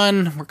all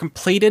done. We're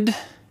completed.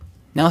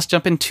 Now let's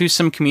jump into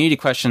some community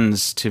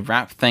questions to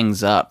wrap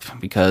things up,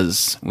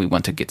 because we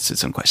want to get to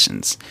some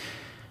questions.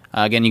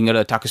 Again, you can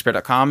go to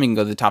takuspirit.com. You can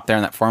go to the top there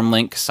on that forum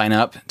link, sign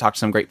up, talk to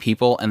some great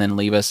people, and then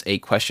leave us a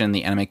question in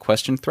the anime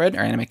question thread, or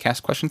anime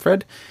cast question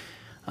thread.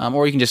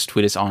 Or you can just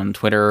tweet us on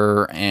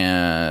Twitter,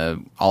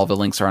 and all of the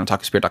links are on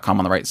takuspirit.com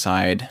on the right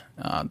side.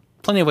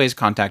 Plenty of ways to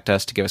contact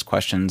us to give us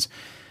questions.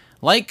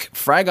 Like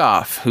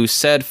Fragoff, who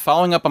said,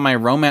 following up on my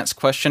romance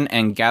question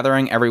and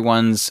gathering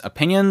everyone's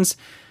opinions,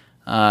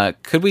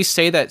 could we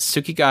say that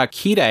Tsukiga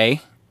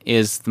Kire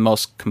is the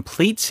most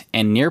complete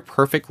and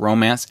near-perfect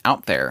romance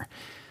out there?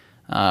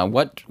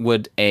 What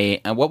would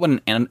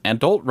an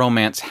adult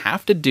romance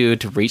have to do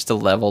to reach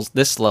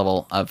this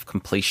level of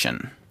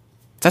completion?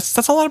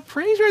 That's a lot of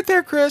praise right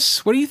there,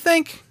 Chris. What do you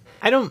think?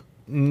 I don't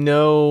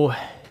know.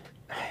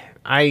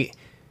 I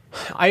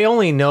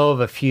only know of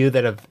a few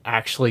that have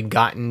actually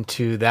gotten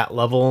to that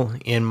level,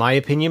 in my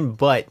opinion,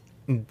 but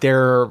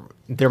they're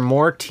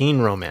more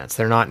teen romance.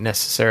 They're not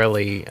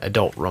necessarily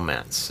adult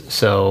romance.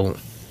 So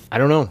I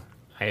don't know.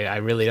 I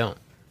really don't.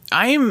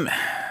 I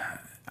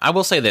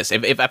will say this.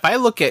 If I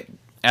look at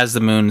As the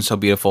Moon So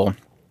Beautiful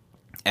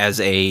as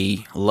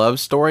a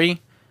love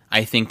story,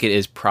 I think it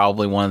is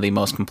probably one of the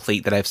most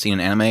complete that I've seen in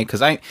anime,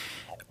 because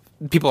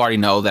people already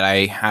know that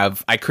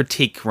I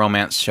critique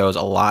romance shows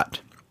a lot,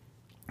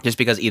 just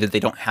because either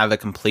they don't have a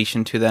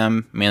completion to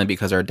them, mainly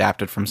because they're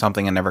adapted from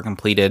something and never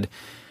completed,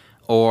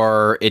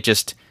 or it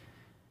just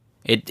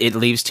it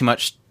leaves too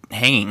much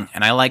hanging,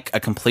 and I like a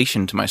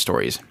completion to my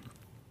stories.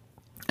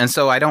 And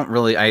so I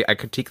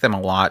critique them a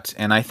lot,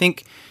 and I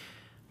think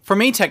for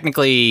me,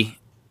 technically,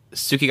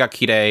 Tsukiga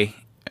Kire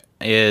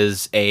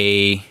is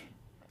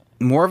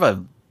more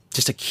of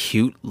just a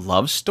cute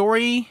love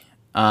story,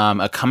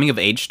 a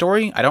coming-of-age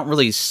story. I don't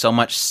really so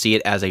much see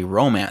it as a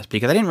romance,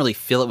 because I didn't really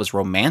feel it was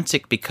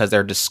romantic, because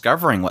they're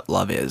discovering what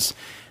love is.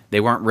 They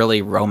weren't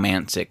really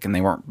romantic, and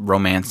they weren't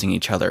romancing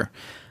each other.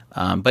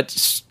 But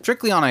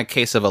strictly on a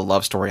case of a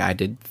love story, I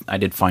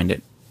did find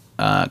it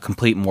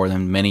complete more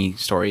than many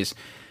stories.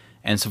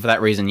 And so for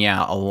that reason,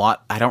 yeah,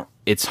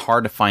 it's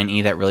hard to find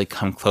any that really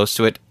come close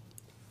to it.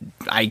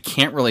 I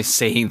can't really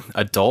say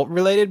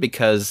adult-related,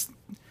 because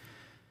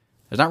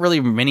there's not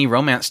really many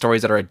romance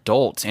stories that are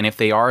adult, and if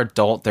they are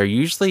adult, they're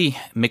usually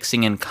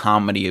mixing in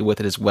comedy with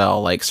it as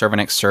well, like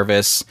Servant X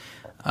Service,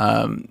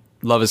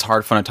 Love is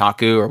Hard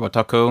Funataku, or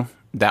Wataku.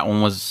 That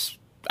one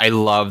I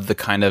loved the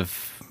kind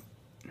of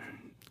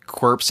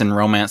quirks and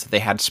romance that they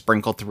had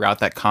sprinkled throughout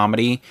that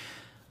comedy.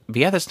 But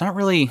yeah, that's not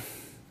really...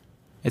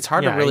 It's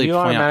hard to really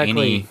point out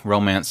any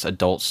romance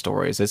adult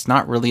stories. It's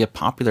not really a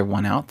popular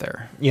one out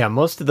there. Yeah,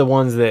 most of the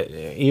ones that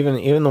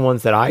even the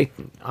ones that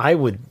I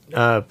would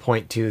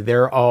point to,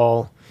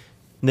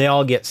 they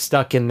all get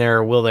stuck in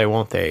their will they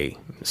won't they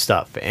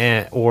stuff,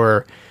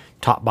 or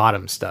top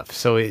bottom stuff.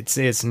 So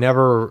it's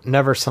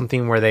never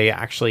something where they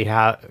actually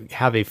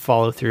have a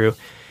follow through.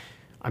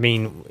 I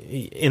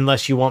mean,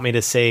 unless you want me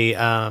to say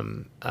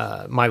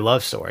My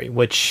Love Story,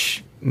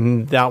 which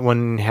that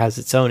one has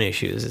its own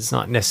issues. It's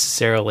not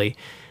necessarily.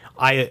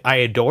 I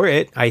adore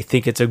it. I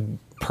think it's a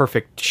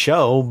perfect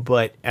show,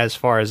 but as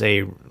far as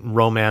a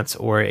romance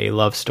or a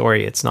love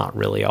story, it's not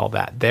really all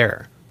that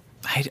there.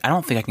 I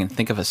don't think I can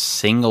think of a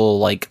single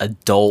like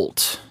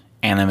adult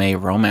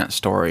anime romance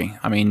story.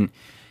 I mean,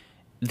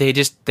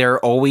 they're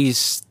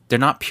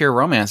not pure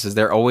romances.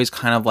 They're always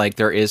kind of like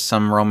there is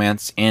some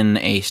romance in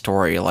a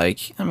story.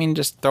 Like, I mean,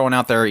 just throwing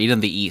out there, Eden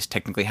of the East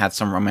technically had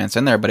some romance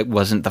in there, but it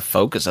wasn't the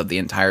focus of the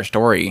entire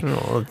story.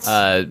 Well, it's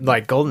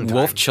like Golden Time.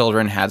 Wolf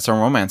Children had some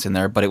romance in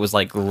there, but it was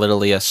like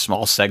literally a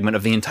small segment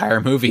of the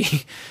entire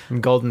movie.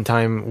 Golden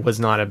Time was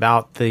not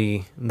about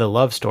the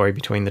love story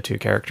between the two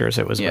characters.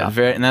 It was about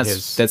and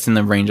that's in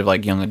the range of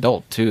like young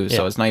adult too.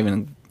 So it's not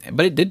even,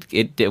 but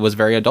it was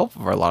very adult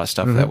for a lot of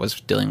stuff that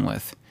was dealing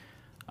with.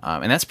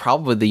 And that's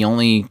probably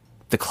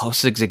the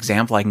closest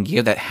example I can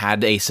give that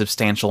had a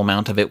substantial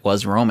amount of it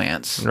was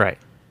romance. Right.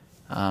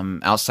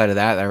 Outside of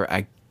that,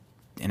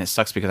 and it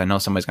sucks because I know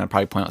somebody's going to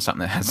probably point out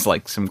something that has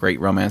like some great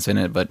romance in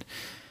it, but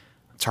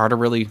it's hard to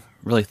really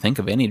think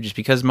of any, just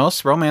because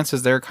most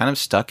romances, they're kind of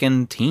stuck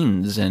in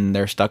teens and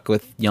they're stuck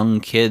with young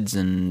kids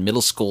in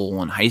middle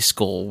school and high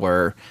school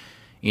where,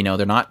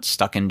 they're not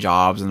stuck in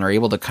jobs and they're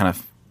able to kind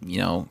of,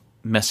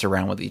 mess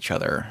around with each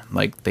other.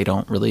 Like they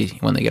don't really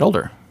when they get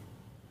older,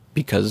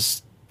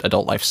 because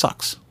adult life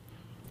sucks.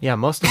 Yeah,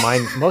 most of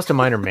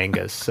mine are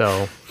mangas.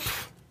 So,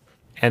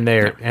 and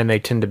they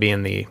tend to be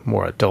in the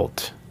more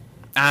adult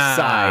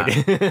side.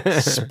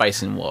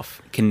 Spice and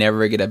Wolf can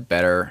never get a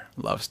better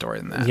love story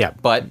than that. Yeah,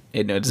 but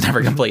it's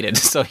never completed,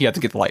 so you have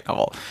to get the light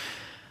novel.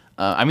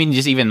 I mean,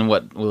 just even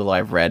what little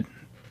I've read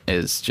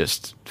is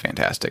just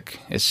fantastic.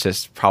 It's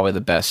just probably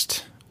the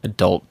best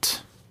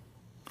adult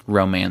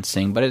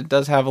romancing, but it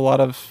does have a lot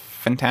of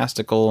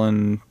fantastical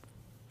and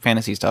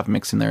fantasy stuff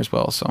mixed in there as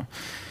well. So,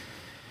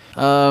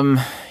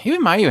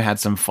 even Mayu had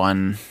some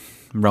fun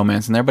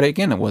romance in there, but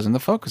again, it wasn't the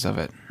focus of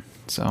it.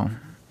 So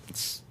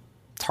it's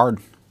hard.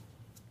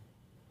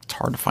 It's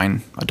hard to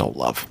find adult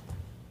love.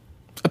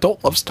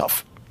 Adult love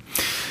stuff.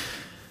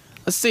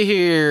 Let's see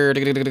here.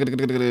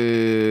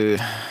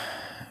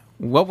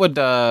 What would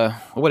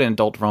an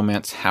adult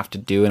romance have to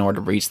do in order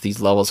to reach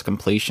these levels of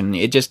completion?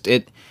 It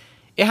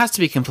has to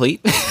be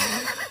complete.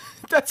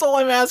 That's all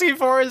I'm asking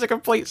for, is a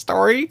complete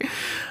story.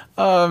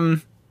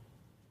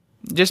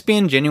 Just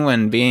being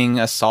genuine, being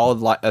a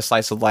solid a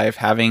slice of life,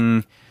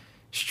 having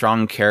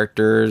strong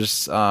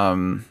characters.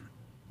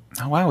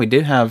 We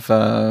did have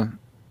the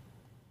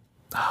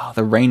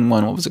Rain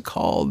one. What was it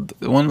called?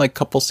 The one like a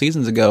couple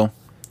seasons ago.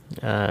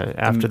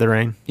 After the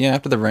Rain. Yeah,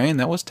 After the Rain.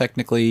 That was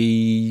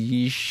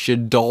technically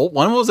adult.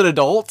 One was an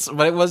adult,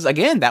 but it was,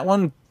 again,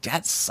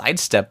 that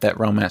sidestepped that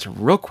romance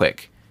real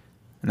quick.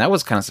 And that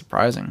was kind of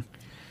surprising.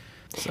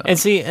 So. And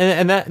see,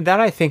 and that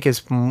I think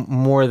is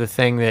more the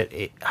thing that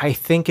I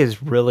think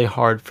is really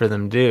hard for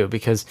them to do,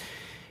 because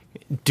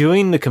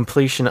doing the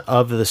completion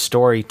of the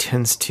story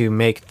tends to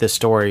make the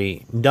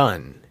story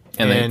done.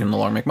 And they can no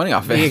longer make money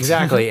off it.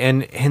 Exactly.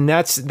 and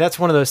that's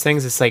one of those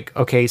things. It's like,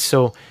 okay,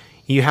 so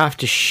you have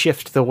to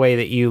shift the way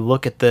that you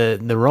look at the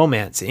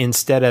romance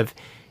instead of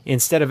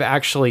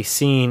actually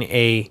seeing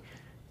a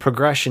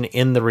progression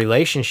in the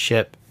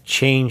relationship,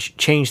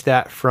 change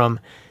that from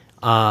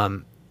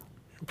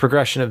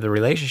progression of the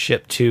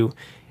relationship to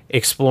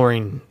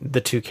exploring the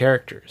two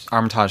characters.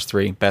 Armitage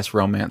 3, best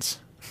romance.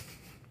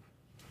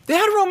 They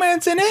had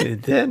romance in it.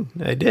 It did.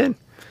 I did.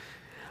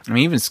 I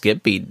mean, even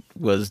Skip Beat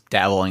was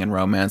dabbling in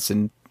romance,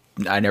 and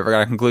I never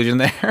got a conclusion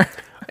there.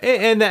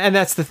 And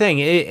that's the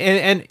thing.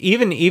 And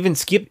even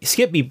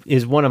Skip Beat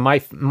is one of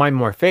my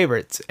more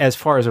favorites as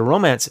far as a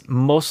romance,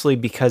 mostly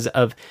because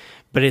of,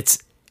 but it's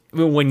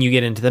when you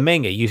get into the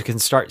manga, you can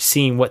start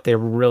seeing what they're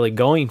really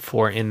going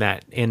for in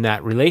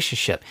that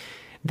relationship.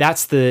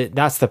 That's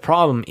the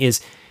problem,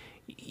 is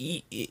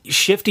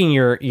shifting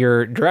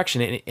your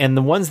direction, and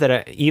the ones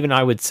that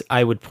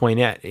I would point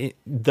at,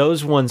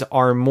 those ones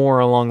are more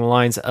along the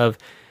lines of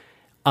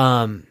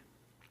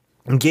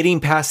getting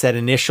past that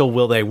initial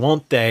will they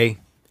won't they,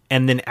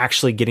 and then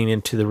actually getting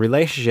into the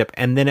relationship,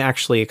 and then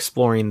actually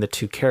exploring the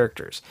two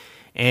characters,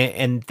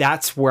 and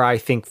that's where I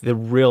think the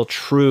real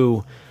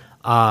true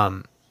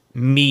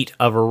meat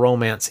of a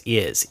romance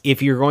is.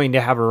 If you're going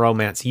to have a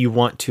romance, you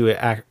want to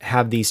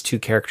have these two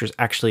characters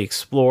actually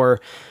explore,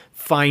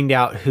 find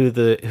out who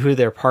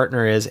their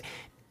partner is,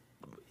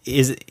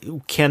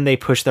 can they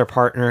push their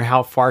partner,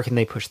 how far can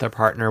they push their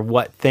partner,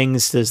 what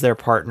boundaries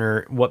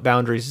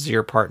does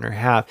your partner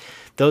have.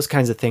 Those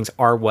kinds of things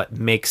are what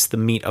makes the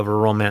meat of a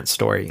romance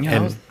story. Yeah,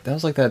 and that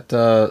was like that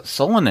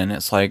Solonen.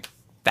 It's like,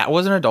 that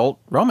was an adult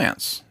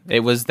romance. It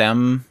was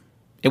them.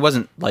 It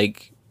wasn't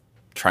like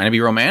trying to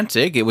be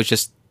romantic. It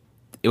was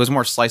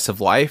more slice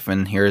of life,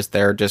 and here's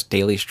their just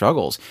daily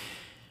struggles.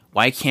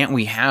 Why can't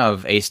we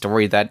have a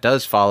story that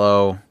does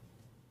follow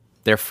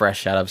they're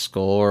fresh out of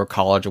school or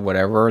college or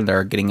whatever, and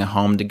they're getting a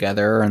home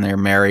together and they're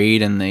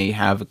married and they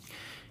have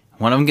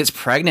one of them gets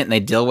pregnant and they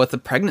deal with the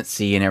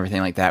pregnancy and everything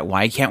like that.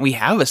 Why can't we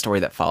have a story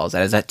that follows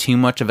that? Is that too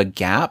much of a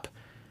gap?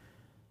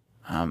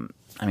 I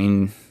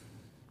mean,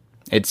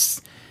 it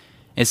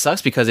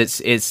sucks because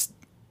it's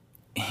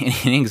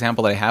any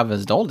example that I have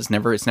as adult, it's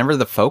never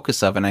the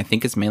focus of it. And I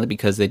think it's mainly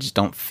because they just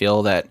don't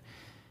feel that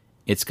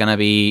it's going to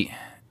be,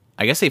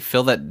 I guess they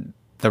feel that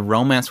the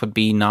romance would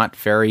be not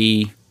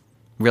very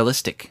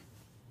realistic.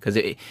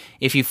 Because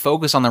if you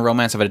focus on the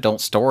romance of an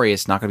adult story,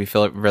 it's not going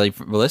to be really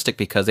realistic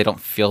because they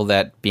don't feel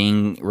that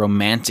being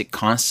romantic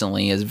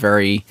constantly is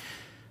very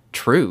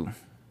true.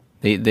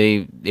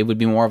 It would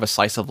be more of a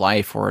slice of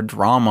life or a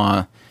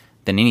drama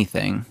than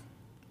anything.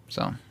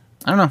 So,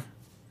 I don't know.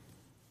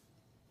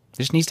 It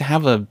just needs to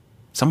have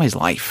somebody's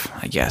life,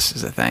 I guess,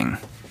 is the thing.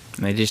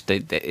 And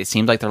it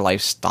seems like their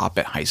lives stop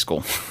at high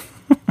school.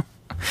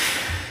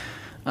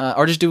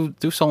 Or just do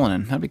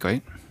Solonin. That'd be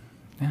great.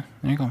 Yeah,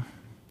 there you go.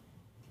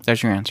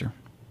 There's your answer.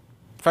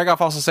 Fragoff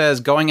also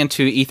says, going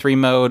into E3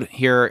 mode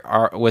here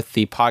with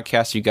the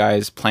podcast you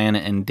guys planned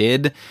and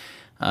did,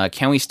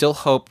 can we still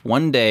hope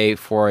one day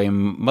for the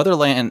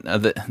motherland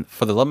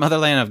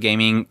of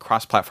gaming,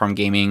 cross-platform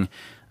gaming?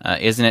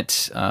 Isn't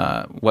it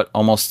what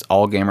almost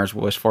all gamers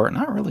wish for?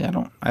 Not really.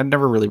 I've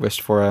never really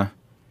wished for a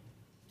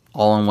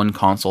all-in-one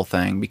console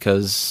thing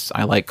because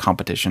I like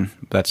competition.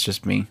 That's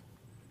just me.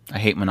 I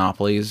hate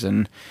monopolies,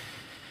 and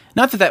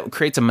not that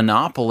creates a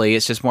monopoly.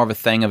 It's just more of a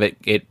thing of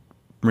it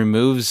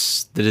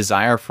removes the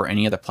desire for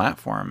any other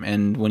platform.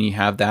 And when you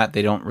have that,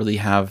 they don't really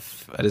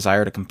have a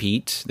desire to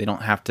compete. They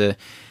don't have to.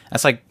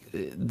 That's like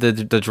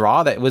the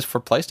draw that was for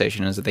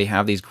PlayStation is that they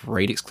have these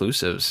great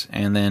exclusives,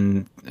 and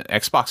then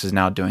Xbox is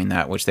now doing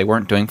that, which they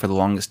weren't doing for the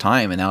longest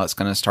time, and now it's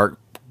going to start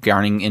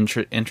garnering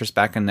interest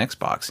back in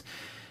Xbox.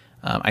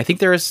 I think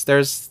there's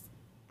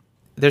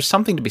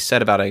something to be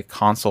said about a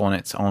console and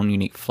its own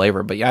unique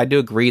flavor. But yeah, I do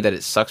agree that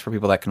it sucks for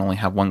people that can only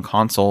have one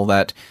console.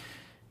 That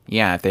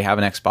yeah, if they have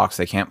an Xbox,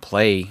 they can't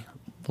play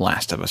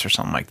Last of Us or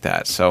something like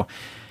that. So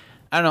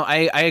I don't know.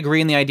 I agree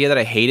in the idea that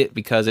I hate it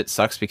because it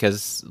sucks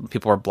because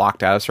people are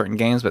blocked out of certain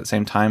games. But at the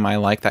same time, I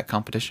like that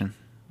competition.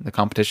 The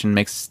competition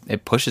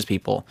pushes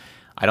people.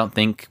 I don't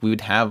think we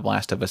would have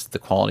Last of Us the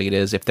quality it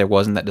is if there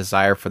wasn't that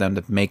desire for them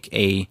to make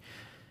a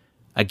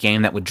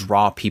game that would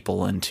draw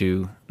people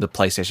into the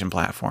PlayStation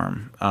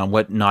platform.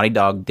 What Naughty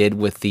Dog did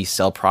with the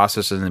cell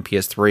processors in the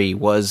PS3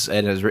 was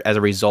as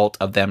a result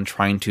of them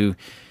trying to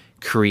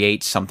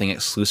create something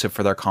exclusive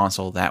for their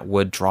console that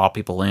would draw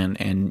people in.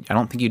 And I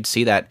don't think you'd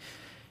see that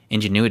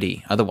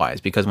ingenuity otherwise,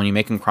 because when you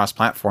make them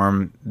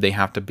cross-platform, they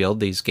have to build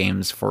these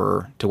games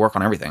to work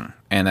on everything,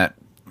 and that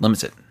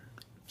limits it.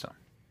 So,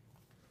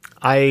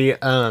 I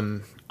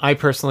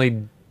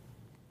personally,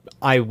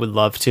 I would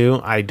love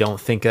to. I don't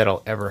think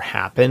that'll ever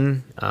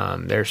happen.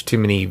 There's too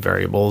many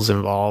variables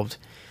involved,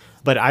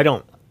 but I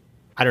don't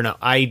know.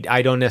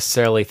 I don't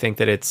necessarily think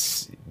that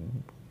it's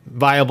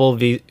viable,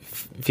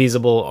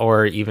 feasible,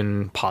 or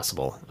even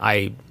possible.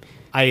 I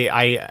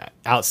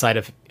outside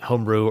of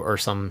homebrew or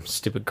some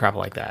stupid crap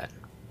like that.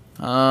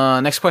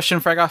 Next question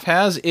Fragoff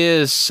has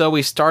is, so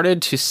we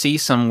started to see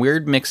some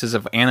weird mixes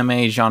of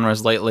anime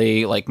genres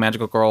lately, like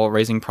Magical Girl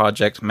Raising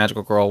Project,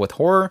 Magical Girl with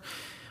horror,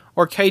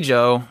 or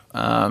Keijo,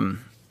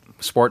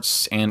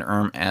 sports, and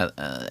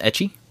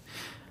ecchi.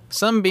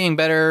 Some being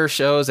better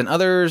shows than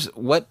others.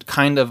 What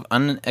kind of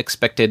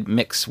unexpected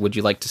mix would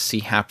you like to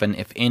see happen,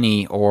 if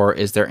any, or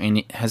has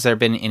there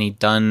been any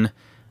done?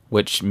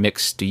 Which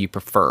mix do you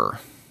prefer?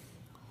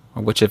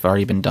 Or which have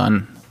already been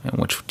done, and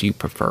which do you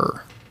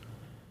prefer?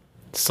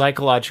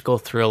 Psychological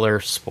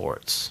thriller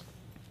sports.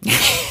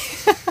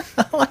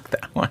 I like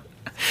that one.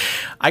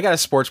 I got a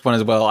sports one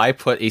as well. I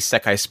put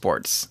Isekai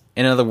Sports,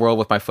 in another world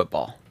with my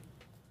football.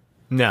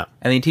 No.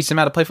 And then you teach them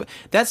how to play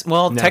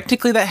football. No.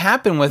 Technically that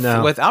happened with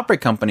Outbreak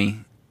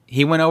Company.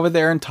 He went over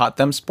there and taught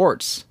them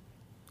sports.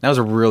 That was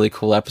a really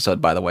cool episode,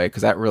 by the way,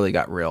 because that really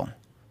got real.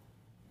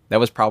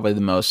 That was probably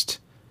the most...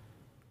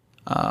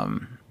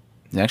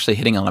 actually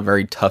hitting on a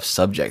very tough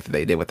subject that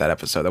they did with that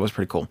episode. That was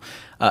pretty cool.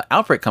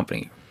 Outbreak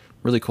Company,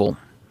 really cool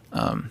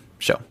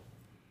show.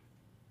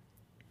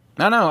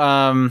 I don't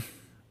know.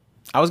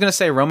 I was going to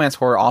say romance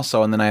horror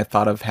also, and then I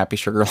thought of Happy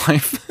Sugar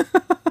Life.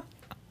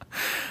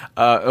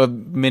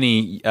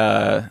 Mini,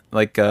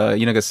 like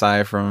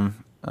Yunagasai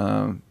from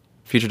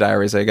Future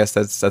Diaries. I guess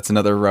that's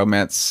another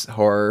romance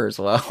horror as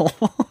well.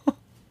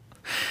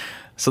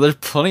 So there's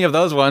plenty of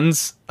those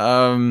ones.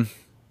 I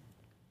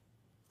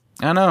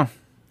don't know.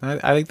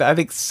 I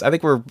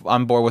think we're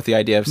on board with the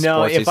idea of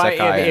sports.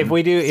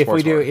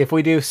 If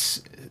we do,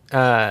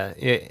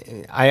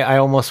 I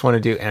almost want to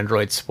do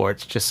Android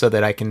Sports just so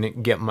that I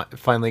can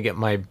finally get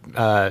my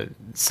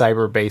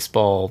Cyber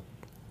Baseball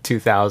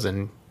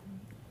 2000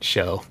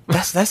 show.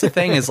 That's the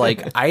thing is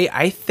like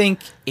I think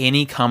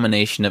any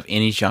combination of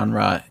any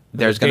genre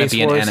there's going to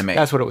be an anime.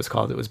 That's what it was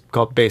called. It was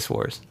called Base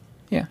Wars.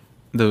 Yeah,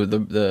 the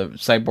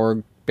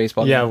cyborg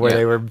baseball. Yeah, where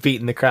they were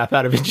beating the crap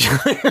out of each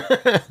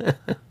other.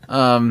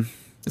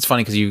 It's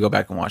funny because you go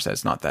back and watch that.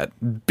 It's not that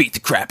beat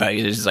the crap out of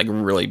you. It's just like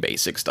really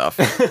basic stuff.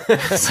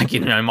 It's like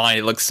in my mind,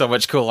 it looks so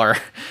much cooler.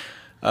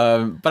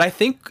 But I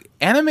think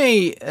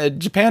anime,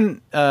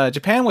 Japan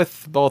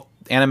with both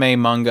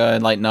anime, manga,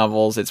 and light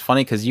novels. It's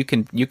funny because you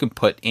can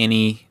put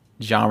any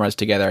genres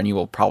together and you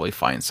will probably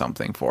find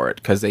something for it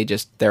because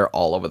they're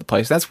all over the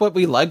place. That's what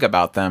we like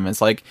about them.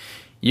 It's like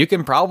you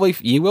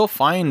will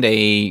find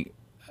a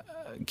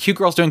cute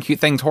girls doing cute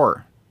things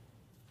horror.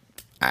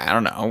 I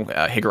don't know,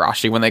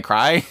 Higurashi when they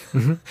cry.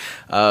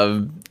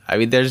 I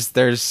mean, there's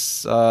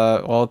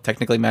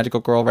technically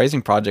Magical Girl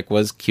Raising Project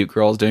was cute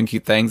girls doing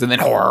cute things and then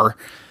horror.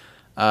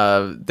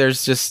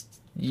 There's just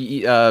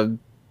it's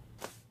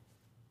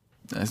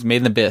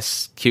Made in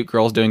Abyss, cute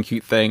girls doing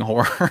cute thing,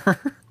 horror.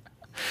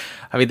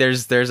 I mean,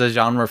 there's a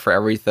genre for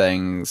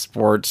everything: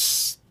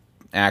 sports,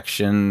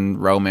 action,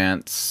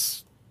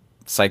 romance,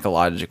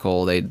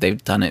 psychological.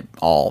 They've done it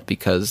all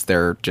because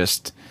they're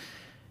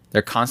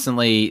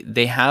constantly,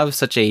 they have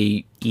such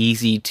a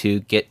easy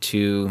to get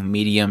to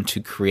medium to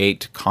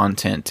create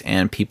content,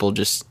 and people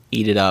just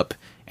eat it up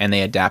and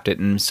they adapt it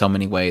in so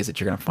many ways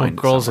that you're going to find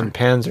Girls in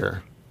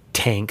Panzer,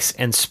 tanks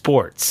and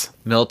sports,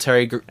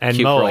 military and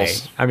cute Moe.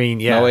 girls. I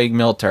mean, yeah, Moe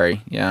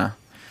military, yeah.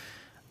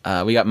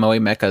 We got Moe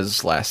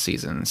mechas last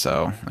season,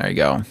 so there you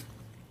go.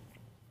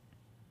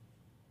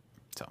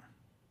 So,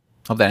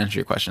 hope that answered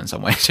your question in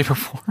some way, shape, or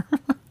form.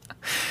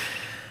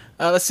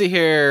 Let's see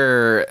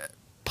here.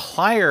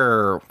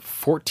 Plier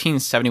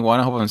 1471,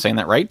 I hope I'm saying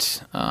that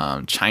right,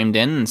 chimed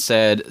in and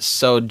said,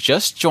 so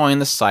just joined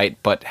the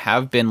site but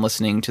have been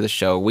listening to the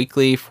show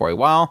weekly for a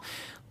while.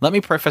 Let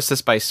me preface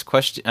this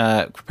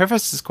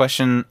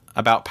question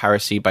about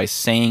piracy by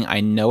saying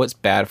I know it's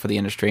bad for the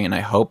industry and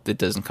I hope it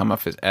doesn't come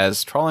off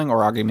as trolling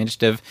or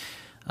argumentative,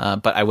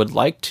 but I would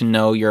like to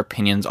know your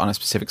opinions on a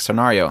specific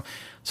scenario.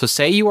 So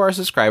say you are a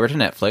subscriber to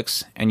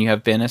Netflix and you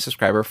have been a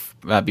subscriber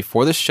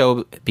before the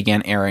show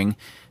began airing,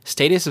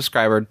 stayed a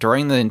subscriber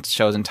during the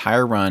show's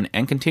entire run,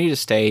 and continue to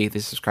stay the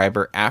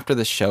subscriber after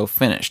the show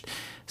finished.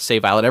 Say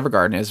Violet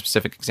Evergarden as a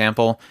specific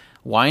example.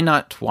 Why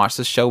not watch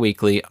the show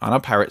weekly on a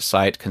pirate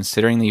site,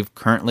 considering that you're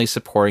currently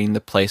supporting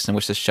the place in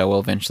which the show will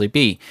eventually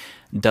be?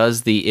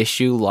 Does the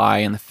issue lie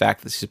in the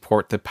fact that you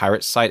support the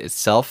pirate site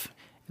itself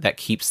that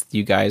keeps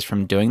you guys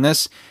from doing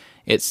this?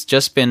 It's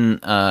just been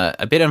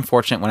a bit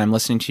unfortunate when I'm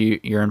listening to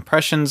your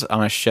impressions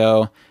on a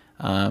show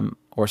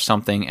or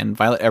something, and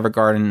Violet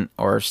Evergarden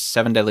or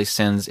Seven Deadly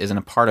Sins isn't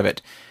a part of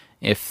it.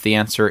 If the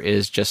answer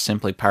is just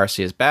simply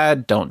piracy is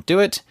bad, don't do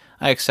it.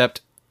 I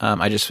accept.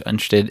 I just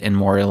interested in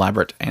more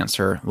elaborate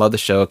answer. Love the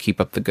show.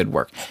 Keep up the good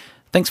work.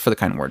 Thanks for the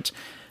kind words.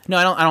 No,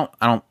 I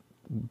don't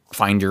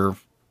find your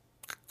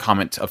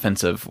comment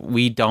offensive.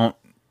 We're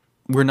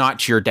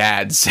not your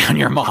dads and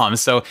your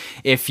moms. So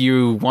if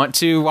you want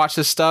to watch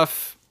this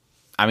stuff,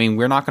 I mean,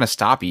 we're not going to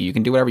stop you. You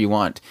can do whatever you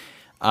want.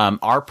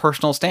 Our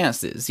personal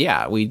stance is,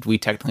 yeah, we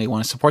technically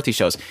want to support these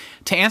shows.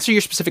 To answer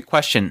your specific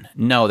question,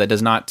 no, that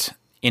does not,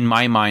 in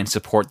my mind,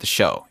 support the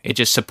show. It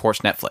just supports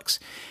Netflix.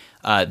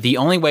 The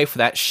only way for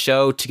that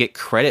show to get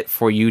credit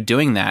for you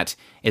doing that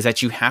is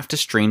that you have to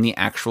stream the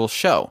actual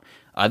show.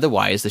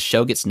 Otherwise, the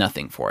show gets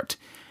nothing for it.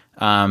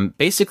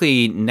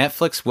 Basically,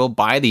 Netflix will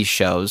buy these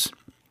shows,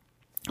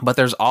 but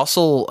there's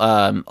also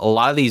a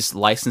lot of these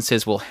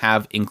licenses will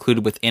have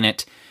included within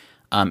it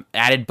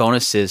added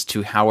bonuses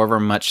to however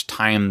much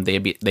time they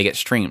get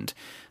streamed.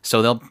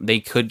 So they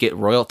could get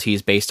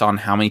royalties based on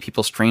how many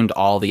people streamed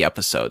all the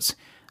episodes.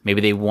 Maybe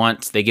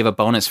they give a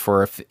bonus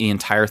for if the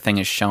entire thing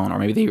is shown, or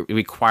maybe they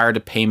require to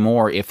pay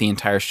more if the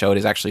entire show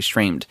is actually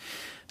streamed.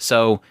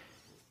 So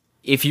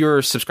if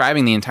you're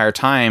subscribing the entire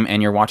time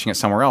and you're watching it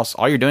somewhere else,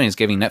 all you're doing is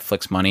giving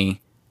Netflix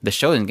money. The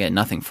show doesn't get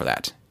nothing for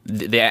that.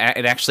 It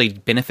actually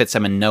benefits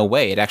them in no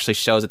way. It actually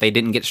shows that they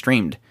didn't get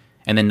streamed.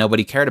 And then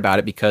nobody cared about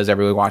it because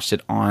everybody watched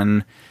it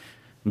on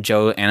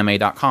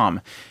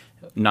joanime.com.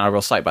 Not a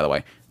real site, by the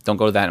way. Don't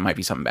go to that. It might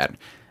be something bad.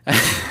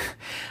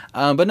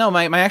 But no,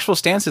 my actual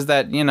stance is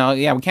that,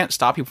 we can't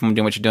stop you from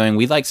doing what you're doing.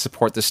 We like to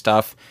support this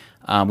stuff.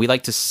 We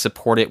like to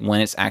support it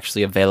when it's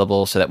actually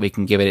available so that we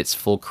can give it its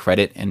full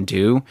credit and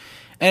due.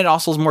 And it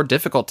also is more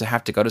difficult to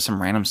have to go to some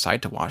random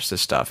site to watch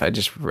this stuff.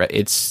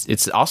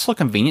 It's also a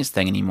convenience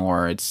thing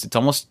anymore. It's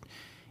almost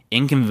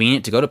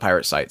inconvenient to go to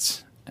pirate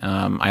sites.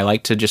 I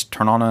like to just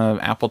turn on a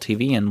Apple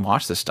TV and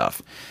watch this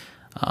stuff.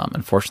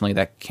 Unfortunately,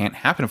 that can't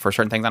happen for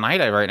certain things on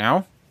iDive right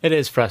now. It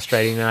is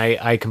frustrating.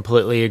 I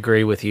completely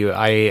agree with you.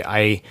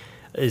 I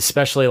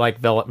especially like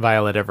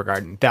Violet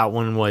Evergarden. That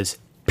one was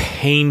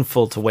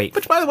painful to wait.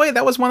 Which, by the way,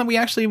 that was one that we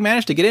actually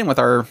managed to get in with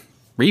our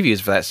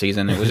reviews for that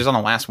season. It was just on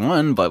the last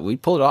one, but we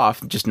pulled it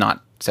off. Just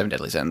not Seven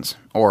Deadly Sins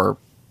or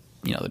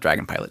the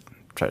Dragon Pilot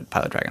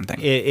Dragon thing.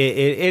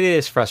 It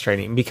is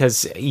frustrating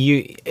because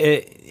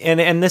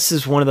and this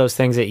is one of those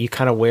things that you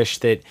kind of wish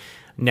that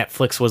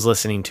Netflix was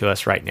listening to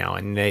us right now,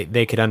 and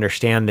they could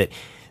understand that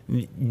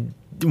the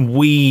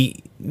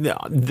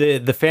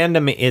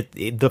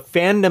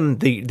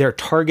fandom, their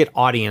target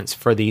audience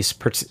for these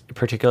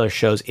particular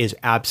shows is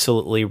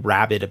absolutely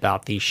rabid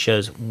about these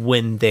shows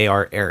when they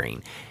are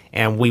airing,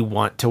 and we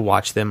want to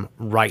watch them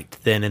right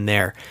then and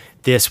there.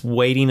 this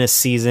waiting a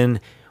season.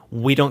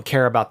 We don't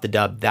care about the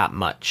dub that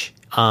much.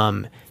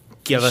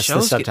 Give us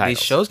the subtitles.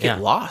 These shows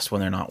get lost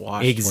when they're not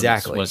watched.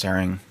 Exactly. When it's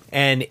airing.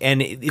 And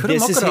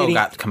this is Kuromokudo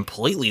got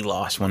completely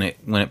lost when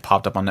it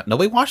popped up on that.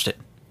 Nobody watched it.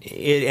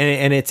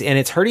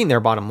 It's hurting their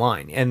bottom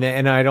line, and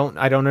I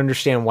don't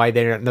understand why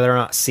they're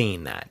not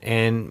seeing that.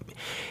 And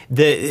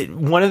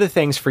one of the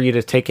things for you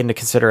to take into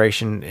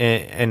consideration,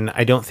 and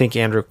I don't think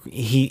Andrew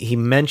he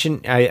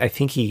mentioned, I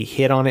think he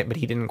hit on it, but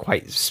he didn't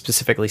quite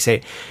specifically say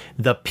it.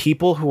 The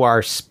people who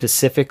are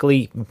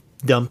specifically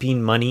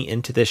dumping money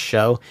into this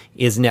show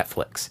is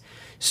Netflix.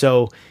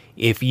 So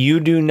if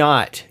you do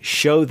not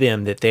show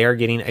them that they are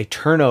getting a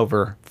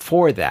turnover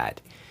for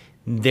that,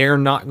 they're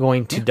not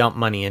going to dump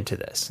money into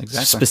this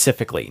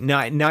specifically.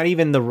 Not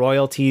even the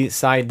royalty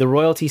side. The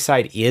royalty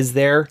side is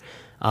there,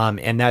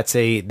 and that's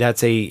a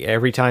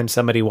every time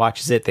somebody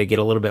watches it, they get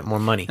a little bit more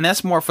money. And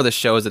that's more for the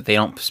shows that they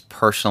don't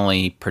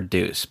personally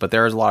produce. But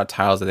there's a lot of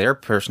titles that they're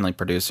personally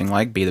producing,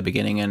 like Be the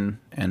Beginning and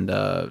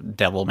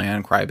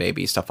Devilman,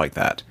 Crybaby, stuff like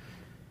that.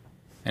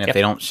 And if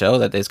they don't show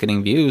that it's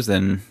getting views,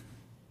 then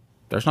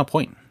there's no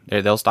point.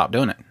 They'll stop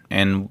doing it.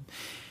 And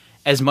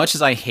as much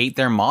as I hate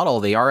their model,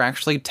 they are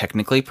actually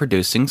technically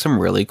producing some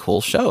really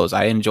cool shows.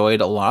 I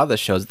enjoyed a lot of the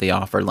shows that they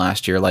offered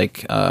last year,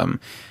 like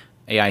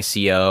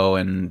AICO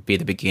and Be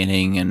the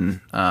Beginning,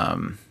 and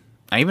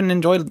I even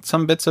enjoyed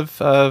some bits of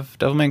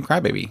Devilman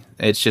Crybaby.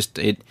 It's just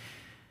it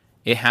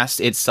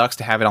sucks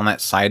to have it on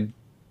that side,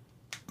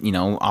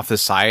 off the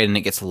side, and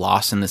it gets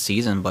lost in the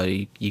season. But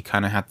you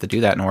kind of have to do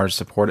that in order to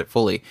support it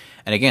fully.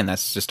 And again,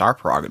 that's just our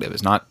prerogative.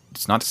 It's not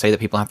to say that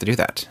people have to do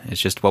that.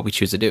 It's just what we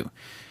choose to do.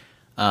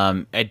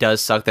 It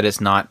does suck that it's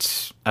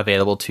not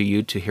available to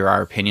you to hear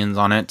our opinions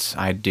on it.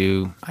 I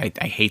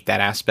hate that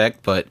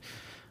aspect, but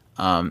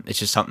it's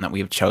just something that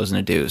we've chosen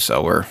to do.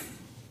 So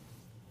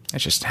it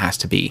just has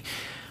to be.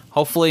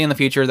 Hopefully in the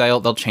future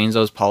they'll change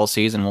those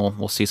policies and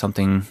we'll see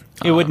something.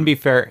 It wouldn't be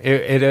fair.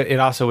 It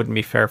also wouldn't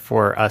be fair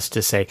for us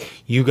to say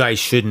you guys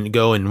shouldn't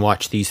go and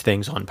watch these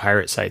things on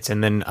pirate sites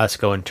and then us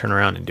go and turn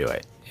around and do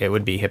it. It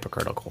would be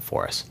hypocritical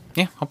for us.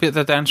 Yeah, hope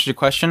that answers your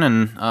question,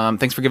 and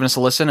thanks for giving us a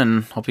listen,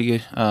 and hope you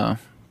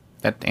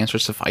that answer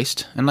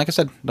sufficed. And like I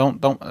said,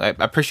 I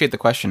appreciate the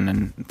question,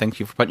 and thank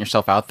you for putting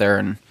yourself out there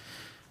and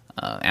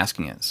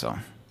asking it. So,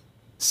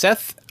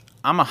 Seth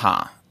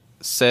Amaha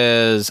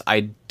says,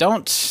 I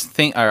don't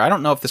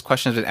know if this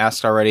question has been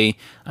asked already.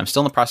 I'm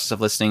still in the process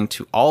of listening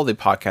to all the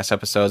podcast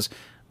episodes,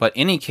 but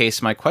in any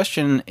case, my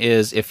question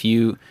is if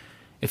you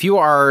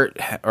are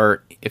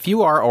or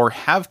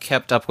have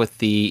kept up with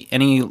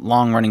any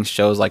long running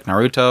shows like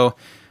Naruto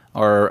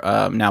or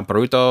now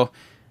Boruto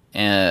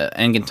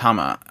and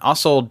Gintama.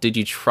 Also, did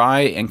you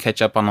try and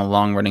catch up on the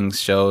long running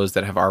shows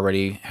that have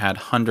already had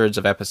hundreds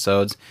of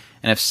episodes?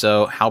 And if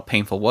so, how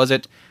painful was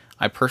it?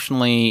 I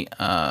personally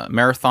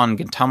marathon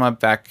Gintama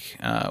back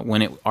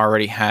when it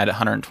already had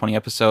 120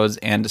 episodes,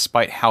 and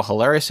despite how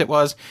hilarious it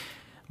was,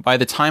 by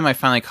the time I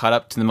finally caught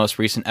up to the most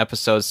recent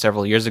episodes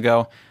several years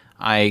ago,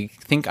 I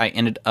think I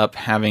ended up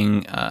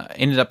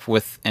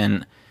with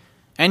an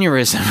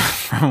aneurysm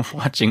from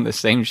watching the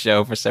same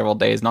show for several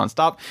days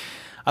nonstop.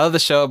 I love the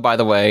show, by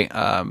the way.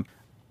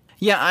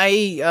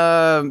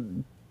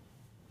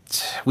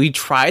 We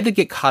tried to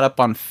get caught up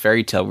on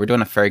Fairy Tail. We're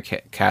doing a Fairy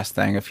Cast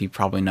thing, if you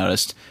probably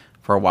noticed,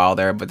 for a while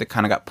there, but it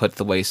kind of got put to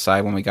the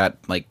wayside when we got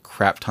like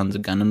crap tons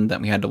of Gundam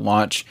that we had to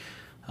watch.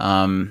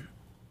 So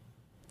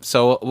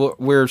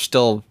we're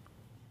still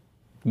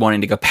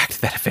wanting to go back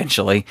to that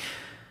eventually.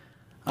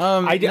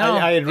 I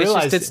had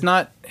realized it's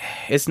not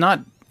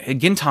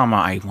Gintama.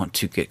 I want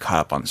to get caught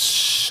up on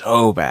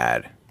so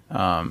bad.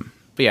 But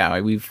yeah,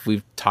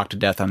 we've talked to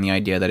death on the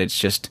idea that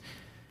it's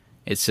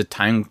a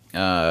time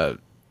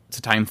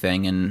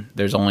thing, and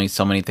there's only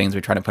so many things we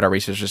try to put our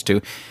resources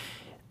to.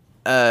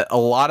 A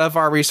lot of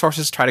our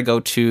resources try to go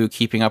to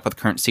keeping up with the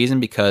current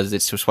season because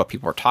it's just what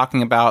people are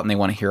talking about, and they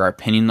want to hear our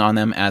opinion on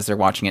them as they're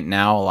watching it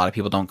now. A lot of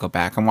people don't go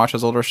back and watch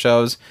those older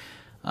shows.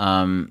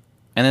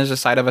 And there's a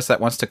side of us that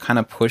wants to kind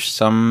of push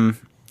some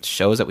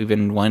shows that we've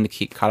been wanting to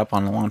keep caught up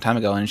on a long time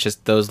ago, and it's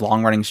just those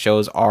long-running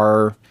shows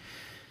are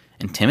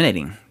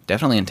intimidating.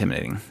 Definitely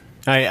intimidating.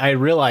 I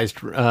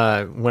realized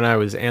when I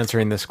was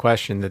answering this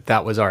question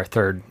that was our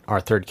third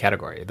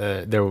category.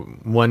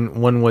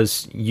 One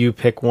was you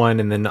pick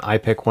one, and then I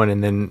pick one,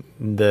 and then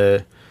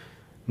the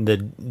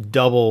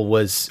double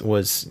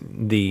was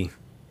the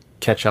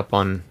catch up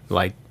on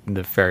like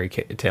the Fairy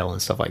Tail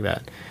and stuff like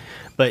that.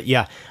 But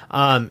yeah,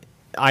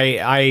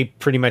 I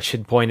pretty much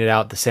had pointed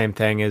out the same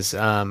thing as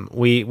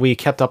we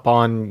kept up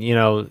on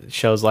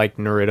shows like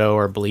Naruto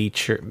or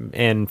Bleach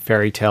and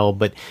Fairy Tail,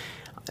 but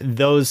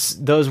those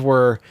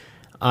were.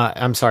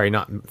 I'm sorry,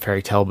 not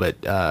Fairy Tail, but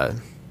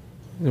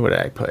what did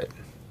I put?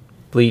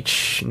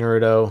 Bleach,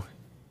 Naruto,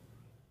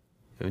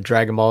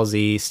 Dragon Ball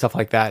Z, stuff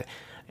like that,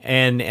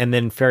 and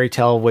then Fairy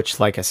Tail, which,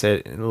 like I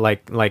said,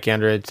 like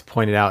Andrea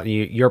pointed out,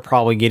 you're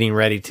probably getting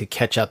ready to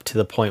catch up to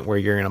the point where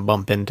you're going to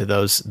bump into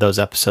those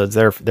episodes.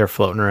 They're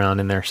floating around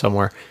in there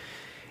somewhere,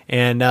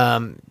 and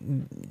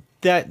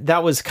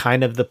that was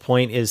kind of the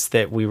point, is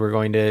that we were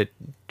going to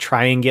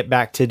try and get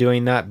back to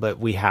doing that, but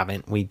we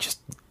haven't. We just,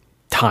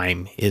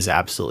 time is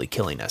absolutely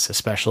killing us,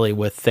 especially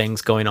with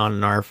things going on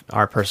in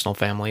our personal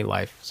family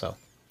life. So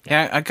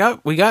yeah,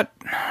 we got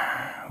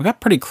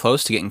pretty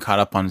close to getting caught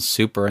up on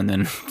Super, and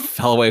then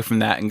fell away from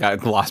that and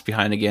got lost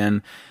behind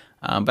again.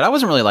 But I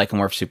wasn't really liking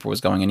where Super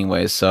was going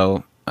anyways,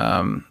 so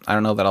I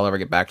don't know that I'll ever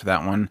get back to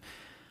that one.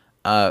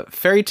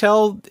 Fairy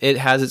Tail, it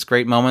has its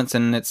great moments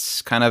and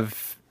its kind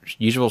of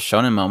usual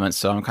shonen moments,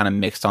 so I'm kind of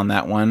mixed on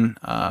that one.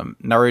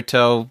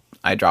 Naruto,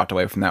 I dropped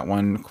away from that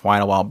one quite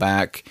a while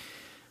back.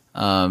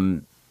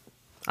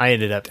 I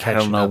ended up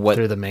catching up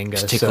through the manga.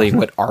 Particularly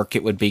what arc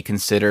it would be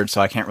considered,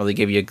 so I can't really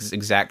give you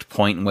exact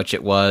point in which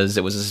it was.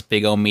 It was this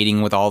big old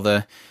meeting with all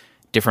the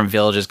different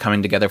villages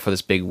coming together for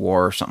this big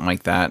war or something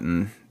like that,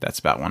 and that's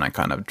about when I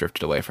kind of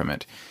drifted away from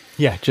it.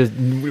 Yeah, just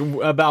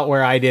about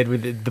where I did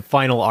with the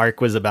final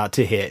arc was about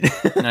to hit.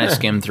 And I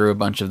skimmed through a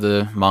bunch of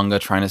the manga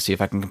trying to see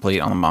if I can complete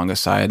on the manga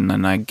side, and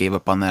then I gave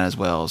up on that as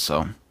well,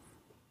 so...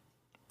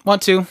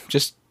 Want to,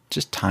 just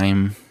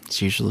time.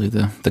 It's usually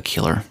the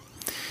killer.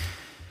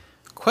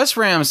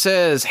 QuestRam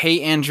says,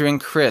 "Hey Andrew and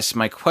Chris,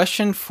 my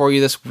question for you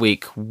this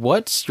week,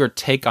 what's your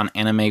take on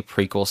anime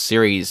prequel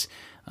series?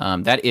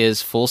 That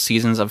is, full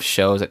seasons of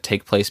shows that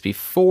take place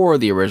before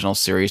the original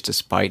series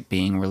despite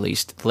being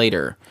released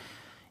later.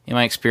 In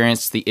my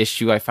experience, the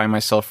issue I find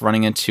myself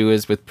running into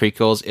is with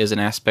prequels is an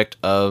aspect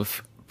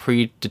of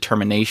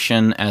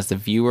predetermination as the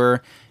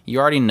viewer. You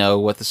already know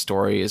what the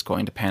story is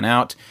going to pan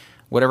out.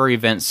 Whatever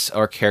events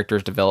or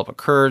characters develop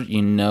occur,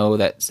 you know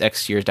that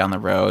X years down the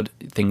road,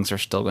 things are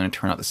still going to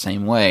turn out the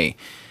same way.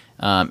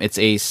 It's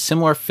a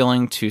similar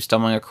feeling to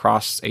stumbling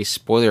across a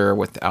spoiler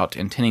without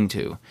intending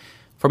to.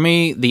 For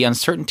me, the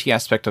uncertainty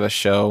aspect of a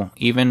show,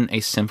 even a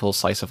simple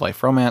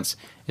slice-of-life romance,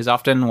 is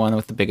often one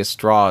with the biggest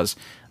draws.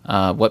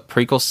 What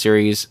prequel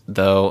series,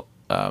 though,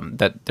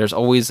 that there's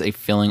always a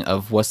feeling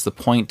of what's the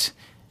point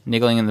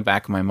niggling in the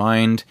back of my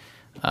mind.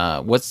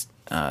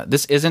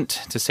 This isn't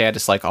to say I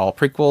dislike all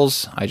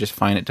prequels. I just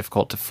find it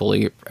difficult to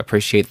fully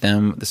appreciate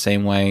them the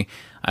same way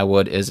I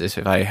would as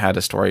if I had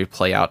a story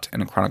play out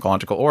in a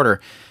chronological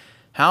order.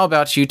 How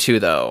about you two,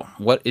 though?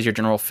 What is your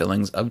general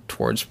feelings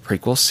towards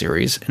prequel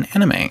series in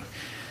anime?"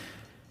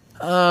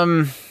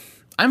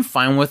 I'm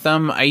fine with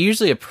them. I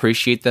usually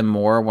appreciate them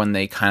more when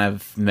they kind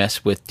of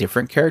mess with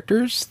different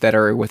characters that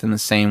are within the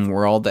same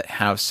world that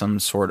have some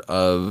sort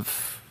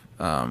of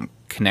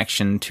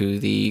connection to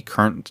the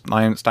current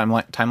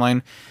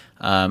timeline.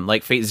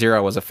 Like Fate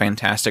Zero was a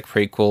fantastic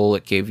prequel.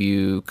 It gave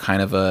you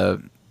kind of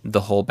the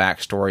whole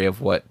backstory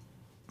of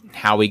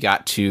how we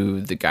got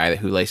to the guy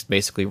who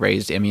basically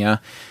raised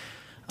Emiya.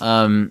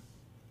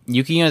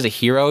 Yuki as a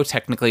hero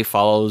technically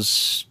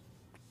follows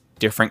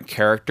different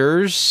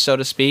characters, so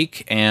to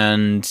speak,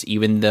 and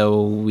even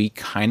though we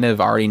kind of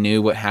already knew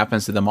what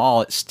happens to them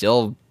all, it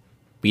still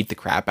beat the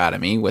crap out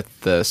of me with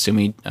the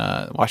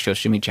Washio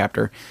Shumi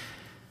chapter.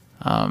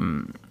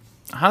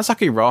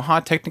 Hanasaki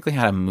Roha technically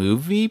had a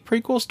movie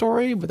prequel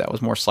story, but that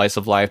was more slice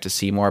of life to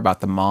see more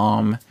about the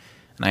mom,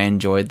 and I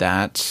enjoyed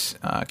that.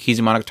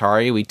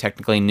 Kizumonogatari, we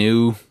technically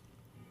knew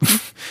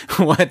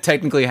what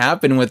technically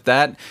happened with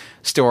that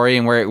story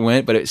and where it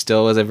went, but it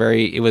still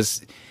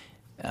was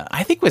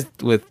I think with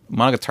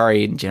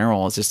Monogatari in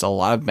general, it's just a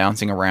lot of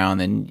bouncing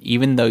around, and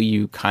even though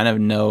you kind of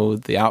know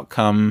the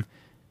outcome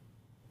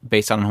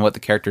based on what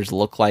the characters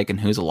look like and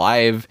who's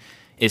alive,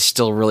 it's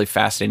still really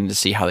fascinating to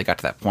see how they got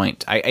to that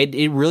point.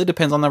 It really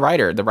depends on the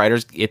writer.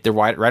 If the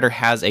writer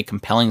has a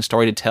compelling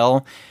story to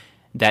tell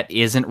that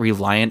isn't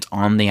reliant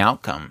on the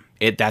outcome,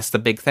 that's the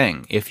big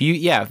thing. If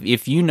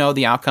you know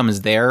the outcome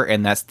is there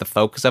and that's the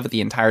focus of it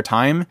the entire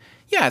time,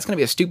 yeah, it's going to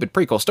be a stupid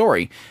prequel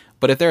story.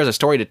 But if there's a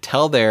story to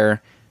tell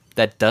there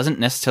that doesn't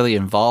necessarily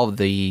involve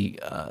the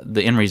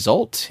end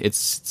result,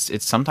 it's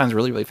sometimes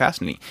really, really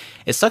fascinating.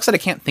 It sucks that I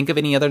can't think of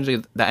any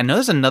other. I know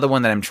there's another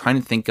one that I'm trying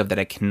to think of that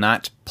I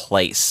cannot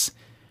place.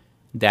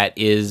 That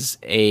is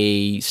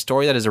a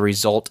story that is a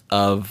result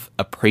of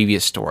a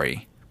previous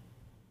story.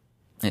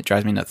 It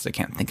drives me nuts that I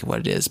can't think of what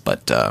it is,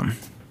 but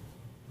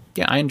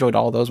yeah, I enjoyed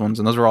all those ones,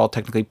 and those were all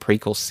technically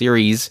prequel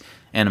series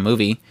and a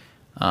movie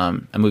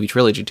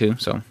trilogy too.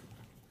 So,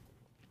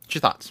 what's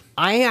your thoughts?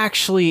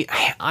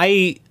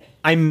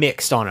 I'm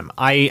mixed on them.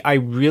 I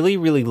really,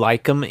 really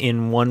like them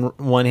in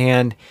one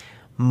hand,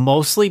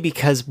 mostly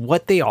because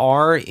what they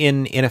are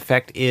in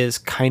effect is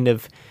kind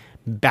of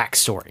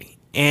backstory.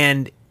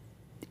 And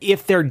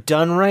if they're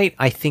done right,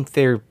 I think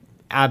they're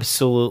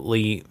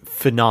absolutely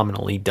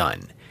phenomenally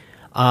done.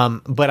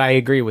 But I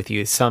agree with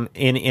you.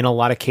 In a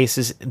lot of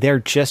cases, they're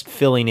just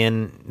filling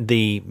in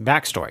the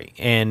backstory.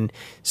 And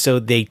so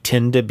they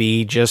tend to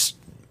be just,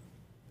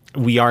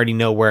 we already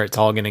know where it's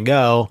all going to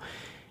go.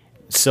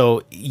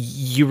 So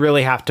you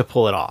really have to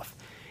pull it off.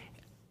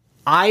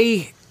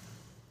 I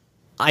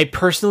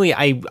personally,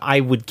 I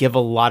would give a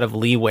lot of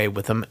leeway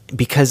with them,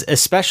 because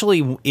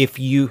especially if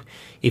you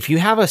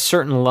have a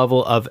certain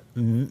level of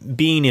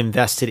being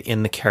invested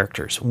in the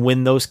characters,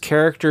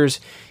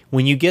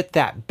 when you get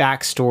that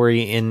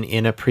backstory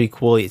in a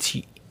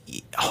prequel,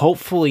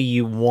 hopefully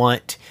you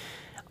want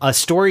a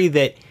story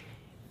that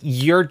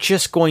you're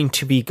just going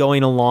to be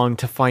going along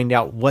to find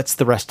out what's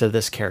the rest of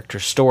this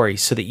character's story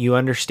so that you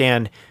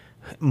understand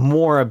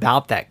more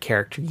about that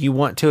character. You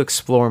want to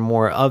explore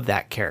more of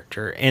that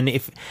character. And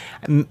if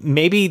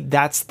maybe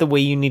that's the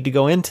way you need to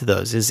go into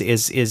those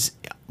is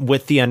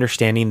with the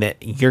understanding that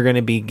you're going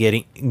to be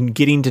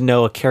getting to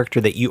know a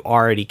character that you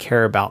already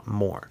care about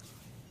more.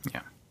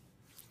 Yeah.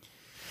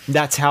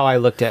 That's how I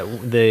looked at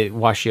the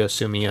Washio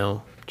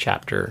Sumio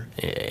chapter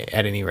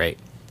at any rate.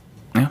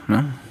 Yeah,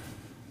 no.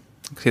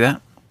 See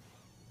that?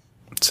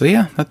 So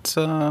yeah, that's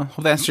hope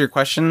that answers your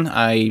question.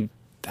 I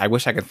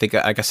wish I could think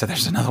of, like I said,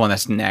 there's another one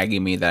that's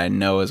nagging me that I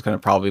know is going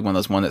to probably be one of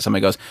those ones that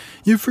somebody goes,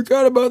 you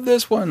forgot about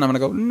this one. And I'm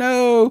going to go,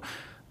 no.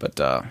 But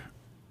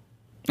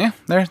yeah,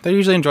 they're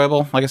usually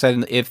enjoyable. Like I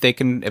said, if they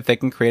can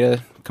create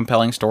a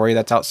compelling story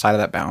that's outside of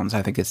that bounds,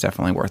 I think it's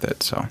definitely worth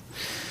it. So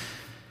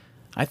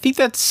I think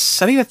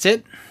that's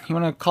it. You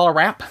want to call a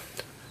wrap?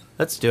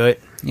 Let's do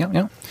it.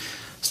 Yep.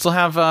 Still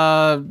have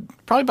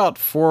probably about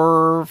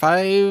 4 or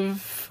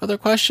 5 other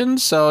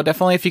questions. So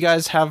definitely, if you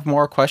guys have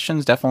more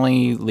questions,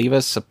 definitely leave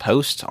us a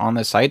post on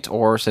the site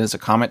or send us a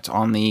comment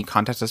on the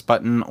contact us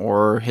button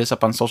or hit us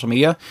up on social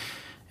media.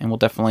 And we'll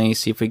definitely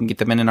see if we can get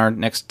them in our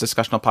next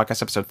Discussional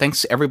Podcast episode.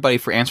 Thanks, everybody,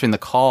 for answering the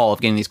call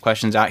of getting these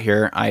questions out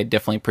here. I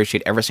definitely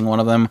appreciate every single one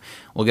of them.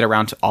 We'll get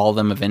around to all of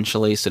them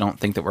eventually, so don't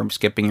think that we're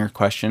skipping your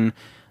question.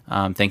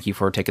 Thank you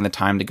for taking the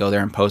time to go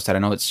there and post that. I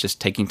know it's just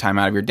taking time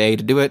out of your day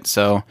to do it,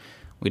 so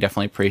we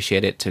definitely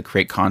appreciate it to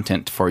create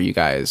content for you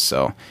guys.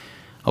 So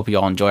hope you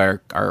all enjoy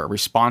our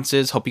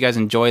responses. Hope you guys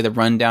enjoy the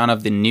rundown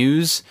of the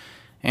news.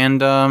 And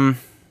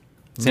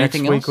next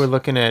week else? We're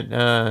looking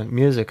at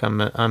music.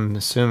 I'm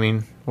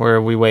assuming. Or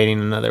are we waiting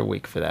another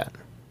week for that?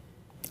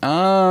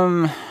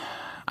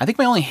 I think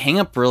my only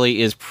hang-up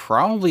really is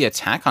probably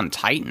Attack on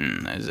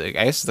Titan. I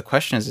guess the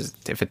question is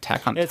if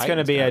Attack on Titan. It's going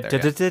to be a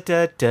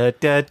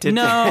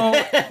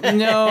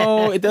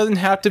No, it doesn't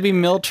have to be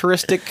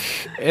militaristic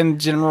in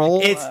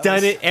general. It's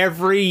done it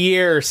every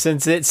year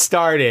since it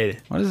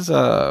started. What is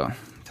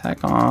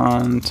Attack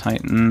on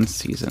Titan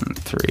season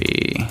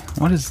 3?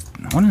 When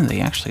are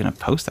they actually going to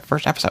post the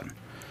first episode?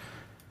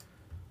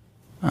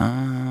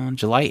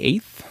 July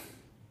 8th?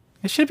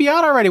 It should be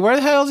out already. Where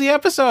the hell is the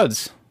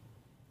episodes?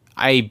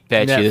 I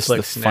bet you this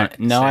is the fun.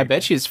 No, I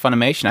bet you it's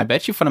Funimation. I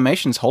bet you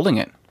Funimation's holding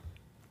it.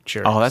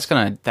 Sure. Oh, that's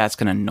gonna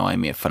annoy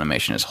me if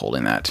Funimation is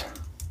holding that.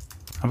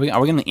 Are we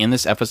gonna end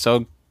this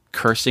episode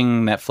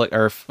cursing Netflix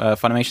or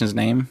Funimation's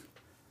name?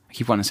 I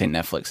keep wanting to say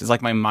Netflix. It's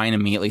like my mind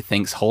immediately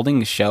thinks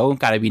holding a show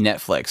gotta be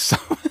Netflix, so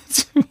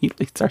it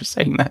immediately starts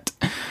saying that.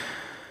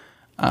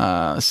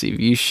 Let's see,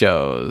 view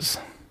shows.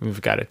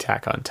 We've got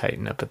Attack on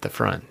Titan up at the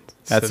front.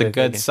 That's a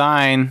good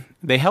sign.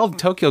 They held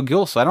Tokyo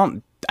Ghoul, so I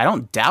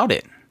don't doubt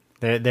it.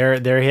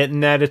 They're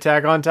hitting that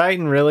Attack on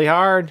Titan really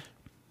hard.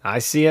 I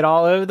see it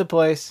all over the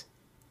place.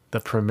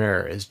 The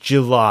premiere is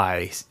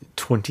July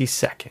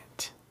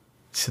 22nd.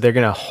 So they're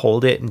going to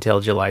hold it until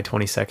July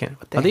 22nd.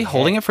 Are they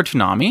holding it for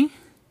Toonami?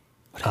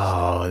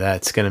 Oh,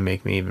 that's going to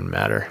make me even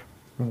madder.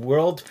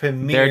 World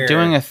premiere. They're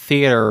doing a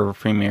theater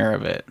premiere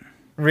of it.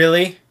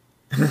 Really?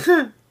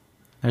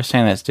 They're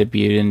saying that's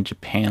debuted in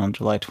Japan on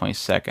July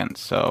 22nd,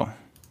 so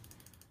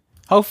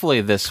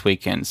hopefully this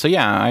weekend. So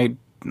yeah,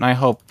 I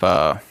hope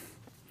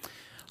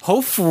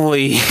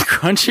hopefully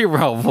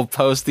Crunchyroll will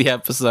post the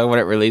episode when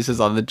it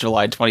releases on the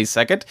July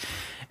 22nd.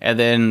 And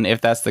then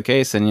if that's the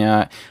case, then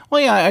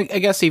I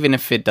guess even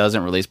if it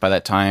doesn't release by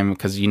that time,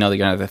 because they're going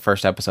to have the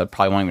first episode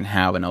probably won't even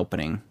have an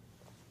opening. Do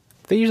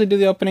they usually do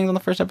the openings on the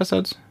first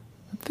episodes?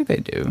 I think they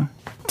do.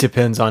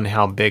 Depends on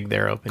how big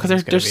their opening is.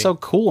 Because they're so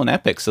cool and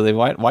epic, so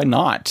why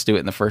not do it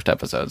in the first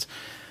episodes?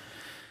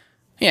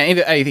 Yeah,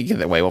 I think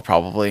either way we'll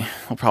probably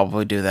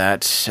do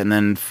that, and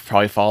then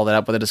probably follow that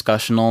up with a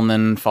discussional, and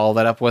then follow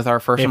that up with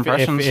our first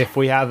impressions. If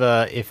we have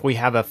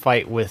a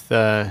fight with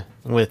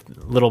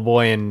Little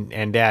Boy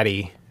and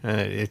Daddy,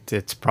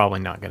 it's probably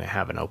not going to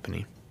have an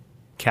opening.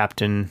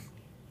 Captain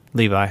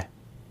Levi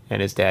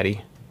and his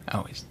daddy.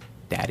 Oh, his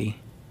daddy.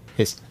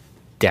 His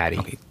daddy.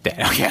 Okay,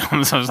 okay.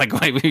 So I was like,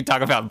 wait, we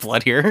talk about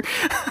blood here.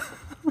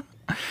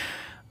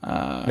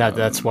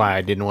 That's why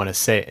I didn't want to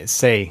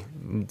say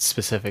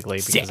specifically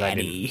because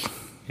daddy.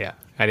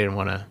 I didn't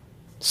want to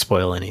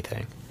spoil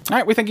anything. All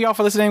right, we thank you all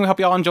for listening. We hope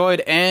you all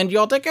enjoyed, and you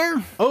all take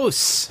care.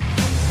 Os.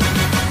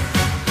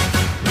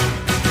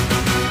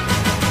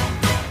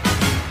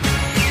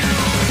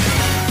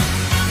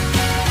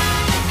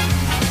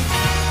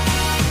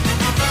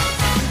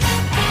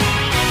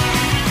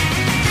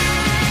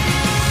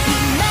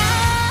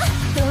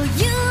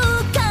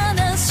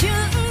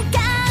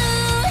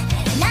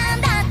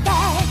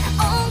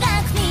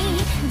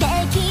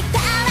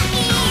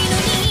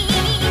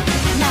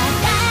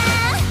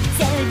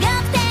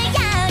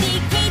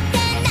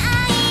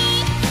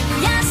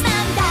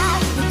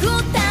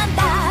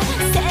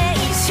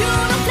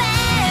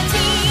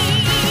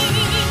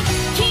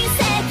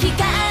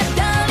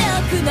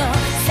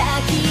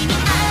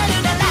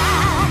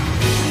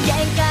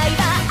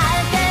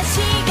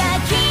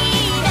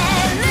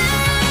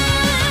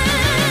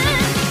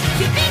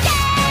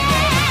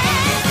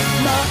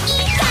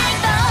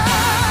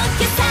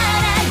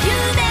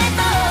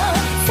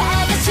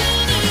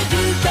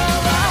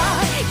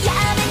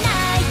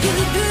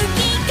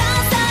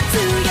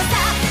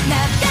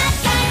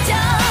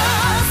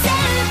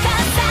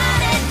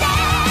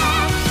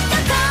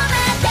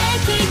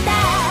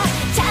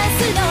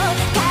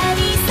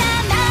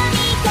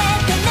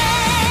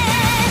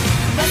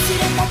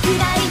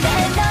 開い